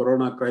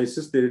Corona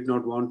crisis, they did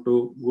not want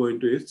to go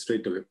into it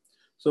straight away.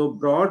 So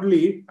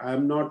broadly, I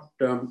don't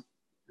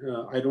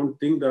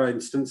think there are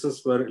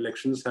instances where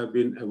elections have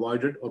been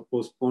avoided or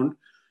postponed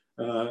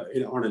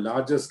on a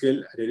larger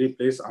scale at any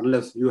place,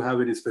 unless you have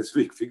any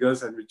specific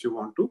figures and which you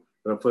want to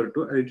refer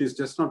to. And it is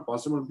just not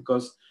possible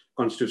because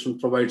Constitution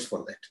provides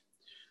for that.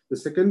 The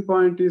second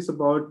point is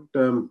about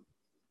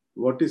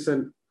what is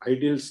an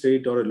ideal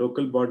state or a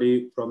local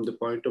body from the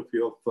point of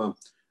view of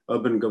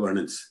urban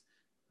governance.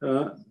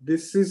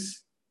 This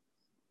is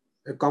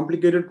a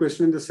complicated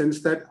question in the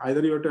sense that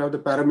either you have to have the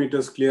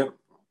parameters clear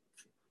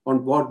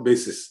on what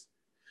basis.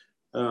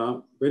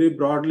 Very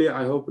broadly,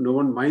 I hope no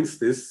one minds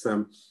this.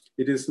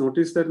 It is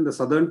noticed that in the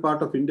southern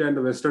part of India and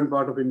the western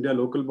part of India,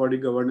 local body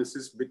governance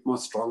is a bit more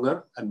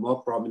stronger and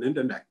more prominent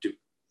and active.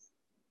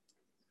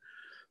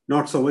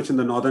 Not so much in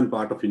the northern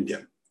part of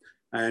India.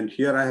 And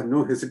here I have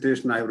no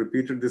hesitation. I have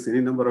repeated this any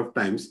number of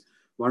times.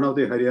 One of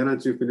the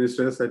Haryana chief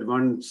ministers at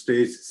one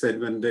stage said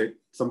when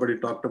somebody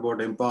talked about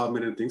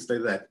empowerment and things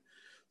like that.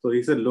 So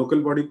he said,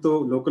 local body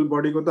ko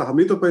to hum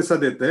hi to paisa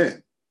dete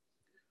hai.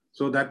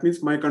 So that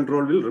means my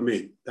control will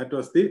remain. That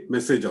was the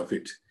message of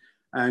it.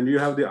 And you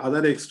have the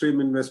other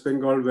extreme in West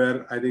Bengal,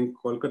 where I think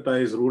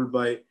Kolkata is ruled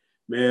by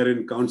mayor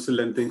and council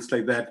and things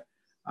like that.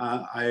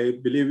 I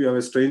believe you have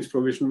a strange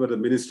provision where the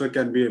minister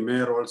can be a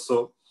mayor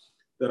also.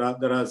 There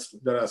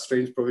are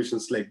strange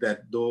provisions like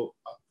that, though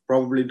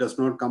probably does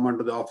not come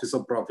under the office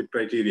of profit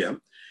criteria.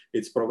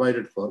 It's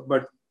provided for,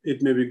 but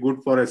it may be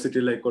good for a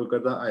city like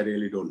Kolkata. I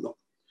really don't know.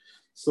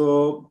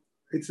 So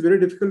it's very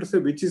difficult to say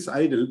which is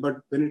ideal, but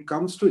when it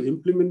comes to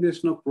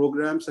implementation of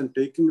programs and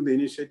taking the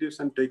initiatives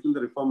and taking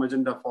the reform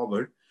agenda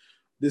forward,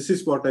 this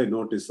is what I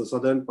noticed. The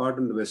southern part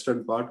and the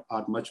western part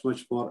are much,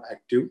 much more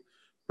active.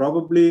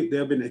 Probably they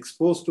have been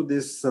exposed to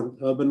this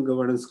urban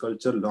governance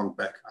culture long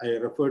back. I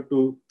refer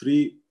to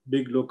 3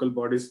 big local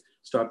bodies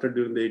started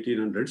during the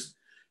 1800s.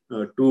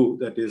 2,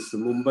 that is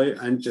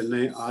Mumbai and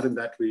Chennai, are in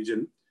that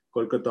region.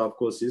 Kolkata, of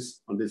course,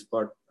 is on this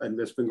part, and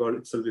West Bengal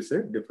itself is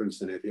a different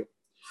scenario.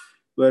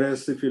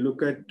 Whereas if you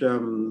look at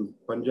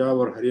Punjab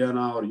or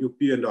Haryana or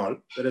UP and all,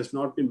 there has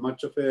not been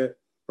much of a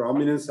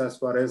prominence as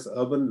far as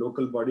urban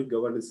local body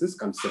governance is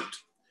concerned.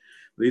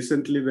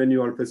 Recently, when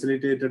you all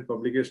facilitated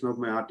publication of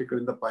my article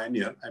in the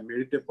Pioneer, I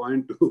made it a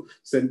point to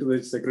send to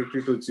the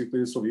Secretary to Chief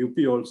Minister of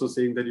UP also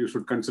saying that you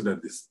should consider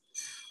this.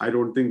 I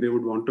don't think they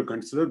would want to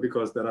consider,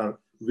 because there are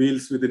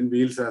wheels within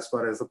wheels as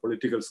far as the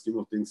political scheme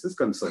of things is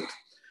concerned.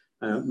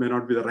 May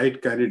not be the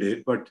right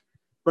candidate, but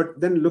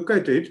then look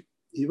at it.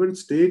 Even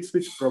states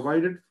which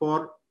provided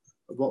for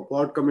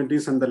ward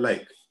committees and the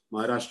like,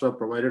 Maharashtra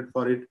provided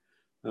for it,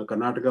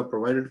 Karnataka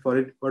provided for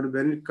it, but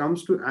when it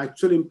comes to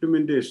actual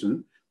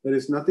implementation, there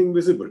is nothing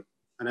visible.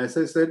 And as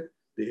I said,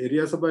 the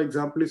Area Sabha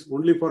example is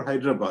only for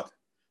Hyderabad,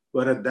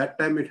 where at that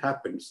time it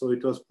happened. So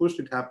it was pushed,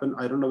 it happened.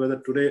 I don't know whether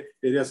today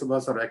Area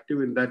Sabhas are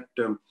active in that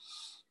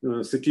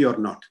city or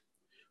not.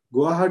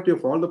 Guwahati,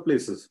 of all the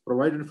places,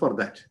 provided for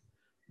that.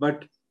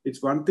 But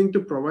it's one thing to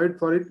provide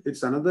for it,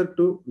 it's another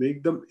to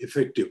make them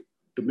effective.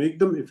 To make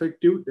them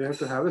effective, they have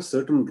to have a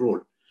certain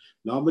role.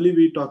 Normally,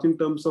 we talk in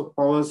terms of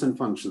powers and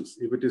functions.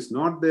 If it is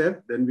not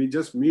there, then we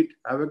just meet,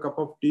 have a cup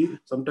of tea.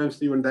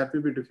 Sometimes even that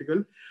will be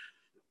difficult.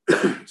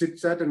 Chit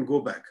chat and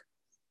go back.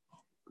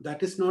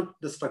 That is not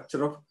the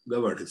structure of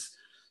governance.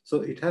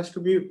 So it has to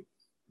be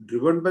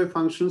driven by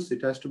functions.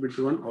 It has to be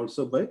driven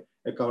also by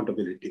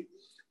accountability.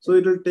 So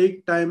it will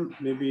take time,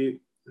 maybe,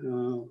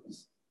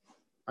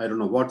 I don't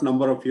know what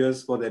number of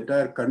years for the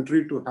entire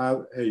country to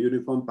have a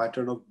uniform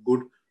pattern of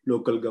good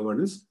local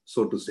governance,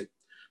 so to say.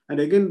 And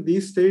again,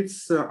 these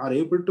states are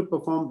able to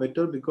perform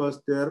better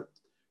because their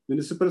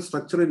municipal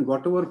structure in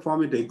whatever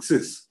form it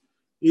exists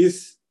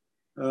is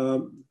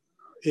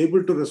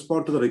able to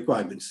respond to the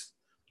requirements.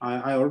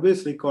 I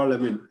always recall, I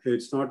mean,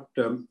 it's not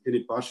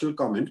any partial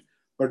comment,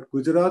 but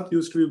Gujarat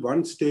used to be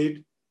one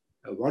state.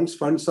 Once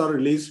funds are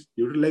released,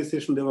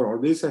 utilization, they were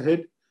always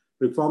ahead.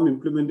 Reform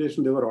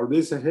implementation, they were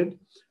always ahead.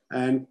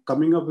 And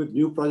coming up with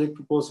new project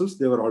proposals,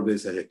 they were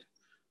always ahead.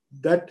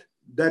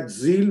 That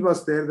zeal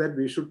was there that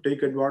we should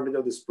take advantage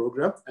of this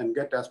program and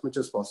get as much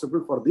as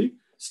possible for the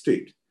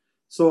state.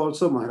 So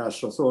also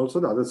Maharashtra, so also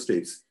the other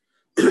states.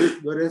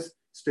 Whereas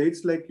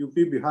states like UP,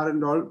 Bihar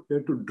and all, they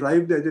have to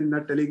drive the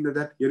agenda telling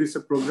that here is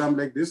a program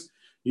like this.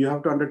 You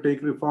have to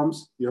undertake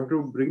reforms. You have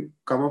to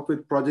come up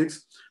with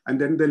projects, and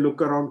then they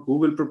look around who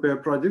will prepare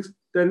projects.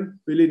 Then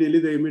willy-nilly,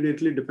 they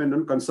immediately depend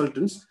on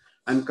consultants.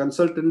 And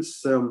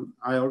consultants,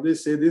 I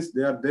always say this,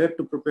 they are there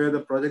to prepare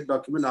the project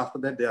document. After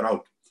that, they are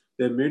out.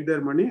 They made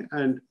their money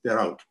and they're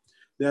out.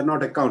 They are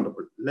not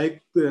accountable.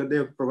 Like they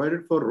have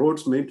provided for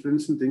roads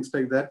maintenance and things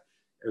like that,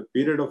 a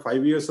period of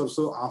 5 years or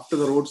so after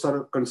the roads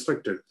are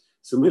constructed.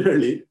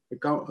 Similarly,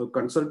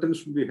 consultants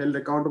should be held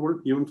accountable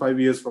even 5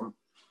 years from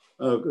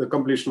the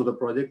completion of the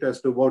project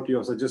as to what you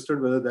have suggested,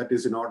 whether that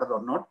is in order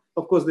or not.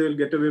 Of course, they will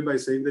get away by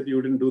saying that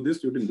you didn't do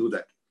this, you didn't do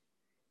that.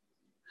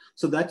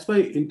 So that's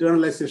why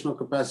internalization of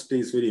capacity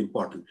is very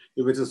important.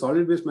 If it's a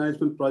solid waste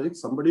management project,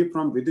 somebody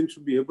from within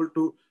should be able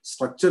to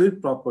structure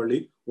it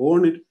properly,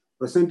 own it,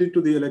 present it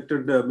to the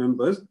elected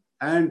members,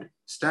 and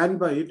stand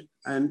by it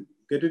and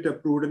get it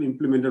approved and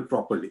implemented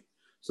properly.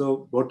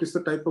 So what is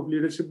the type of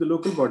leadership the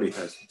local body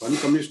has? One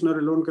commissioner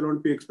alone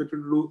cannot be expected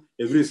to do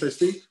every such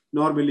thing,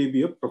 nor will he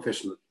be a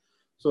professional.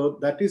 So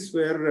that is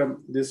where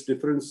this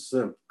difference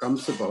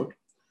comes about.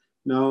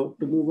 Now,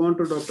 to move on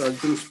to Dr.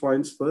 Arjun's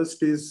points,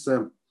 first is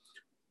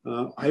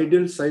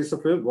ideal size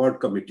of a ward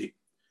committee.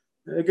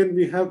 Again,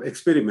 we have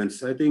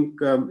experiments. I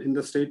think in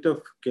the state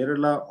of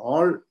Kerala,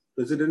 all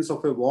residents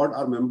of a ward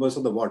are members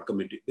of the ward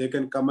committee. They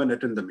can come and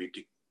attend the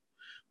meeting.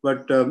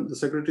 But the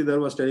secretary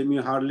there was telling me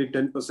hardly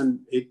 10%,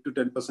 8 to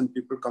 10%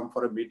 people come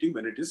for a meeting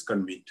when it is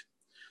convened.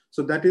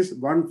 So that is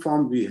one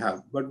form we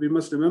have. But we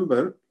must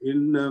remember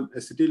in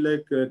a city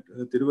like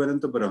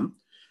Thiruvananthapuram,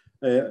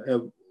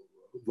 a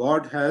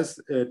ward has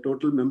a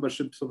total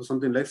membership of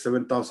something like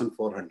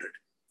 7,400.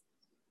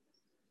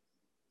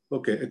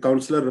 Okay, a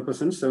councillor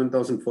represents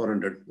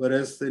 7,400.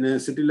 Whereas in a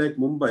city like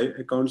Mumbai,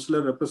 a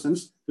councillor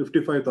represents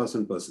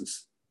 55,000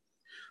 persons.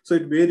 So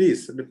it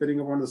varies depending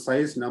upon the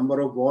size, number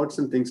of wards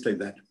and things like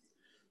that.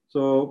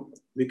 So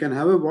we can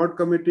have a ward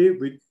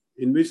committee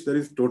in which there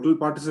is total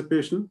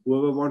participation.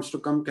 Whoever wants to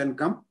come can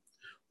come.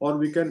 Or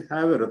we can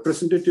have a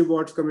representative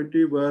wards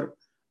committee where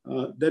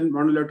then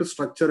one will have to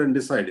structure and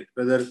decide it,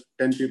 whether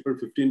 10 people,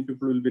 15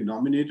 people will be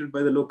nominated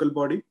by the local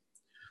body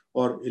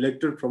or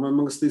elected from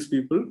amongst these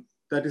people.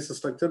 That is the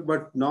structure.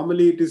 But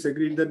normally it is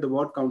agreed that the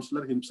ward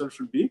councillor himself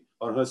should be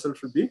or herself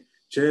should be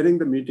chairing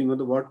the meeting of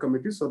the ward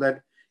committee so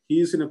that he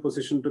is in a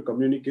position to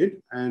communicate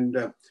and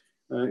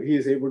he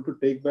is able to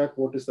take back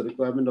what is the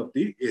requirement of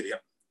the area.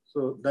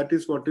 So that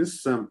is what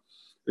is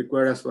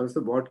required as far as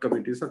the ward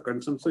committees are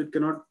concerned. So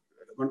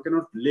one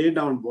cannot lay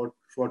down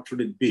what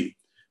should it be.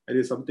 It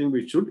is something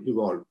which should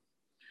evolve.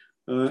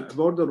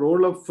 About the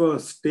role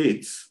of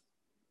states,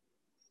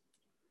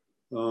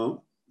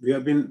 we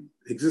have been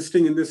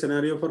existing in this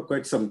scenario for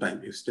quite some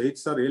time. If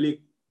states are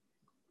really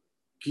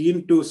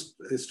keen to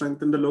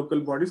strengthen the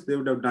local bodies, they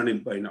would have done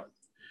it by now.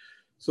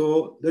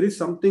 So there is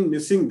something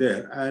missing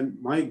there. And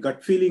my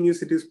gut feeling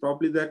is it is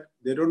probably that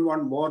they don't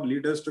want more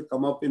leaders to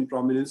come up in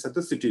prominence at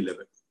the city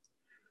level.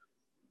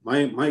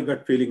 My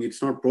gut feeling,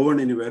 it's not proven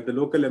anywhere. The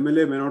local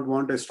MLA may not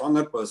want a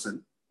stronger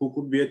person who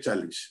could be a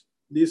challenge.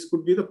 These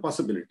could be the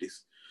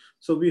possibilities.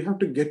 So we have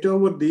to get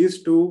over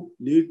these to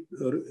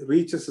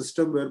reach a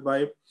system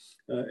whereby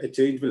a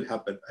change will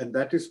happen. And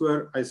that is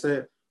where I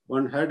say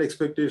one had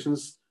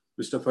expectations.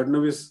 Mr.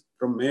 Fadnavis,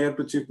 from mayor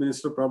to chief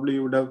minister, probably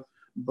would have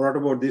brought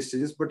about these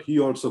changes, but he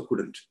also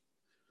couldn't.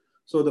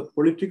 So the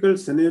political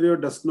scenario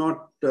does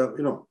not,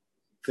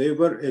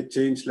 favor a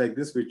change like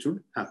this, which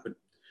should happen.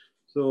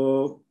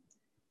 So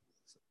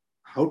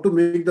how to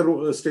make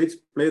the states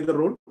play the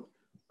role?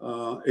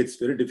 It's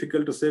very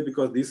difficult to say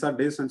because these are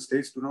days when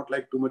states do not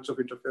like too much of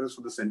interference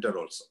from the center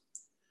also.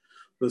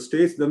 The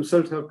states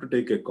themselves have to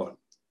take a call.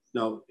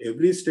 Now,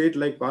 every state,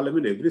 like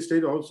Parliament, every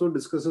state also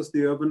discusses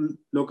the urban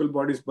local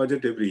bodies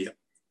budget every year.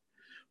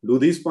 Do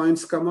these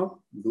points come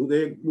up? Do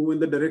they move in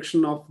the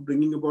direction of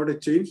bringing about a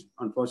change?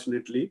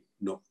 Unfortunately,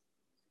 no.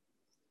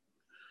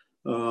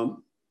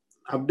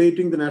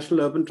 updating the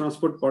National Urban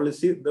Transport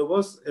Policy, there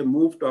was a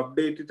move to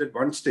update it at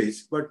one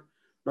stage. But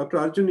Dr.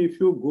 Arjun, if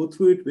you go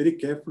through it very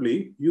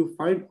carefully, you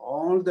find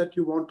all that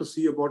you want to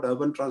see about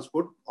urban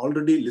transport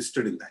already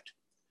listed in that.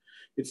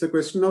 It's a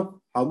question of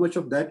how much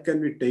of that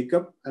can we take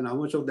up and how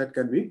much of that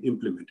can we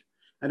implement.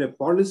 And a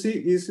policy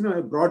is,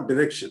 a broad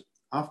direction.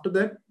 After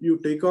that, you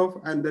take off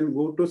and then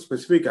go to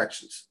specific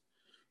actions.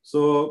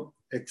 So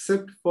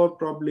except for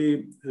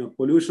probably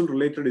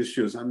pollution-related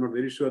issues, I'm not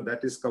very sure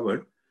that is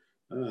covered,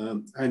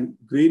 and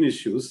green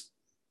issues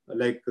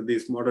like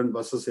these modern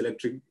buses,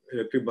 electric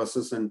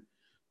buses, and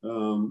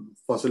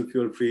fossil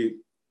fuel-free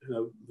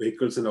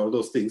vehicles and all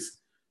those things.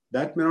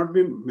 That may not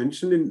be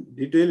mentioned in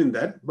detail in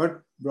that,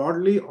 but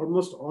broadly,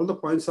 almost all the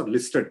points are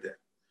listed there.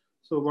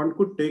 So one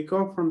could take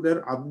off from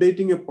there.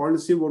 Updating a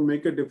policy won't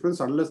make a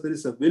difference unless there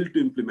is a will to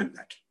implement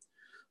that.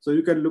 So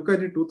you can look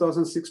at it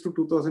 2006 to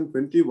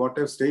 2020, what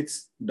have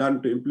states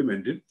done to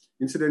implement it.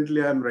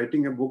 Incidentally, I'm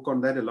writing a book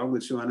on that along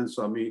with Shivanand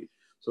Swami.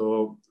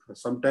 So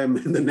sometime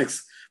in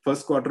the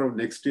first quarter of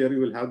next year, you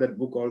will have that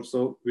book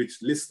also,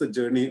 which lists the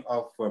journey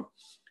of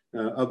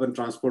urban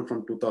transport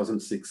from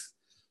 2006.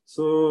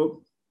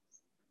 So,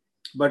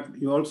 but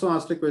you also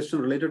asked a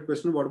related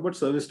question, what about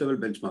service level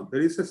benchmark?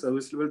 There is a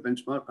service level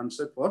benchmark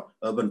concept for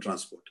urban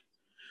transport.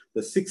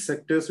 The 6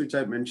 sectors which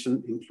I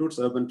mentioned includes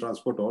urban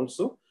transport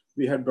also.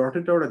 We had brought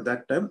it out at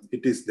that time,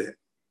 it is there.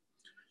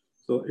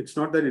 So it's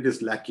not that it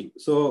is lacking.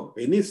 So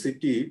any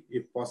city,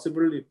 if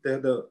possible, if they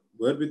have the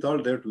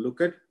wherewithal there to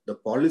look at the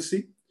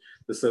policy,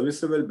 the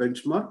service level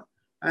benchmark,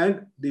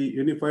 and the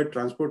Unified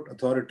Transport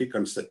Authority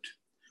concept,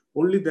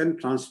 only then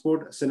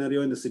transport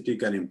scenario in the city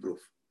can improve.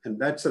 And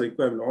that's a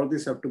requirement. All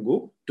these have to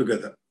go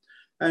together.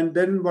 And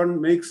then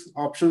one makes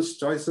options,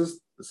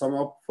 choices.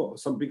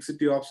 Some big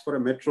city opts for a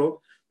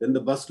metro. Then the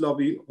bus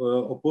lobby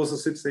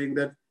opposes it, saying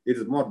that it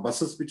is more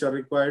buses which are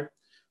required.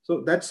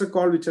 So that's a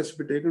call which has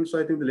to be taken. So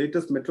I think the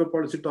latest metro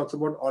policy talks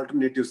about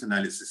alternatives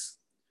analysis.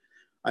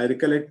 I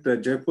recollect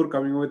Jaipur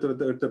coming with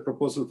the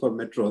proposal for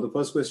metro. The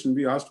first question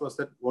we asked was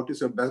that, what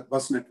is your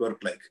bus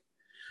network like?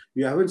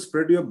 You haven't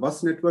spread your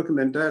bus network in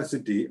the entire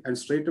city, and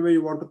straight away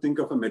you want to think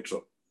of a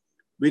metro,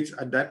 which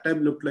at that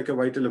time looked like a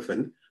white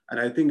elephant. And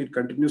I think it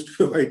continues to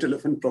be a white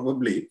elephant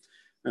probably.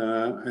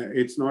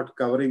 It's not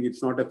covering,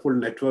 it's not a full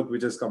network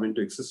which has come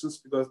into existence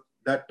because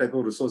that type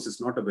of resource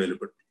is not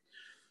available.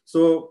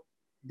 So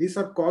these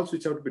are calls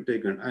which have to be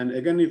taken. And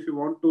again, if you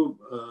want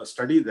to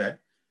study that,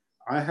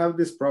 I have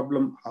this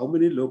problem, how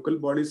many local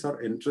bodies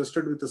are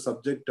interested with the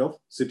subject of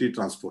city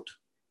transport?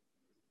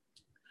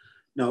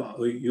 Now,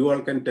 you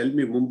all can tell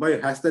me,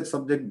 Mumbai has that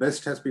subject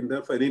best, has been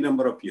there for any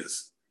number of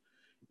years.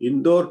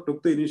 Indore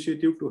took the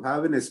initiative to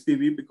have an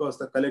SPV because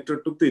the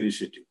collector took the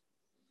initiative.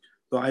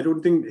 So I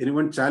don't think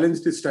anyone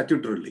challenged it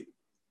statutorily.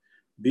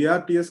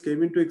 BRTS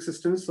came into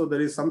existence, so there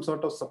is some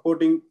sort of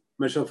supporting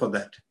measure for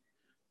that.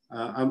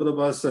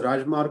 Ahmedabad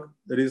Rajmarg,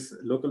 there is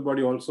local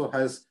body also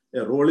has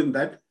a role in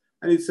that,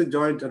 and it's a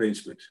joint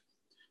arrangement.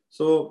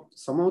 So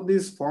some of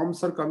these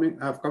forms have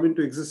come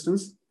into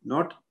existence,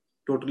 not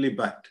totally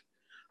backed.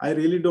 I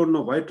really don't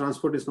know why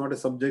transport is not a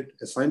subject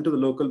assigned to the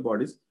local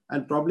bodies,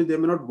 and probably they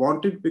may not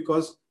want it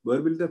because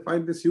where will they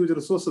find these huge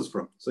resources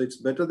from? So it's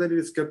better that it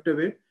is kept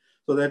away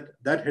so that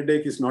that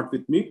headache is not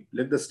with me.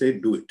 Let the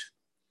state do it.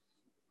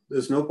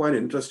 There's no point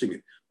interesting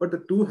it. But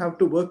the two have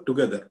to work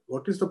together.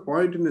 What is the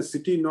point in a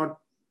city not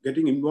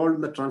getting involved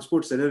in the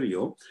transport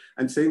scenario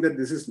and saying that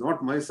this is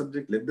not my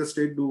subject, let the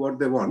state do what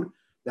they want?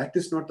 That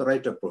is not the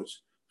right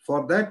approach.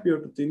 For that, we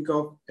have to think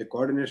of a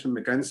coordination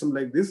mechanism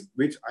like this,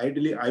 which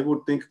ideally I would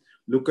think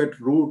look at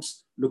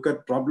routes, look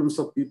at problems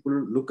of people,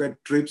 look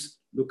at trips,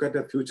 look at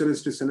a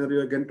futuristic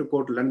scenario, again to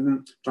quote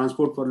London,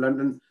 Transport for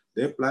London,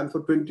 they plan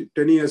for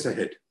 10 years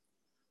ahead.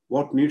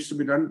 What needs to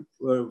be done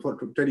for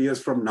 10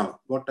 years from now?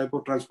 What type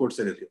of transport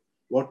scenario?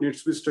 What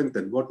needs to be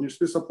strengthened? What needs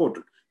to be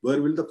supported?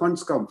 Where will the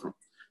funds come from?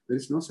 There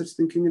is no such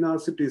thinking in our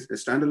cities. A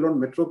standalone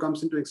metro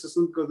comes into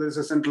existence because there is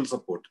a central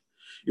support.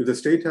 If the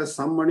state has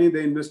some money,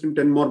 they invest in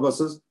 10 more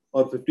buses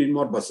or 15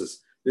 more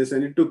buses. They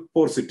send it to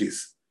 4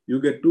 cities. You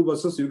get 2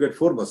 buses, you get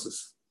 4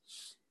 buses.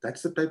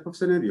 That's the type of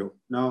scenario.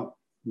 Now,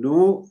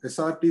 no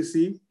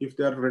SRTC, if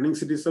they are running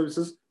city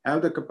services,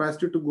 have the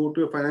capacity to go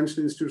to a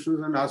financial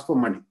institution and ask for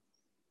money.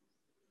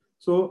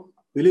 So,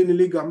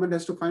 willy-nilly government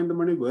has to find the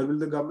money. Where will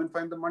the government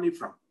find the money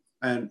from?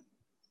 And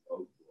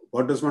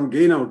what does one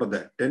gain out of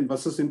that? 10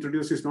 buses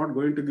introduced is not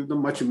going to give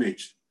them much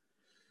image.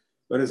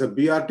 Whereas a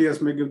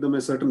BRTS may give them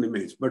a certain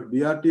image. But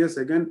BRTS,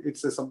 again,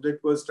 it's a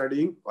subject we're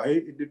studying, why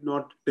it did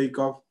not take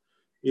off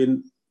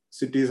in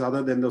cities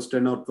other than those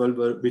 10 or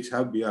 12 which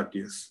have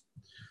BRTS.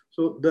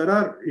 So there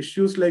are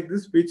issues like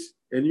this, which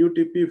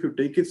NUTP, if you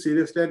take it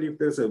seriously, and if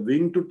there's a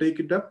wing to take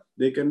it up,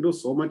 they can do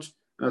so much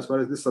as far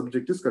as this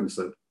subject is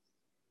concerned.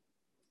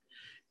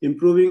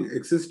 Improving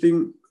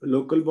existing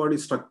local body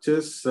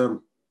structures. I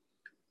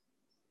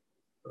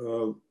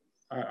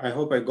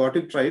hope I got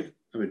it right.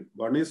 I mean,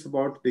 one is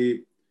about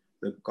the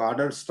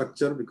cadre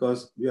structure,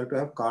 because we have to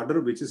have cadre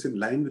which is in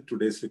line with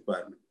today's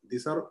requirement.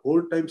 These are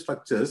old time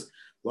structures.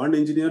 One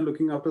engineer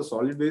looking after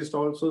solid waste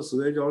also,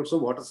 sewage also,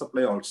 water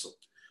supply also.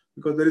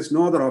 because there is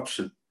no other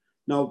option.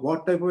 Now,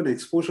 what type of an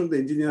exposure the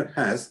engineer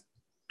has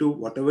to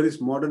whatever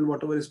is modern,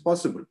 whatever is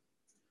possible?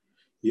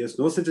 He has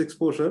no such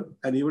exposure,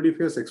 and even if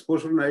he has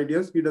exposure and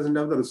ideas, he doesn't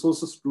have the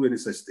resources to do any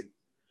such thing.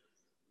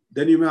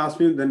 Then you may ask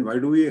me, then why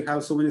do we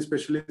have so many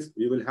specialists?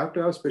 We will have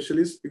to have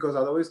specialists because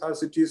otherwise our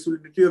cities will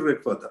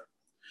deteriorate further.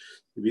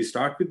 We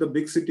start with the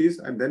big cities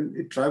and then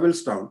it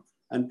travels down,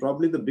 and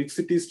probably the big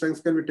city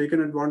strengths can be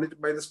taken advantage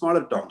by the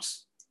smaller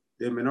towns.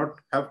 They may not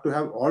have to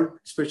have all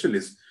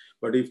specialists,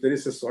 but if there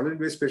is a solid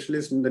waste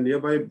specialist in the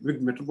nearby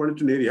big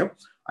metropolitan area,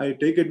 I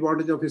take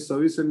advantage of his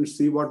service and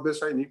see what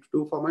best I need to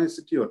do for my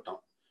city or town.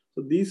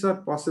 So these are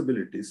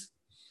possibilities.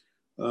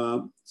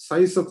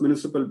 Size of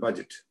municipal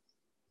budget.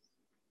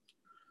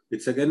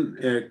 It's again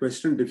a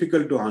question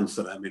difficult to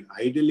answer. I mean,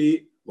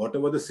 ideally,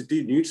 whatever the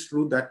city needs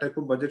to do, that type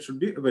of budget should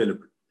be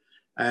available.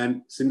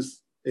 And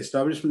since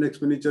establishment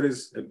expenditure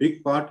is a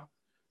big part,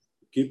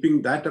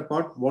 keeping that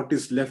apart, what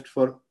is left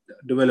for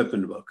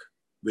development work?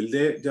 Will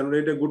they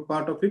generate a good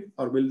part of it,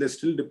 or will they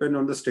still depend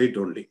on the state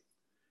only?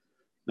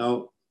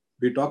 Now,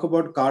 we talk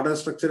about cadre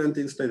structure and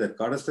things like that.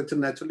 Cadre structure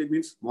naturally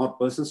means more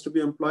persons to be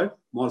employed,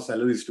 more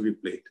salaries to be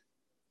paid,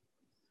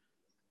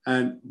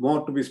 and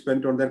more to be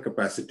spent on their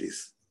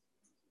capacities.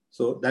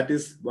 So that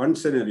is one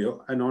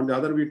scenario. And on the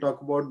other, we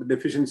talk about the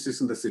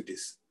deficiencies in the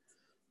cities.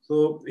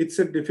 So it's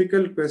a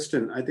difficult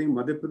question. I think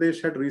Madhya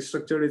Pradesh had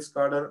restructured its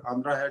cadre,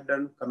 Andhra had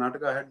done,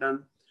 Karnataka had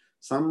done.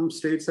 Some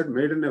states had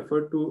made an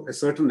effort to a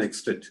certain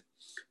extent.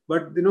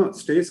 But you know,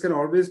 states can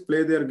always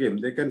play their game.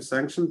 They can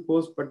sanction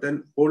posts, but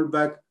then hold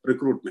back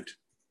recruitment.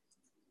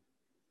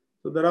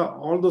 So there are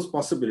all those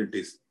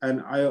possibilities.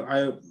 And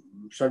I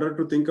shudder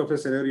to think of a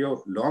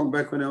scenario long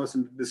back when I was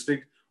in the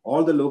district.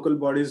 All the local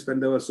bodies, when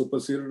they were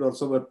superseded,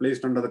 also were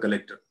placed under the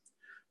collector.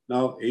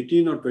 Now,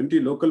 18 or 20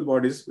 local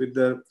bodies with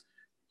the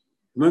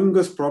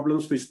humongous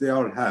problems which they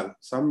all have.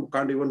 Some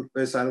can't even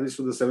pay salaries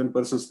to the 7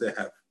 persons they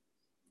have.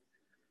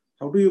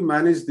 How do you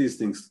manage these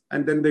things?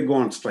 And then they go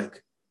on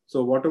strike.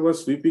 So whatever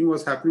sweeping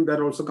was happening, that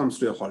also comes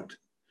to a halt.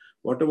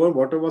 Whatever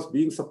water was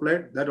being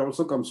supplied, that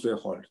also comes to a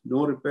halt.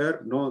 No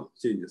repair, no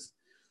changes.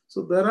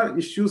 So there are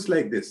issues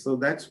like this. So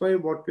that's why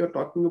what we are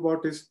talking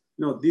about is,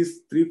 you know,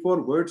 these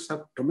 3-4 words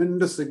have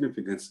tremendous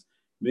significance.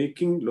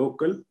 Making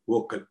local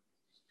vocal.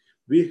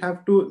 We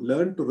have to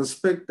learn to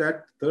respect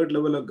that third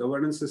level of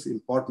governance is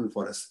important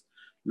for us.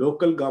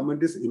 Local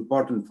government is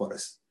important for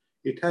us.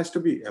 It has to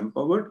be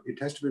empowered.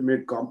 It has to be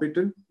made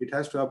competent. It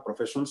has to have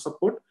professional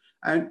support,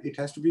 and it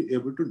has to be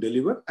able to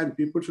deliver. And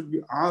people should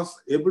be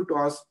able to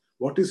ask,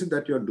 what is it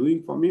that you're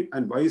doing for me,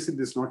 and why is it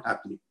this not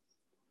happening?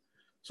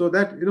 So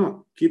that, you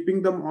know,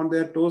 keeping them on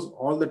their toes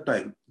all the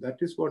time, that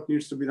is what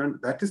needs to be done.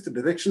 That is the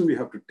direction we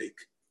have to take.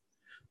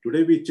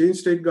 Today, we change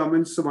state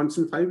governments once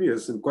in 5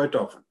 years, and quite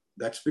often.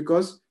 That's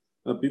because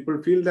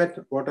people feel that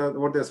what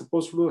they're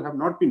supposed to do have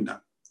not been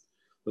done.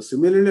 So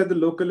similarly, at the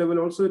local level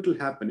also, it will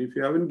happen. If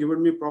you haven't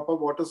given me proper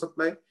water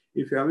supply,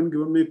 if you haven't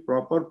given me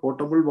proper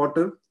potable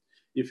water,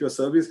 if your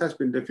service has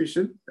been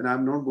deficient, then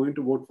I'm not going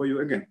to vote for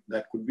you again.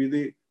 That could be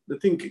the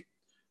thinking.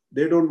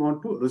 They don't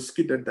want to risk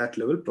it at that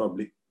level,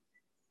 probably.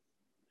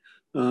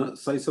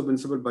 Size of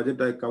municipal budget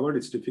I covered.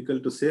 It's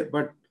difficult to say,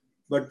 but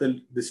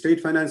the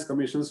state finance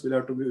commissions will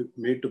have to be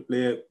made to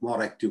play a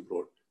more active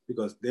role,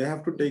 because they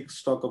have to take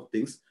stock of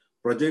things,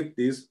 project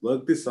this,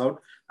 work this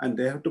out, and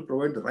they have to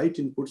provide the right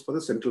inputs for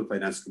the Central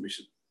Finance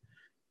Commission.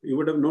 You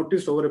would have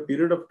noticed over a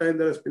period of time,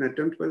 there has been an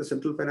attempt by the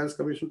Central Finance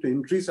Commission to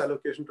increase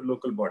allocation to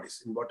local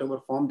bodies in whatever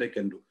form they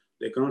can do.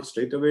 They cannot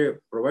straight away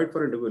provide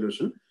for a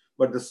devolution,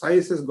 but the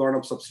size has gone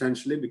up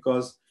substantially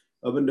because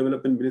Urban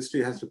Development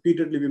Ministry has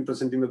repeatedly been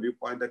presenting the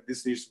viewpoint that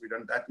this needs to be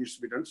done, that needs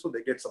to be done, so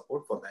they get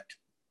support for that.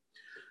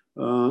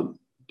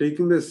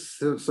 Taking this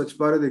Swachh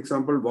Bharat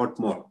example, what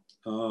more?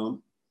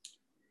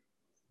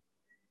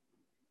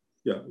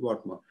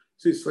 What more?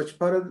 See, Swachh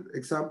Bharat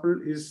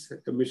example is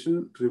a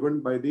mission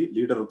driven by the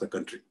leader of the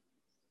country.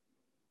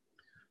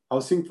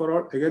 Housing for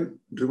all, again,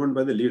 driven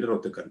by the leader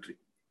of the country.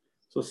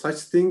 So such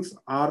things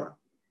are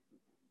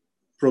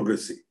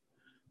progressive.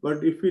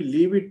 But if we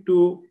leave it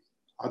to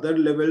other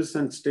levels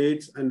and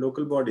states and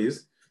local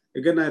bodies,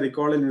 again, I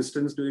recall an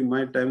instance during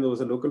my time, there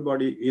was a local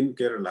body in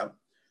Kerala,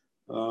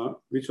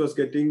 which was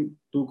getting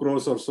 2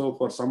 crores or so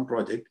for some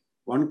project.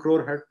 1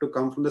 crore had to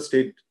come from the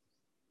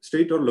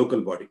state or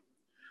local body.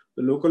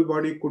 The local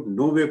body could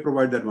no way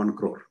provide that 1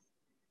 crore.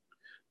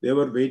 They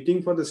were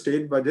waiting for the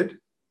state budget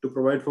to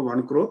provide for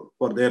 1 crore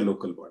for their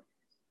local body.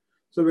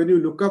 So when you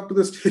look up to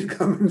the state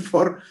government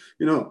for,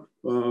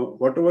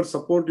 whatever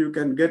support you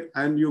can get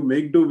and you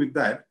make do with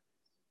that,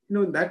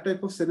 in that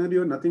type of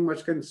scenario, nothing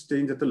much can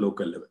change at the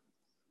local level.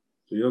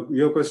 So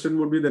your question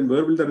would be then,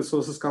 where will the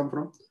resources come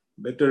from?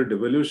 Better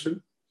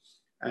devolution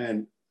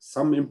and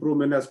some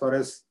improvement as far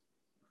as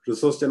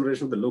resource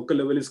generation at the local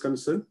level is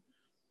concerned.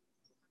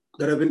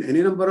 There have been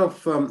any number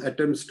of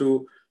attempts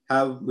to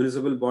have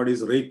municipal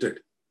bodies rated,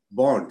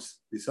 bonds.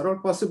 These are all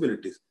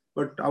possibilities.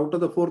 But out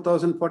of the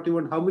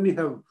 4,041, how many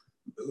have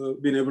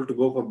been able to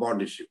go for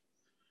bond issue?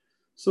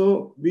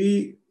 So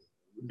we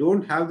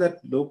don't have that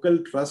local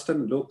trust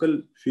and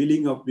local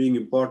feeling of being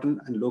important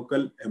and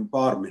local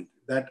empowerment.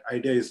 That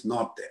idea is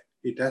not there.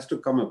 It has to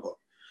come about.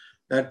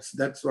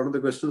 That's one of the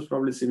questions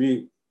probably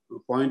Simi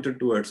pointed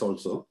towards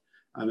also.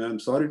 And I'm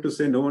sorry to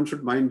say no one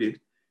should mind it.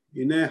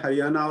 In a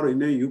Haryana or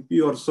in a UP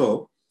or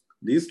so,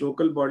 these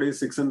local bodies,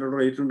 600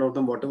 or 800 of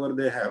them, whatever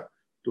they have,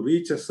 to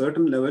reach a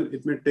certain level,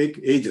 it may take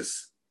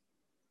ages.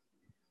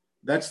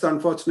 That's the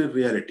unfortunate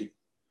reality.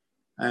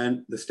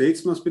 And the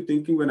states must be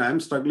thinking, when I'm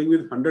struggling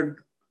with 100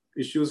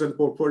 issues and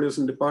portfolios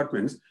and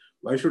departments,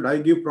 why should I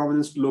give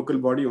prominence to local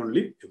body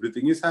only?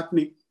 Everything is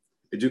happening.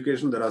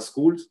 Education, there are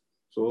schools,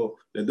 so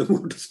let them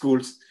go to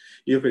schools.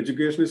 If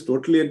education is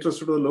totally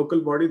interested in the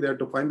local body, they have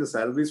to find the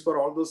salaries for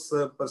all those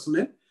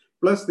personnel,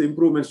 plus the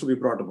improvements to be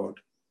brought about.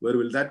 Where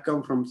will that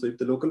come from? So if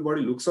the local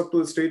body looks up to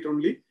the state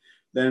only,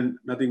 then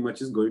nothing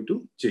much is going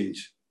to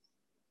change.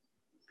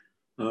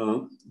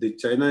 The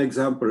China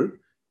example,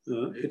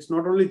 it's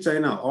not only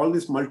China, all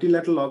these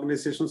multilateral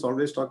organizations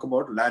always talk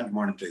about land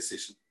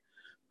monetization.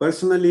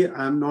 Personally,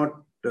 I'm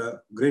not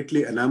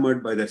greatly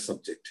enamored by that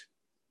subject.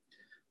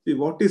 See,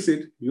 what is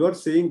it? You are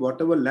saying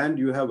whatever land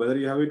you have, whether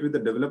you have it with the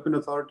development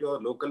authority or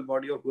local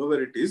body or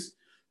whoever it is,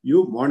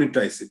 you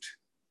monetize it.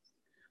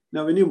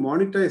 Now, when you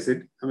monetize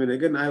it, I mean,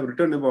 again, I have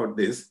written about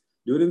this.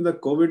 During the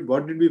COVID,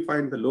 what did we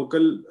find? The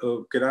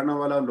local Kirana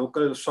wala,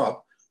 local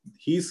shop,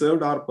 he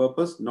served our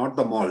purpose, not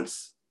the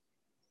malls.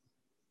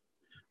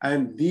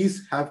 And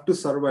these have to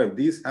survive.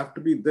 These have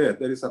to be there.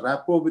 There is a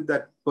rapport with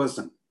that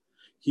person.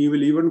 He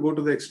will even go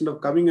to the extent of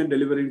coming and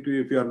delivering to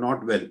you if you are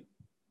not well.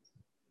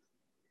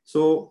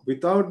 So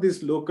without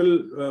these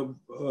local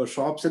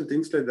shops and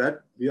things like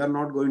that, we are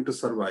not going to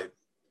survive.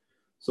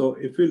 So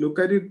if we look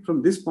at it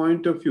from this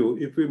point of view,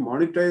 if we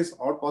monetize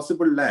all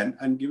possible land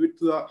and give it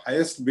to the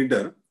highest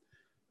bidder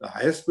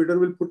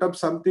will put up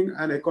something,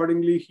 and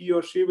accordingly he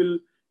or she will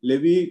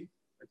levy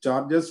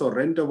charges or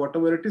rent or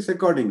whatever it is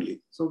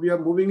accordingly. So we are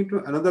moving into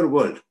another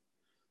world.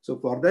 So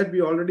for that,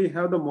 we already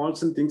have the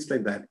malls and things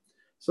like that.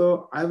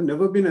 So I've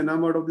never been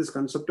enamored of this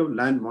concept of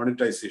land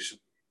monetization.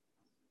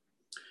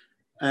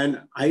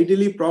 And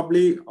ideally,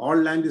 probably all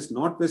land is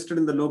not vested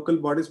in the local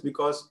bodies,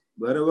 because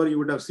wherever you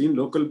would have seen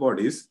local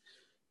bodies,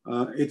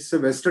 it's a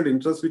vested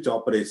interest which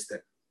operates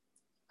there.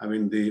 I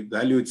mean, the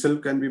value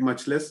itself can be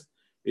much less.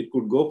 It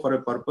could go for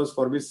a purpose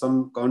for which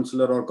some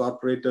councillor or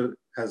corporator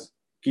has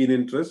keen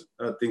interest,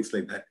 things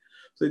like that.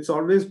 So it's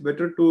always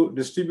better to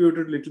distribute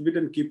it a little bit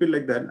and keep it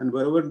like that. And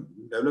wherever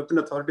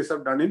development authorities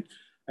have done it,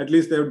 at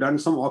least they have done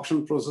some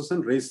auction process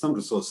and raised some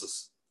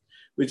resources,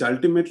 which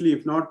ultimately,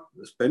 if not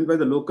spent by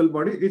the local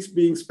body, it's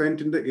being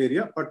spent in the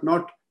area, but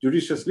not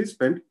judiciously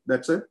spent.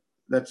 That's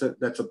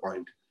a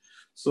point.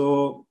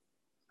 So,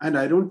 and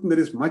I don't think there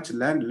is much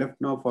land left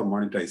now for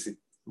monetizing.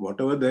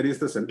 Whatever there is,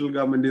 the central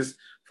government is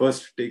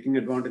first taking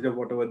advantage of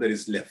whatever there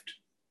is left.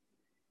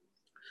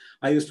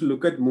 I used to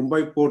look at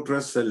Mumbai Port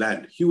Trust's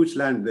land, huge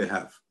land they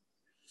have.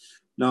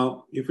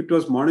 Now, if it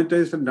was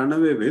monetized and done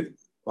away with,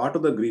 part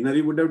of the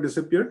greenery would have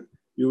disappeared.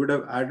 You would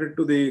have added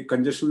to the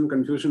congestion and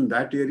confusion in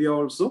that area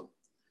also.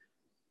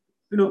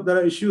 You know, there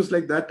are issues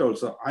like that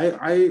also.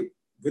 I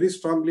very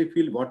strongly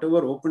feel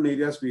whatever open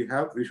areas we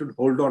have, we should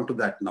hold on to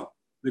that now,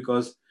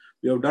 because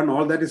we have done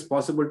all that is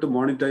possible to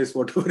monetize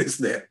whatever is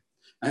there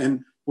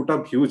and put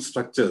up huge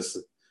structures.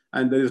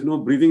 And there is no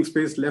breathing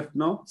space left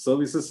now.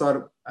 Services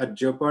are at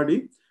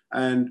jeopardy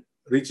and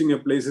reaching a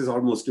place is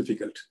almost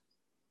difficult.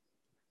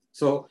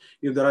 So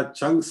if there are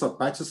chunks or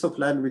patches of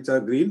land which are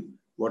green,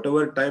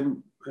 whatever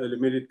time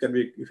limit it can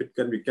be, if it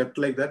can be kept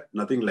like that,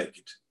 nothing like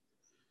it.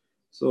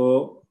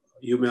 So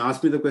you may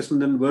ask me the question,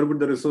 then where would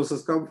the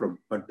resources come from?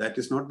 But that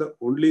is not the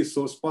only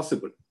source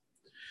possible.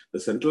 The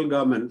central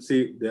government,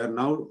 see, they are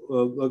now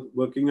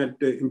working at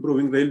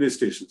improving railway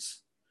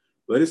stations.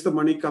 Where is the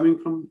money coming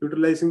from?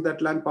 Utilizing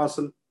that land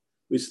parcel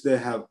which they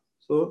have.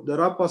 So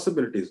there are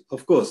possibilities.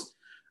 Of course,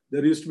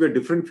 there used to be a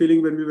different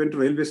feeling when we went to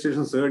railway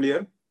stations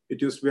earlier.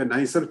 It used to be a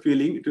nicer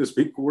feeling. It used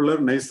to be cooler,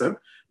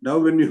 nicer. Now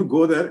when you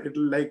go there,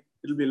 it'll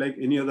be like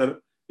any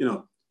other,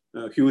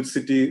 huge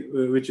city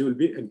which you will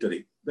be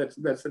entering.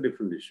 That's a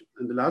different issue.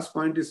 And the last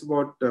point is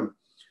about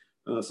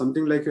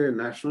something like a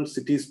national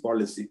cities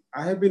policy.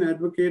 I have been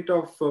advocate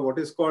of what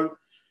is called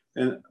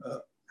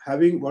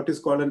having what is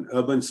called an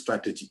urban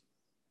strategy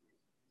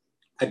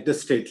at the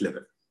state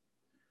level.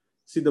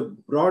 See, the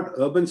broad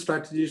urban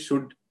strategy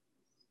should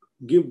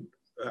give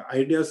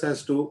ideas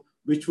as to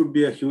which would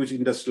be a huge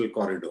industrial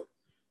corridor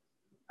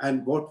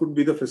and what would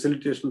be the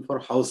facilitation for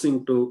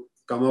housing to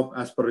come up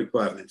as per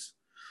requirements.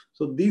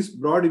 So these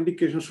broad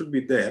indications should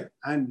be there,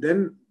 and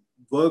then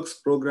works,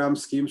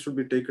 programs, schemes should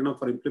be taken up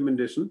for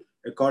implementation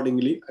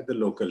accordingly at the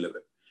local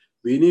level.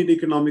 We need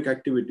economic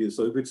activity.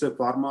 So if it's a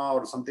pharma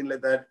or something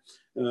like that,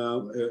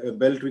 a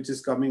belt which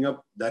is coming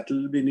up, that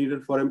will be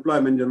needed for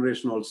employment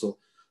generation also.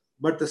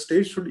 But the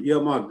state should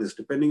earmark this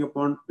depending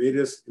upon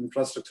various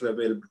infrastructure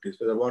availabilities,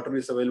 whether water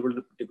is available in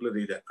a particular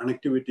area,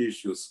 connectivity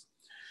issues,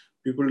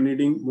 people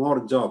needing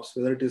more jobs,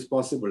 whether it is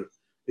possible,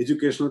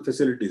 educational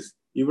facilities,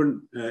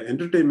 even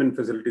entertainment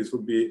facilities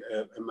would be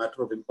a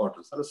matter of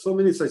importance. There are so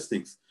many such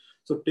things.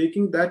 So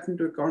taking that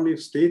into account,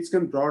 if states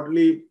can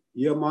broadly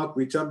earmark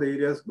which are the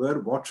areas where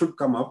what should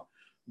come up,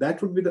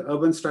 that would be the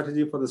urban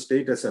strategy for the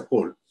state as a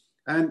whole.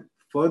 And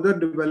further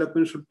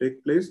development should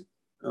take place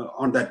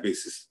on that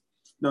basis.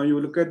 Now you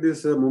look at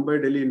this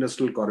Mumbai-Delhi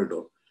industrial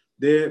corridor.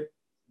 They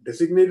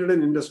designated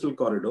an industrial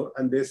corridor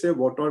and they say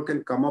what all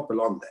can come up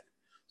along that.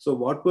 So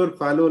what were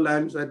fallow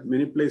lands at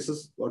many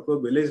places, what were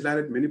village land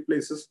at many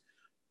places,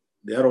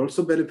 they are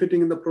also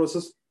benefiting in the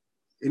process.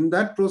 In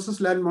that process,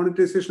 land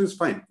monetization is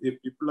fine.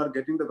 If people are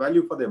getting the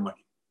value for their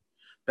money,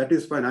 that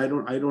is fine. I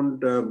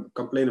don't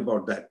complain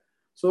about that.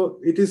 So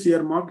it is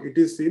earmarked, it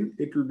is seen,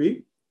 it will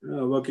be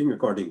working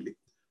accordingly.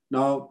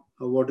 Now,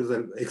 what is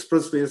that?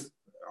 Expressways,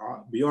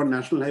 beyond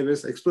national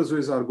highways,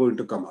 expressways are going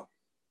to come up.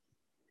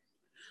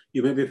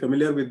 You may be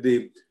familiar with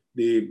the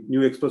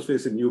new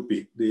expressways in UP,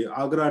 the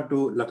Agra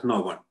to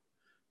Lucknow one.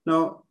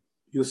 Now,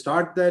 you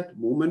start that,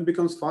 movement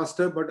becomes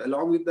faster, but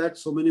along with that,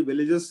 so many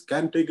villages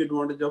can take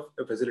advantage of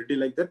a facility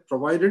like that,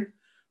 provided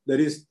there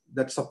is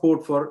that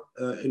support for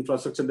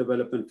infrastructure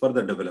development,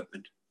 further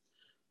development.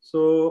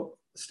 So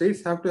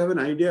states have to have an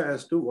idea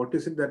as to what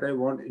is it that I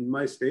want in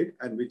my state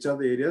and which are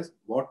the areas,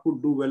 what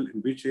would do well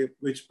in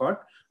which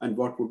part, and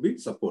what would be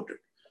supported.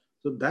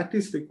 So that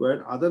is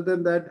required. Other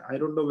than that, I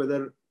don't know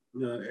whether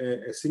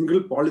a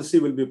single policy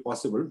will be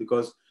possible,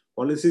 because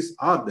policies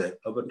are there.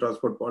 Urban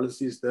transport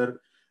policy is there,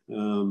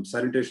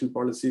 sanitation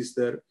policy is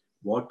there,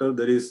 water,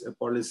 there is a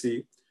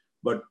policy.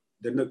 But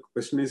then the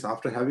question is,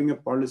 after having a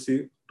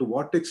policy, to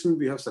what extent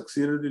we have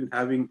succeeded in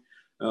having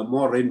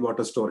more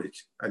rainwater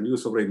storage and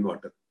use of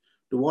rainwater?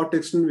 To what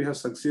extent we have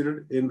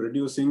succeeded in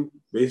reducing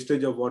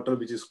wastage of water,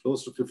 which is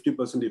close to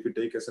 50% if you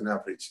take as an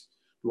average?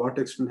 To what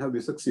extent have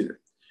we succeeded?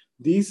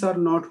 These are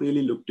not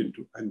really looked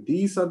into. And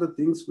these are the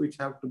things which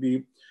have to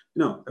be,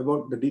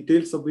 about the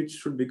details of which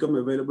should become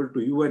available to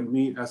you and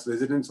me as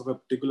residents of a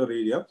particular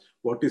area.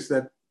 What is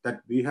that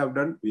we have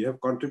done, we have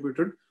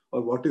contributed,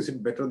 or what is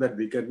it better that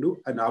we can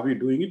do, and are we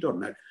doing it or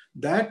not?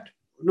 That,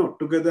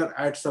 together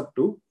adds up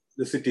to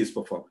the city's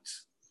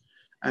performance.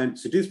 And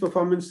city's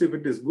performance, if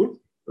it is good,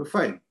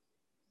 fine.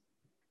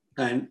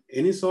 And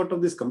any sort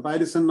of this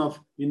comparison of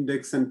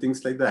index and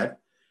things like that,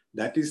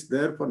 that is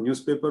there for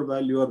newspaper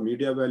value or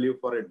media value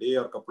for a day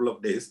or couple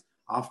of days.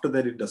 After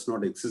that, it does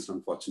not exist,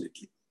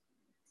 unfortunately.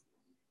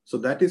 So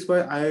that is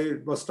why I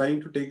was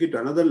trying to take it to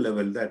another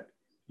level, that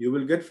you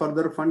will get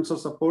further funds of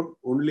support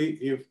only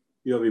if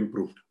you have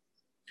improved.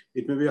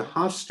 It may be a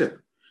harsh step.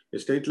 A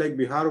state like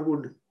Bihar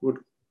would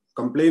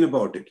complain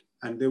about it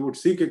and they would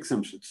seek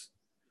exemptions.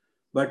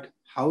 But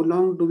how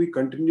long do we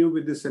continue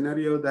with the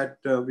scenario that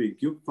we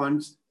give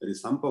funds, there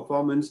is some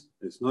performance,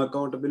 there is no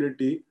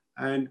accountability,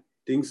 and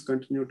things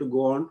continue to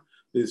go on?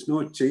 There is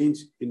no change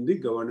in the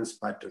governance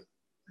pattern.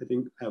 I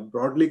think I have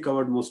broadly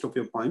covered most of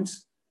your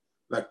points.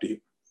 Back to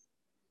you.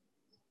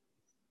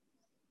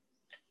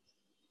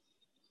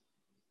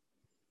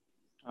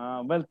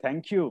 Well,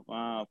 thank you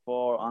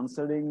for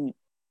answering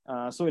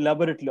so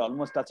elaborately,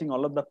 almost touching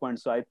all of the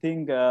points. So I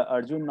think,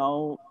 Arjun,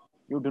 now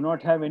you do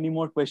not have any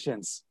more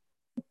questions.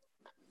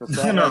 So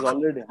sir has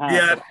already.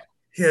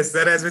 Yes,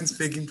 sir has been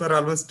speaking for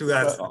almost 2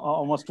 hours.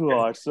 Almost 2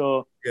 hours.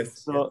 So,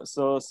 yes.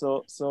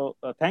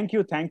 Thank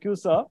you,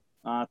 sir.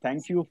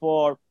 Thank you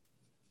for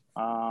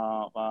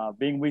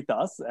being with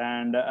us,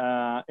 and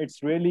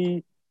it's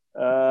really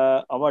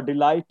our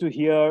delight to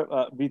hear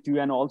with you.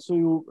 And also,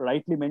 you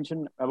rightly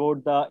mentioned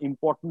about the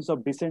importance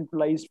of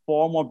decentralized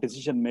form of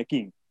decision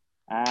making,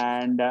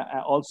 and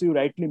also you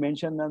rightly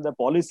mentioned that the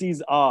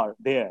policies are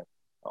there.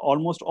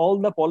 Almost all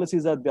the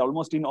policies are there,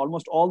 almost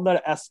all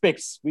the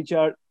aspects which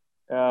are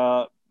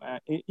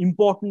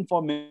important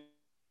for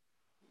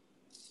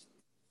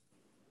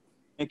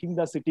making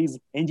the cities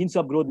engines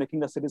of growth, making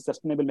the cities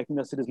sustainable, making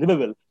the cities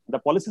livable. The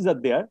policies are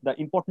there. The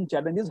important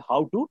challenge is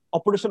how to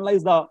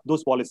operationalize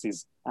those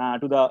policies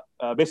to the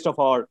best of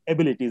our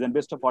abilities and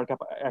best of our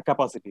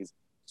capacities.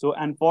 So,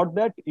 and for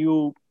that,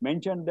 you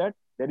mentioned that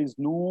there is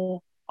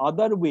no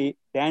other way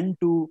than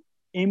to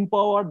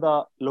empower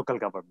the local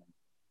government.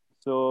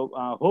 So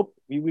hope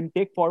we will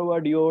take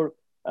forward your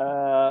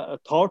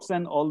thoughts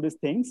and all these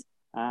things.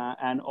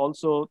 And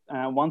also,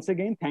 once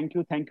again, thank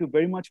you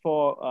very much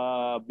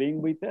for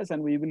being with us.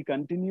 And we will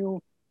continue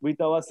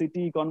with our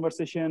city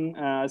conversation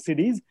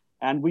series.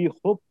 And we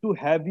hope to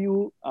have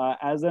you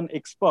as an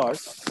expert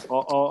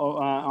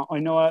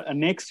in our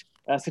next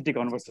city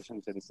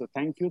conversation series. So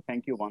thank you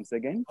once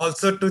again.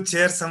 Also to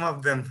chair some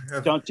of them.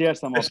 Chair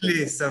some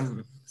especially of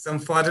them. some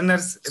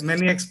foreigners,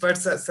 many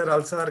experts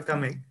also are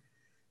coming.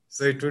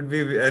 So it would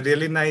be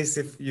really nice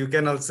if you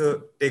can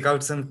also take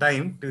out some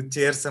time to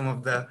chair some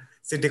of the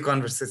city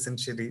conversation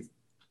series.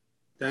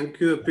 Thank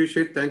you.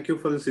 Thank you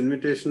for this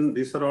invitation.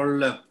 These are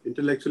all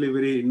intellectually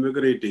very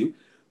invigorating,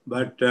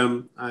 but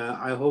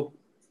I hope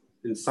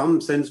in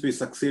some sense we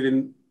succeed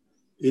in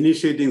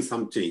initiating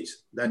some change.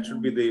 That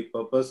should be the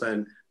purpose,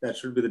 and that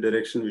should be the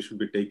direction we should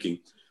be taking.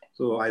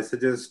 So I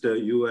suggest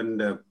you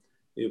and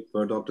if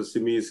Dr.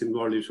 Simi is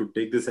involved, you should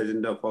take this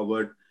agenda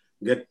forward,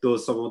 get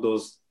some of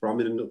those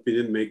prominent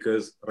opinion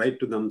makers, write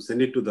to them,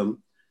 send it to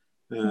them,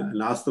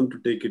 and ask them to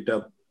take it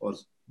up, or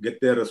get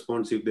their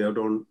response if they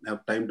don't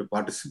have time to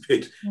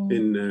participate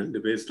in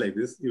debates like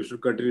this. You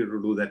should continue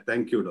to do that.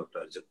 Thank you, Dr.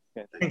 Arjun.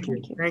 Okay.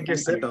 Thank you,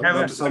 sir.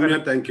 Dr.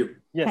 Samya, thank you.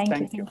 Yes, Thank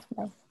thank you. you.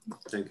 Thank you.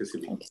 Thank you,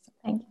 Sibi.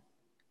 Thank you.